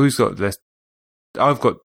 Who's got less? I've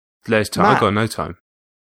got less time. Matt. I've got no time.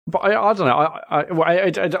 But I don't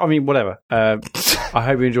know. I mean, whatever. I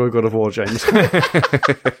hope you enjoy God of War, James.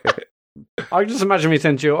 I can just imagine me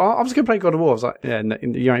saying to you, I'm just going to play God of War. I was like, yeah, no,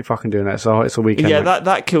 you ain't fucking doing that, so it's a weekend. Yeah, mate.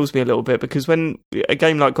 that kills me a little bit, because when a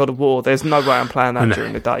game like God of War, there's no way I'm playing that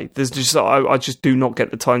during the day. There's just I just do not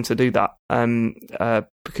get the time to do that,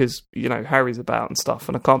 because Harry's about and stuff,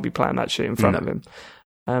 and I can't be playing that shit in front of him.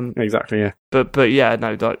 Exactly, yeah. But yeah,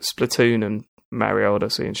 no, like Splatoon and Mario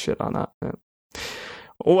Odyssey and shit like that. Yeah.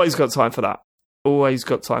 Always got time for that. Always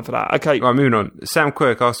got time for that. Okay. Right, moving on. Sam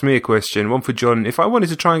Quirk asked me a question, one for John. If I wanted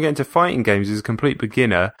to try and get into fighting games as a complete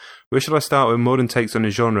beginner, where should I start with modern takes on a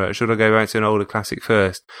genre, or should I go back to an older classic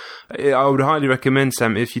first? I would highly recommend,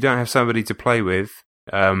 Sam, if you don't have somebody to play with,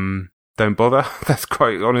 don't bother. That's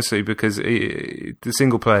quite honestly, because the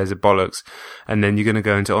single players are bollocks, and then you're going to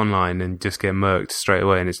go into online and just get murked straight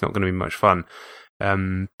away, and it's not going to be much fun.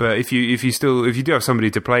 But if you do have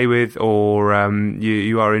somebody to play with, or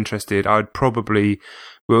you are interested, I'd probably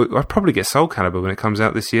get Soul Calibur when it comes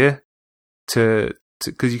out this year,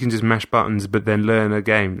 because you can just mash buttons but then learn a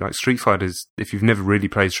game. Like Street Fighters, if you've never really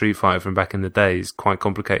played Street Fighter from back in the day, it's quite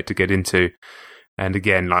complicated to get into, and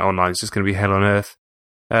again, like online, it's just going to be hell on earth.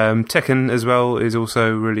 Tekken as well is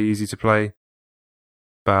also really easy to play.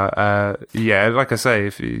 But yeah, like I say,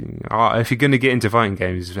 if you're going to get into fighting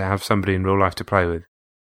games, have somebody in real life to play with.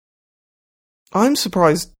 I'm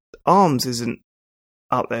surprised ARMS isn't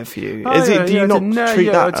up there for you. Do you not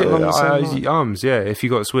treat that along the same line? ARMS, yeah. If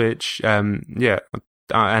you got a Switch, yeah,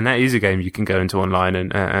 and that is a game you can go into online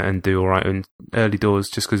and do all right in early doors,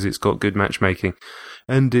 just because it's got good matchmaking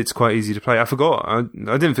and it's quite easy to play. I forgot. I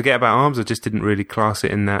didn't forget about ARMS. I just didn't really class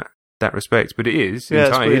it in that respect, but it is.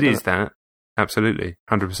 Yeah, it is that. Absolutely,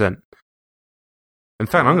 100%. In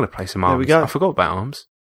fact, I'm going to play some ARMS. There we go. I forgot about ARMS.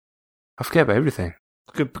 I forget about everything.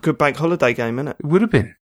 Good bank holiday game, isn't it? It would have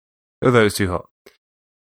been, although it was too hot.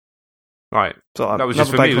 Right, So that was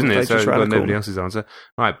just for me, wasn't it? So I've got nobody else's answer.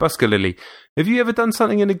 Right, Busker Lily. Have you ever done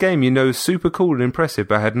something in a game you know is super cool and impressive,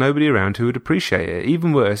 but had nobody around who would appreciate it?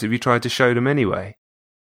 Even worse, if you tried to show them anyway.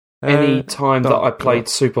 Any time that I played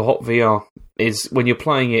Super Hot VR is when you're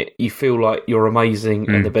playing it, you feel like you're amazing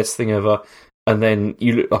and the best thing ever, and then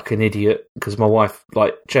you look like an idiot because my wife,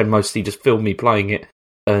 like Jen, mostly just filmed me playing it,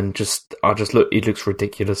 and I just look, it looks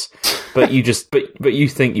ridiculous. But you just, but you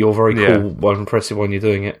think you're very cool and impressive when you're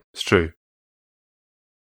doing it. It's true.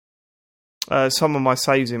 Some of my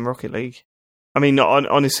saves in Rocket League. I mean,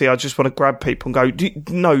 honestly, I just want to grab people and go,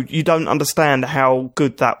 no, you don't understand how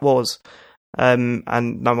good that was. And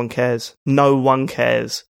no one cares. No one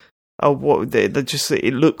cares. Oh, what? They just,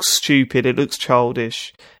 it looks stupid. It looks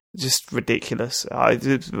childish. Just ridiculous. But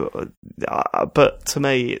to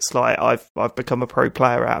me, it's like I've become a pro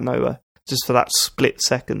player out of nowhere just for that split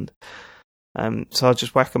second. So I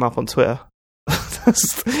just whack them up on Twitter.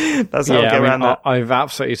 that's how I get around that. I've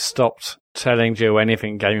absolutely stopped telling Jill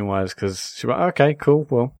anything gaming wise because she's like, okay, cool,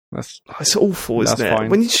 well, it's awful, isn't it? Fine.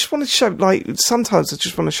 When you just want to show, like, sometimes I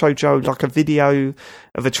just want to show Joe like a video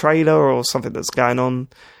of a trailer or something that's going on.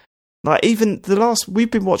 Like, even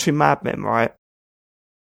we've been watching Mad Men, right?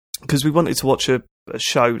 Because we wanted to watch a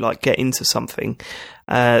show, like, get into something.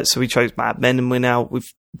 So we chose Mad Men, and we've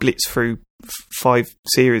blitzed through 5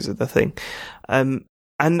 series of the thing.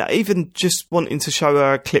 And even just wanting to show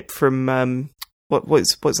her a clip from,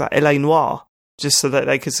 what's that, L.A. Noire, just so that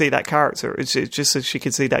they could see that character. It's just so she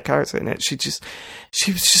could see that character in it. She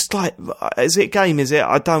was just like, is it a game? Is it?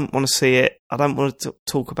 I don't want to see it. I don't want to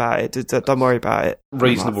talk about it. Don't worry about it.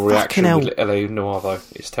 Reasonable reaction with L.A. Noire, though.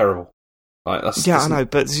 It's terrible. Like, I know,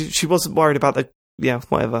 but she wasn't worried about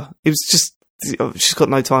whatever. It was just, she's got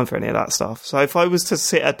no time for any of that stuff. So if I was to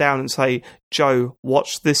sit her down and say, Joe,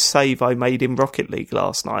 watch this save I made in Rocket League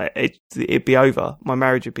last night, it'd be over. My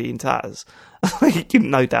marriage would be in tatters.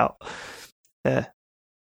 No doubt. Yeah.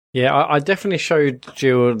 Yeah, I definitely showed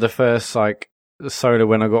Jill the first, like, solo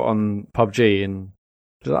when I got on PUBG, and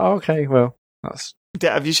she's like, oh, okay, well, that's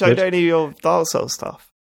have you showed good. any of your Dark Souls stuff?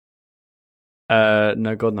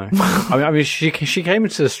 No, God, no. I mean, she came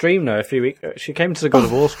into the stream though a few weeks. She came into the God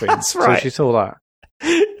of War stream, That's right. So she saw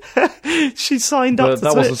that. She signed up. But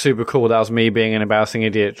that wasn't super cool. That was me being an embarrassing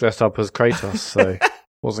idiot dressed up as Kratos, so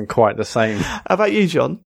wasn't quite the same. How about you,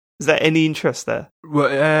 John? Is there any interest there?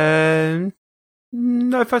 Well,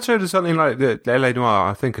 no. If I showed her something like the L.A.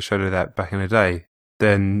 Noire, I think I showed her that back in the day.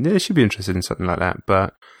 Then yeah, she'd be interested in something like that.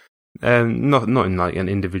 But not in like an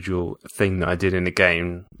individual thing that I did in a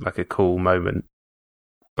game, like a cool moment.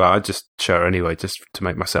 But I just show her anyway, just to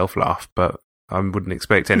make myself laugh. But I wouldn't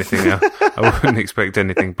expect anything. I wouldn't expect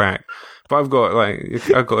anything back. But I've got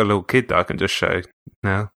a little kid that I can just show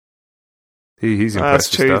now. He's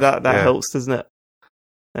impressed. That's true. with stuff. That helps, doesn't it?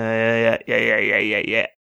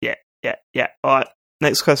 Yeah. All right.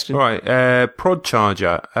 Next question. All right, Prod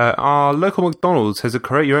Charger. Our local McDonald's has a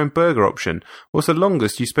create your own burger option. What's the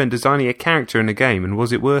longest you spent designing a character in a game, and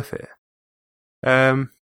was it worth it?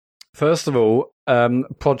 First of all,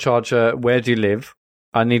 Prod Charger, where do you live?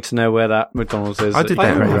 I need to know where that McDonald's is. I did I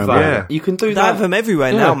that. don't have that. Yeah. You can do They that. have them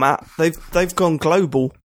everywhere now, Matt. They've gone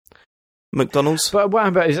global. McDonald's. But what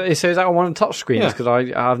about is that on one of the touch screens? Yeah. Because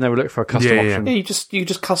I've never looked for a custom option. Yeah, you just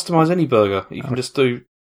customize any burger. You can just do.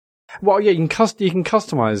 Well, yeah, you can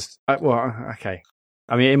customize. Well, okay.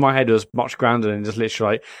 I mean, in my head, it was much grander than just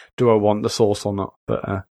literally like, do I want the sauce or not?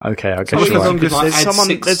 But okay, I guess Well, you're you right. can like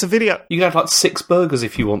add There's a video. You can have like 6 burgers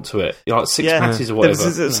if you want to it. Like 6 patties or whatever.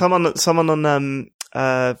 There's someone on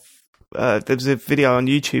there was a video on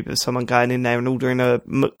YouTube of someone going in there and ordering a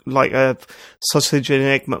sausage and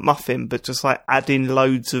egg McMuffin, but just like adding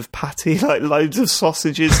loads of patty, like loads of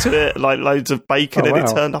sausages to it, like loads of bacon, and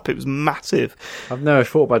it turned up. It was massive. I've never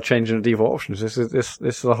thought about changing the default options. This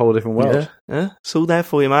is a whole different world. Yeah, it's all there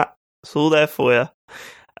for you, Matt. It's all there for you.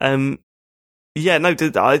 I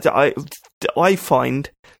find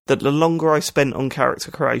that the longer I spent on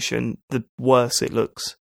character creation, the worse it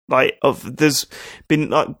looks. There's been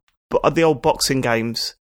the old boxing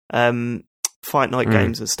games, fight night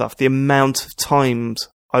games and stuff. The amount of times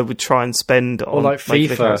I would try and spend on, or like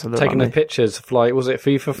FIFA, taking the pictures of was it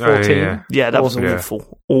FIFA 14? Yeah, that was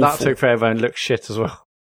awful. That took forever and looked shit as well.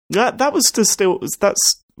 That was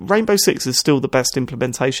that's Rainbow Six is still the best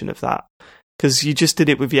implementation of that, because you just did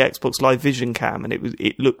it with your Xbox Live Vision cam, and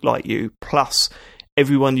it looked like you. Plus,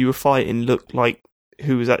 everyone you were fighting looked like.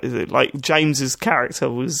 Who was that? Is it like James's character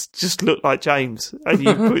just looked like James, and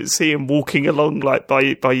you could see him walking along like by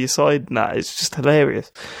your side, and that it's just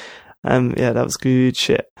hilarious. Yeah, that was good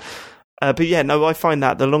shit. But yeah, no, I find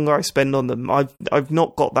that the longer I spend on them, I've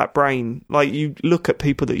not got that brain. Like, you look at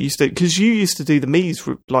people that used to, because you used to do the Mii's,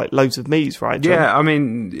 like loads of Mii's, right, John? Yeah, I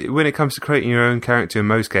mean, when it comes to creating your own character in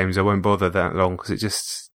most games, I won't bother that long because it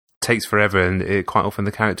just takes forever, and quite often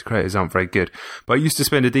the character creators aren't very good. But I used to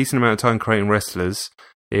spend a decent amount of time creating wrestlers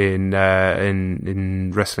in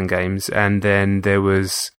wrestling games, and then there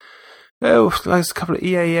was a couple of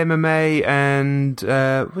EA MMA, and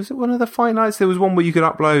was it one of the Fight Nights? There was one where you could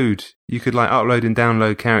upload and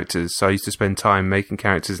download characters. So I used to spend time making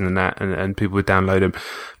characters in that, and people would download them.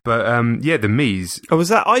 But the Mii's. Oh, was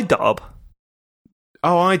that iDub?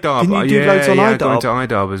 Oh, iDub. Didn't you do loads on I iDub? got into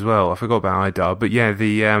iDub as well. I forgot about iDub. But yeah,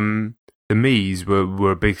 the Mii's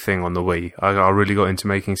were a big thing on the Wii. I really got into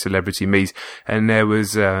making celebrity Mii's. And there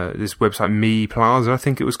was this website, Mii Plaza, I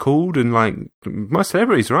think it was called. And like, my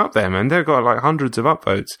celebrities are up there, man. They've got like hundreds of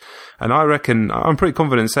upvotes. And I reckon, I'm pretty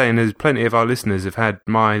confident saying there's plenty of our listeners have had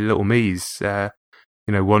my little Mii's,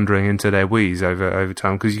 wandering into their Wii's over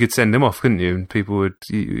time, because you could send them off, couldn't you? And people would,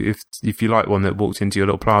 if you like one that walked into your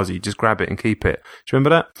little plaza, you just grab it and keep it. Do you remember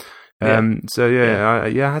that? I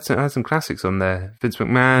had some classics on there. Vince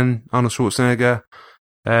McMahon, Arnold Schwarzenegger.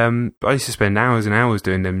 But I used to spend hours and hours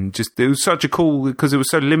doing them. It was such a cool, because it was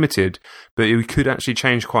so limited, but we could actually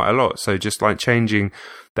change quite a lot. So just like changing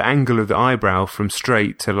the angle of the eyebrow from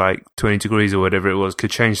straight to like 20 degrees or whatever it was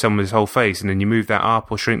could change someone's whole face, and then you move that up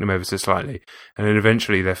or shrink them ever so slightly, and then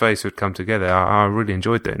eventually their face would come together. I really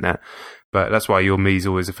enjoyed doing that. But that's why your Mii's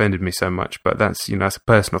always offended me so much. But that's, that's a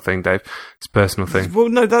personal thing, Dave. It's a personal thing. Well,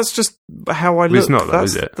 no, that's just how I look. It's not though,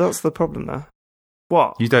 is it? That's the problem there.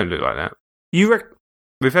 What? You don't look like that.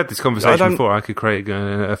 We've had this conversation before. I could create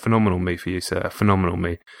a phenomenal Mii for you, sir. A phenomenal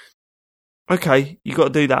Mii. Okay, you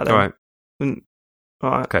got to do that then. All right. All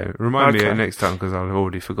right. Okay, remind me next time, because I've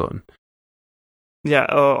already forgotten. Yeah,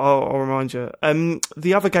 I'll remind you.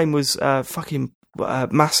 The other game was fucking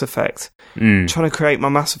Mass Effect. Trying to create my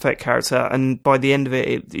Mass Effect character, and by the end of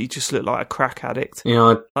it, he just looked like a crack addict.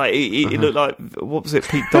 Yeah, like it looked like, what was it,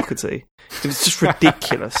 Pete Doherty? It was just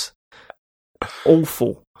ridiculous,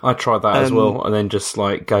 awful. I tried that as well, and then just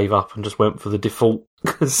like gave up and just went for the default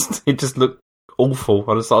because it just looked awful.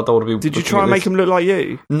 I don't want to be. Did you try and make him look like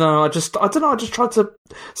you? No, I don't know. I just tried to.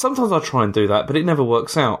 Sometimes I try and do that, but it never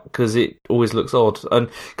works out because it always looks odd. And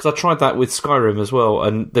because I tried that with Skyrim as well,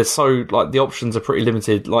 and there's so like the options are pretty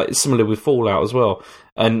limited. Like similar with Fallout as well,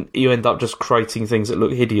 and you end up just creating things that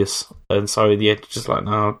look hideous. And so in the end, just like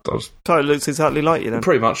no, so it looks exactly like you then.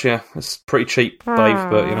 Pretty much, yeah. It's pretty cheap, Dave,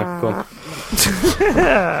 but go on.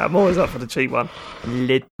 I'm always up for the cheap one.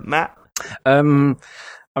 Matt.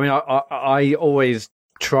 I mean, I always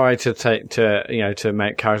try to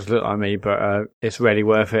make characters look like me, but it's really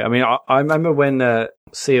worth it. I mean, I remember when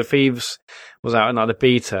Sea of Thieves was out in like the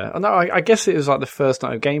beta. No, I guess it was like the first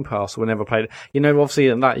night of Game Pass or whenever I played it. You know, obviously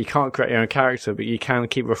in that you can't create your own character, but you can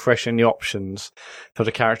keep refreshing the options for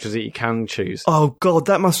the characters that you can choose. Oh god,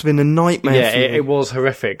 that must have been a nightmare. Yeah, for you. it was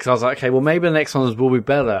horrific because I was like, okay, well maybe the next ones will be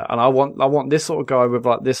better, and I want this sort of guy with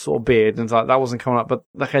like this sort of beard, and like that wasn't coming up, but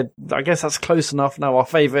okay, I guess that's close enough. No, I'll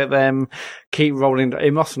favourite them. Keep rolling.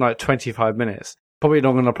 It must have been like 25 minutes. Probably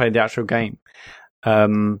not going to play the actual game.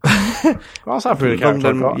 Well, that's not really character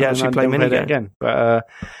I've got. Yeah, actually play mini again. But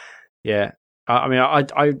yeah, I mean, I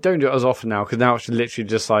don't do it as often now because now it's literally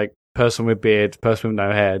just like person with beard, person with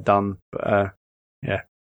no hair, done. But yeah,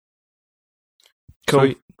 cool.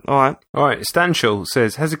 Sweet. All right. Stanshall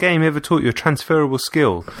says, has a game ever taught you a transferable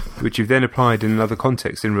skill which you've then applied in another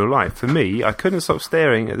context in real life? For me, I couldn't stop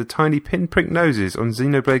staring at the tiny pinprick noses on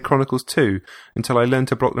Xenoblade Chronicles 2 until I learned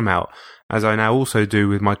to block them out, as I now also do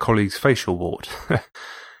with my colleague's facial wart.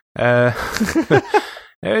 I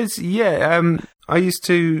used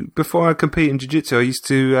to, before I compete in Jiu-Jitsu, I used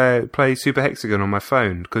to play Super Hexagon on my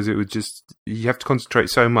phone because it would just, you have to concentrate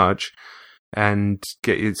so much and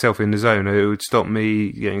get yourself in the zone. It would stop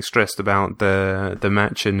me getting stressed about the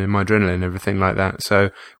match and my adrenaline and everything like that. So,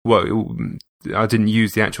 I didn't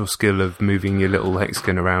use the actual skill of moving your little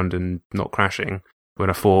hexagon around and not crashing when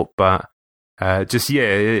I fought, but a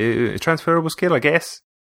transferable skill, I guess.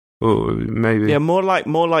 Or maybe. Yeah, more like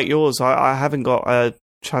yours. I haven't got a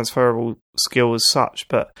transferable skill as such,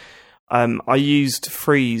 but I used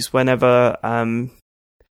freeze whenever I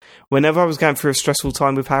was going through a stressful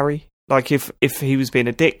time with Harry. Like if he was being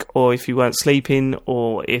a dick, or if you weren't sleeping,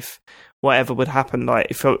 or if whatever would happen, like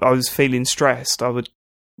if I was feeling stressed, I would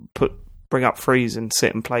bring up freeze and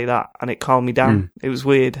sit and play that, and it calmed me down. It was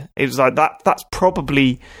weird. It was like that. That's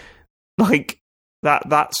probably like that.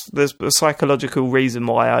 There's a psychological reason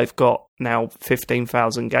why I've got now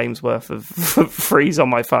 15,000 games worth of freeze on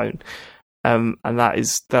my phone. And that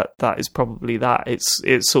is probably that.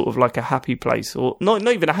 It's sort of like a happy place, or not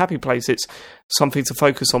even a happy place. It's something to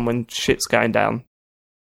focus on when shit's going down.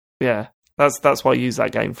 Yeah, that's what I use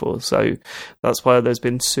that game for. So that's why there's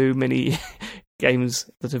been so many games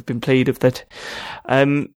that have been played of that.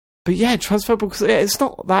 But yeah, transferable, because it's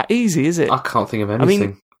not that easy, is it? I can't think of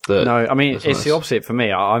anything. It's nice. the opposite for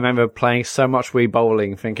me. I remember playing so much Wii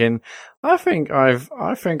bowling, thinking, I think I'm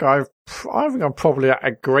probably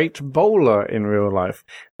a great bowler in real life.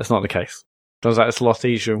 That's not the case. Turns out it's a lot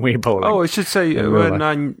easier in Wii bowling. Oh, I should say, when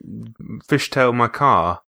I fishtailed my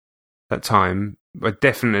car that time, I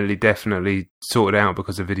definitely sorted out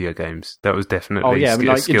because of video games. That was definitely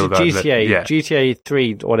like skill GTA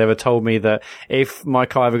 3 or whatever told me that if my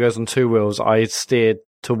car ever goes on two wheels, I steer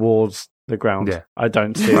towards the ground. Yeah. I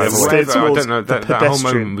don't steer. I don't know. That whole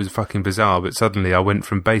moment was fucking bizarre, but suddenly I went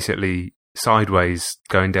from basically sideways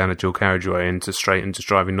going down a dual carriageway into straight into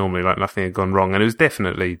driving normally like nothing had gone wrong, and it was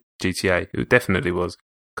definitely GTA. It definitely was,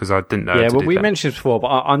 because I didn't know. Yeah, well, we mentioned before, but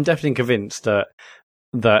I'm definitely convinced that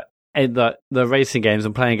the racing games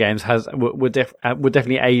and playing games would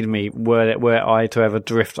definitely aid me were I to ever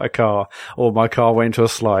drift a car or my car went into a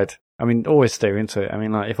slide. I mean, always steer into it. I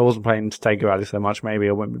mean, like, if I wasn't playing Stega Rally so much, maybe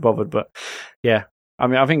I wouldn't be bothered. But yeah, I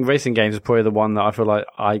mean, I think racing games is probably the one that I feel like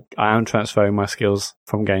I am transferring my skills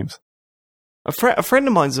from games. A friend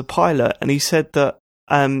of mine's a pilot, and he said that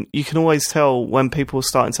you can always tell when people are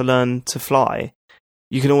starting to learn to fly.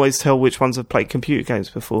 You can always tell which ones have played computer games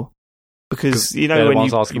before, because you know they're when the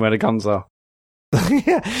ones asking where the guns are.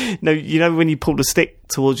 Yeah, no, you know when you pull the stick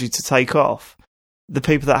towards you to take off, the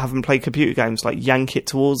people that haven't played computer games like yank it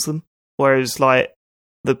towards them, whereas like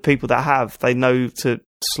the people that have, they know to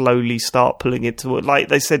slowly start pulling it toward. Like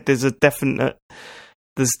they said, there's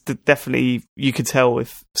definitely you could tell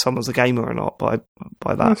if someone's a gamer or not by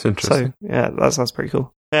that. That's interesting. So yeah, that sounds pretty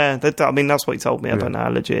cool. Yeah, I mean that's what he told me. I don't know how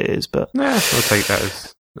legit it is, but yeah, I'll take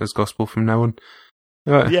that as gospel from now on.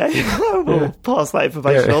 Right. Yeah, we'll pass that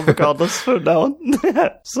information on regardless from now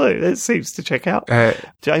on. So it seems to check out.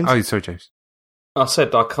 James? Oh, sorry, James. I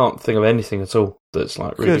said I can't think of anything at all that's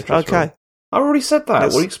like really good. Okay. I already said that.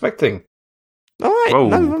 What are you expecting? All right. Whoa.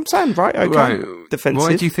 No, I'm saying right. Okay. Right. Defensive.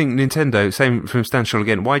 Why do you think Nintendo, same from Stanshall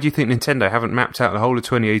again, why do you think Nintendo haven't mapped out the whole of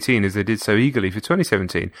 2018 as they did so eagerly for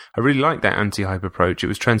 2017? I really liked that anti-hype approach. It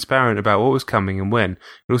was transparent about what was coming and when.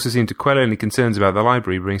 It also seemed to quell any concerns about the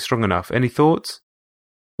library being strong enough. Any thoughts?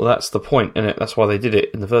 Well, that's the point, innit? That's why they did it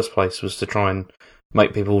in the first place, was to try and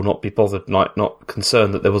make people not be bothered, not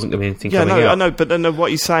concerned that there wasn't going to be anything coming out. I know, but then what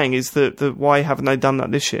you're saying is that why haven't they done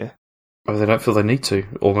that this year? Maybe they don't feel they need to,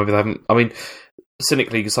 or maybe they haven't. I mean,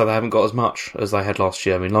 cynically say they haven't got as much as they had last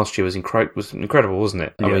year. I mean, last year was incredible, wasn't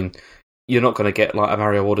it? I mean, you're not going to get like a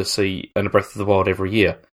Mario Odyssey and a Breath of the Wild every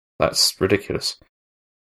year. That's ridiculous.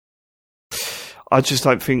 I just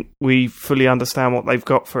don't think we fully understand what they've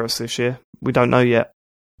got for us this year. We don't know yet.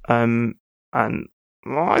 And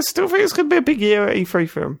I still think it's going to be a big year at E3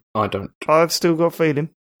 for them. I don't. I've still got a feeling.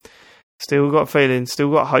 Still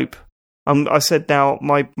got hope. I said now,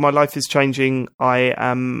 my life is changing. I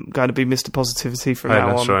am going to be Mr. Positivity from now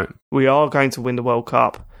on. That's right. We are going to win the World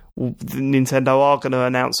Cup. Nintendo are going to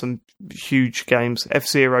announce some huge games.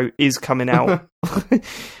 F-Zero is coming out.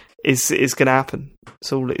 It's going to happen.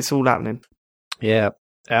 It's all happening. Yeah,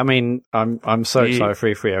 I mean, I'm so excited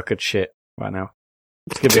for E3. I could shit right now.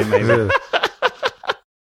 It's going to be amazing.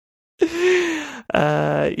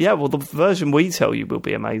 Yeah, well, the version we tell you will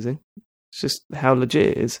be amazing. It's just how legit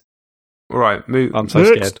it is. All right, I'm so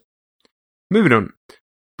scared. Moving on.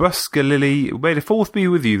 Busker Lily, may the 4th be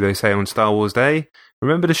with you, they say on Star Wars Day.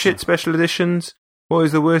 Remember the shit special editions? What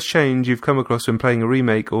is the worst change you've come across when playing a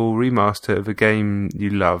remake or remaster of a game you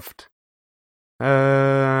loved?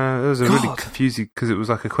 That was a really confusing, because it was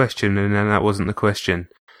like a question, and then that wasn't the question.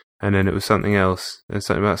 And then it was something else. There's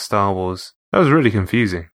something about Star Wars. That was really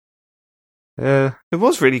confusing. It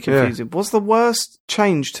was really confusing. Yeah. What's the worst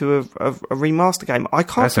change to a remaster game? I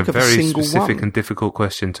can't think of a single one. That's a very specific and difficult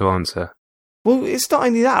question to answer. Well, it's not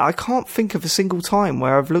only that. I can't think of a single time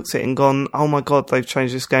where I've looked at it and gone, oh my God, they've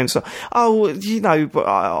changed this game. So, but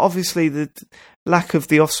obviously the lack of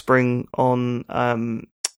the Offspring on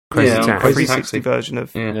Crazy Taxi. 360 version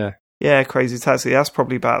of... Yeah, Crazy Taxi. That's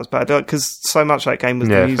probably about as bad, because so much of that game was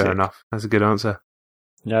the music. Yeah, fair enough. That's a good answer.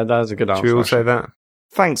 Yeah, that is a good answer. Should we all say that?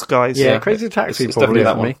 Thanks, guys. Yeah, Crazy Taxi it's probably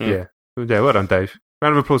definitely that one. me. Yeah, well done, Dave.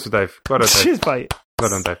 Round of applause for Dave. Well done, Dave. Cheers, mate. Well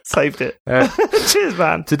done, Dave. Saved it. Cheers,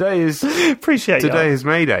 man. Today is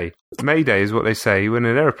May Day. May Day is what they say when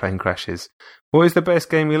an aeroplane crashes. What is the best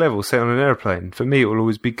game you'll ever set on an aeroplane? For me, it will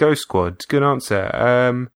always be Ghost Squad. Good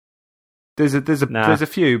answer. There's a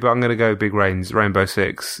few, but I'm going to go Big Rainbow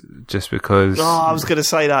Six, just because. Oh, I was going to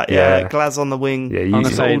say that. Yeah, Glaz on the Wing. Yeah, I'm going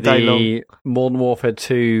to say all day long. the Modern Warfare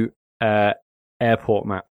 2 airport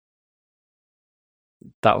map.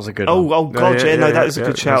 That was a good one. Oh God, that was a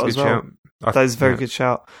good shout as well. That is a very good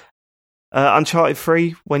shout. Uncharted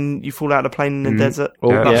 3, when you fall out of the plane in the desert. Oh,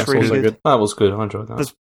 that's really good. That was good. I enjoyed that.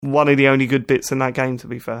 That's one of the only good bits in that game, to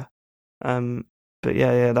be fair. But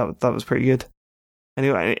that was pretty good.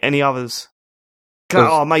 Anyway, any others?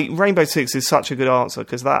 Oh, mate, Rainbow Six is such a good answer,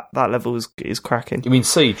 because that level is cracking. You mean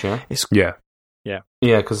Siege, yeah? Yeah,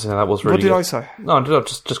 because that was really good. What did I say? No,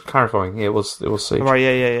 just clarifying. Yeah, it was Siege. Right,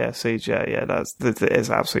 yeah, Siege, yeah, it's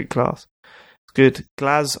absolute class. Good.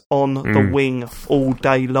 Glaz on the wing all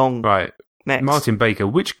day long. Right. Next. Martin Baker,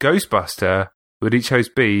 which Ghostbuster would each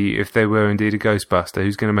host be if they were indeed a Ghostbuster?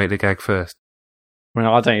 Who's going to make the gag first?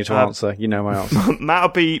 Well, I don't need to answer. You know my answer.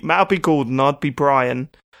 Matt'll be Gordon. I'd be Brian.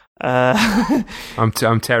 I'm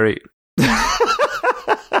Terry.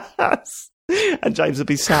 And James would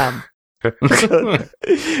be Sam. I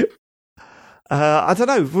don't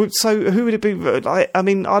know. So who would it be? I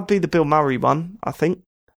mean, I'd be the Bill Murray one, I think.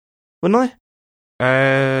 Wouldn't I?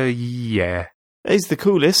 Yeah. He's the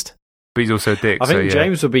coolest. But he's also a dick. I think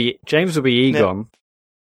James would be Egon.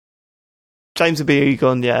 James would be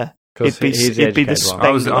Egon, yeah. It'd be the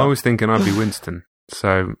Spengler. I was thinking I'd be Winston.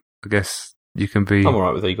 So I guess you can be... I'm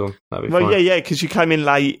alright with Egon. That'd be fine. Yeah, because you came in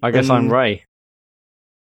late. I guess I'm Ray.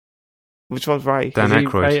 Which one's Ray? Dan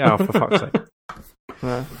Aykroyd. Oh, for fuck's sake.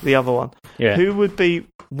 The other one. Yeah. Who would be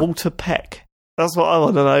Walter Peck? That's what I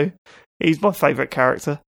want to know. He's my favourite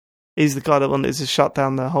character. He's the guy that wanted to shut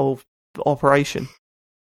down the whole operation.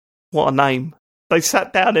 What a name. They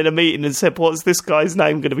sat down in a meeting and said, what's this guy's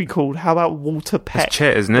name going to be called? How about Walter Peck? It's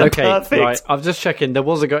Chet, isn't it? Okay, perfect. Right. I'm just checking. There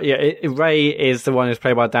was a guy. Yeah, Ray is the one who's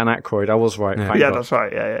played by Dan Aykroyd. I was right. Yeah, that's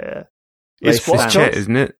right. Yeah. It's Chet,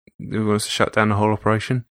 isn't it? Who wants to shut down the whole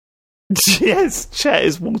operation? Yes, Chet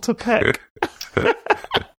is Walter Peck.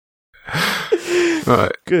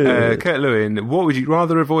 Right. Good. Kurt Lewin, what would you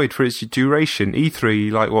rather avoid for its duration?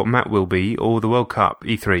 E3, like what Matt will be, or the World Cup?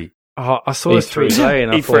 E3. Oh, I saw E3 today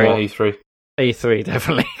and I thought E3. E3,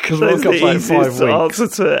 definitely. Because That's World Cup's like 5 weeks. Answer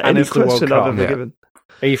to any it's the World question I've Cup. ever given.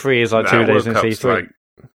 E3 is like 2 days into E3.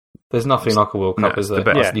 There's nothing like a World Cup, is there?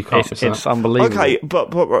 Yeah, you can't it's unbelievable. Okay,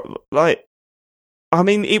 but like, I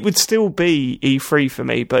mean, it would still be E3 for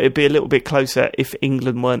me, but it'd be a little bit closer if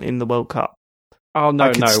England weren't in the World Cup. Oh,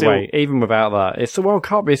 no way. Even without that. It's the World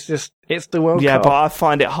Cup. It's the World Cup. Yeah, but I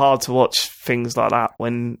find it hard to watch things like that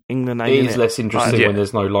when England ain't in it. It is less interesting when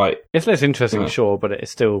there's no light. It's less interesting, sure, but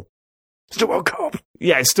it's still It's the World Cup.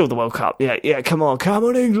 Yeah, it's still the World Cup. Yeah. Come on,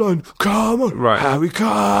 England. Come on. Right. Harry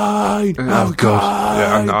Kane. Oh,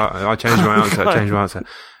 God. Yeah, I changed my answer.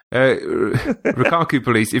 Rikaku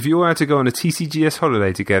Police, if you were to go on a TCGS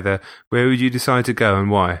holiday together, where would you decide to go and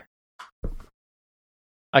why?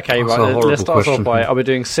 Okay, That's a right. horrible Let's start off question. by: are we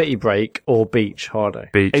doing city break or beach holiday?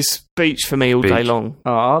 Beach. It's beach for me all day Beach. long.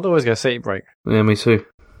 Oh, I'd always go city break. Yeah, me too.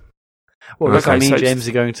 Well, does Okay, that mean so James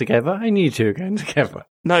are going together? I need you going together.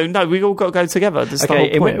 No, we all got to go together. That's the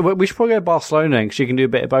Okay, whole point. we should probably go to Barcelona because you can do a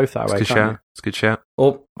bit of both that It's a way. good can't shout. you? It's a good shout.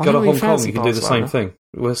 Or I go to don't really Hong Kong, fancy you can do the same Barcelona. thing.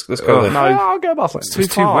 Let's go there. No. I'll go Barcelona. It's too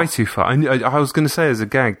It's far. way too far. I was going to say as a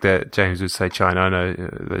gag that James would say China. I know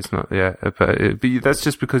it's not. Yeah, but that's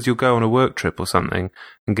just because you'll go on a work trip or something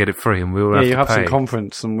and get it free, and we'll Yeah, have you to have pay. some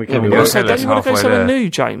conference and we Yeah, can. we You will. also, Okay, don't you want to go halfway somewhere there. new,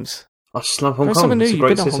 James? I just love Hong Go Kong. somewhere new. It's a You've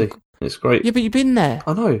great been to city. Hong- It's great. Yeah, but you've been there.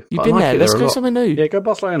 I know. You've but been I like there. it Let's there a go lot. somewhere new. Yeah, go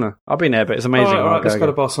Barcelona. I've been there, but it's amazing. All right, let's go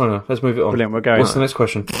to go. Barcelona. Let's move it on. Brilliant, we're going. What's the next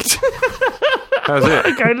question? How's it?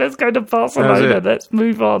 Okay, let's go to How's Barcelona. it? Let's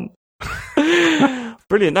move on.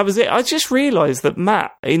 Brilliant. That was it. I just realised that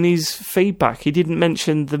Matt, in his feedback, he didn't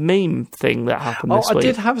mention the meme thing that happened Oh, this I week.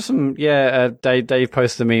 did have some. Yeah, Dave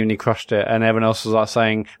posted a meme and he crushed it, and everyone else was like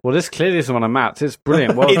saying, "Well, this clearly is one of Matt's. It's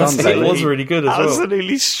brilliant. Well done, Instantly. It Dave." was really good as well.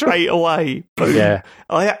 Absolutely straight away. Boom. Yeah.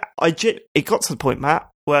 It got to the point, Matt,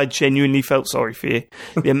 where I genuinely felt sorry for you.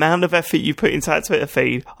 The amount of effort you put into that Twitter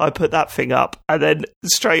feed, I put that thing up, and then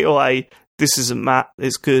straight away, this isn't Matt,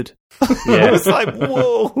 it's good. Yeah. I was like,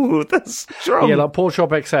 whoa, that's strong. Yeah, like Pork Chop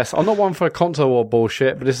XS. I'm not one for console war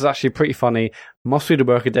bullshit, but this is actually pretty funny. Must be the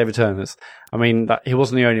work of David Turner's. I mean, he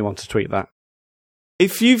wasn't the only one to tweet that.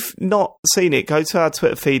 If you've not seen it, go to our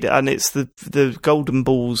Twitter feed, and it's the Golden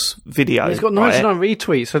Balls video. He's got 99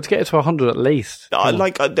 retweets, so to get it to 100 at least.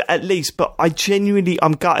 At least, but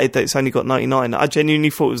I'm gutted that it's only got 99. I genuinely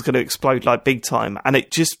thought it was going to explode like big time, and I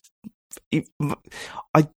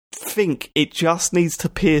think it just needs to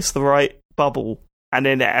pierce the right bubble, and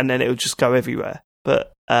then it will just go everywhere.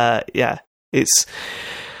 But yeah, it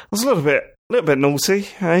was a little bit naughty,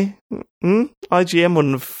 hey? IGN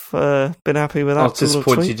wouldn't have been happy with that. I was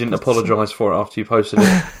disappointed you didn't apologise for it after you posted it.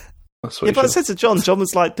 That's what Yeah, you but I should. said to John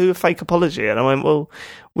was like, do a fake apology. And I went, well,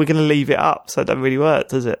 we're going to leave it up, so it doesn't really work,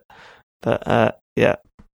 does it? But, yeah.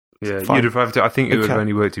 Yeah, Fine. you'd have to. I think it would have Okay.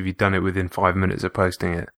 only worked if you'd done it within 5 minutes of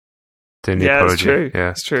posting it. Doing the Yeah, apology. that's true. Yeah.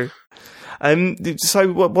 That's true.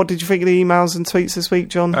 So what did you think of the emails and tweets this week,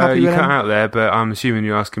 John? Happy You with cut them? out there, but I'm assuming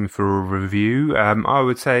you're asking for a review. I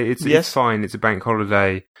would say it's Yes. fine. It's a bank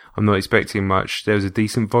holiday. I'm not expecting much. There was a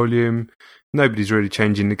decent volume. Nobody's really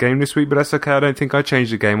changing the game this week, but that's okay. I don't think I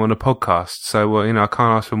changed the game on a podcast. So, well, I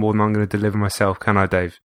can't ask for more than I'm going to deliver myself, can I,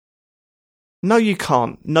 Dave? No, you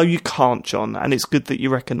can't. No, you can't, John. And it's good that you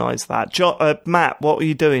recognise that. Matt, what are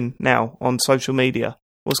you doing now on social media?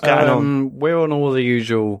 What's going on? We're on all the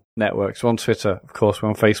usual networks. We're on Twitter, of course. We're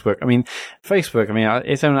on Facebook. Facebook,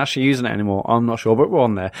 is anyone actually using it anymore? I'm not sure, but we're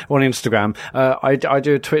on there. We're on Instagram. I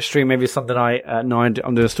do a Twitch stream every Sunday night at 9.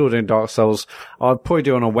 I'm still doing Dark Souls. I'll probably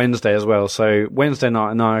do it on a Wednesday as well. So Wednesday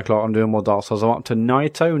night at 9 o'clock, I'm doing more Dark Souls. I'm up to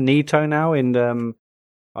Nito now in, Nito.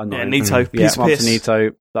 Yeah, Piece I'm of up to piss.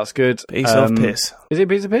 Nito. That's good. Piece of piss. Is it a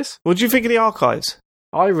piece of piss? What do you think of the archives?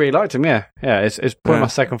 I really liked him, yeah. Yeah, it's probably Yeah. my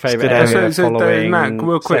second favourite good area area. following Matt,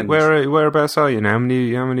 real quick, Send. whereabouts are you now? How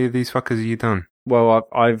many of these fuckers have you done? Well,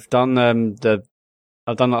 I've done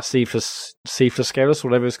I've done that Cephas Scalus,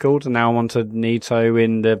 whatever it's called, and now I'm on to Nito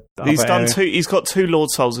in the He's other done area. two. He's got 2 Lord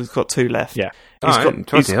Souls. He's got 2 left. Yeah. He's Oh, got.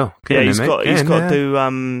 bloody hell. Get in He's there, got. mate. He's Get in got there.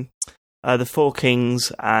 to do the 4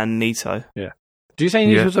 Kings and Nito. Do you say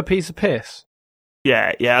Nito Yeah. was a piece of piss?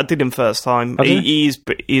 Yeah, I did him first time. Oh, did He is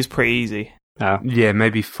pretty easy. No. Yeah,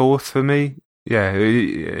 maybe 4th for me. Yeah,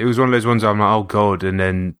 it was one of those ones where I'm like, oh god, and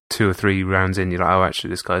then 2 or 3 rounds in, you're like, oh,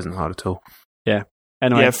 actually, this guy isn't hard at all.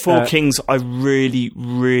 Anyway, Yeah, 4 Kings I really,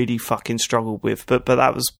 really fucking struggled with, but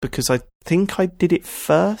that was because I think I did it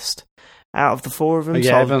first out of the 4 of them. yeah, so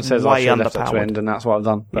I everyone was says I way should have left it to underpowered. end, and that's what I've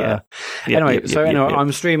done. But, Yeah.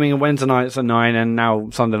 I'm streaming Wednesday nights at 9 and now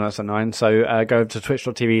Sunday nights at 9. So go to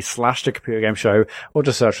twitch.tv/the Computer Game Show or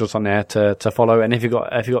just search us on there to follow. And if you've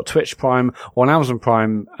got Twitch Prime or an Amazon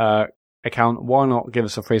Prime account, why not give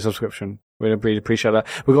us a free subscription? We'd really appreciate that.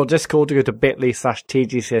 We've got Discord to go to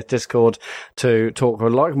bit.ly/TGCS Discord to talk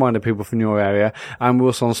with like-minded people from your area. And we're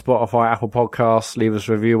also on Spotify, Apple Podcasts. Leave us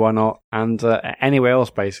a review, why not? And anywhere else,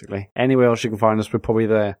 basically. Anywhere else you can find us, we're probably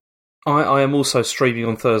there. I am also streaming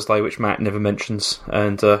on Thursday, which Matt never mentions,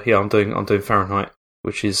 and I'm doing Fahrenheit,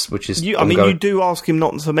 which is. You ongoing. do ask him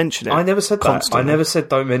not to mention it. I never said that. Constantly. I never said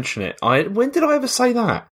don't mention it. When did I ever say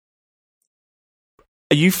that?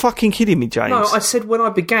 Are you fucking kidding me, James? No, I said when I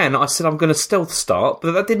began, I said I'm going to stealth start,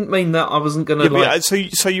 but that didn't mean that I wasn't going to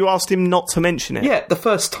So you asked him not to mention it? Yeah, the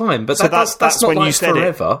first time, but so that's not when like you said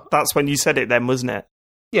forever. It. That's when you said it then, wasn't it?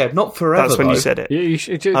 Yeah, not forever. That's when you said it. You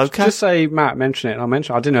should just say, Matt, mention it, and I'll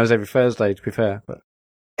mention it. I didn't know it was every Thursday, to be fair. But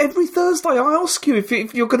every Thursday, I ask you if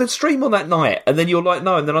you're going to stream on that night, and then you're like,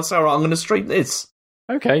 no, and then I say, all right, I'm going to stream this.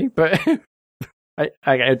 Okay, but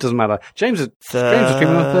it doesn't matter. James is streaming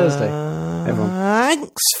on Thursday. Everyone.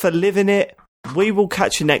 Thanks for living it. We will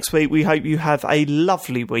catch you next week. We hope you have a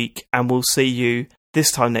lovely week, and we'll see you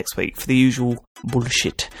this time next week for the usual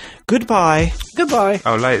bullshit. Goodbye. Goodbye.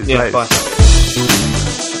 Oh, later. Yeah, bye.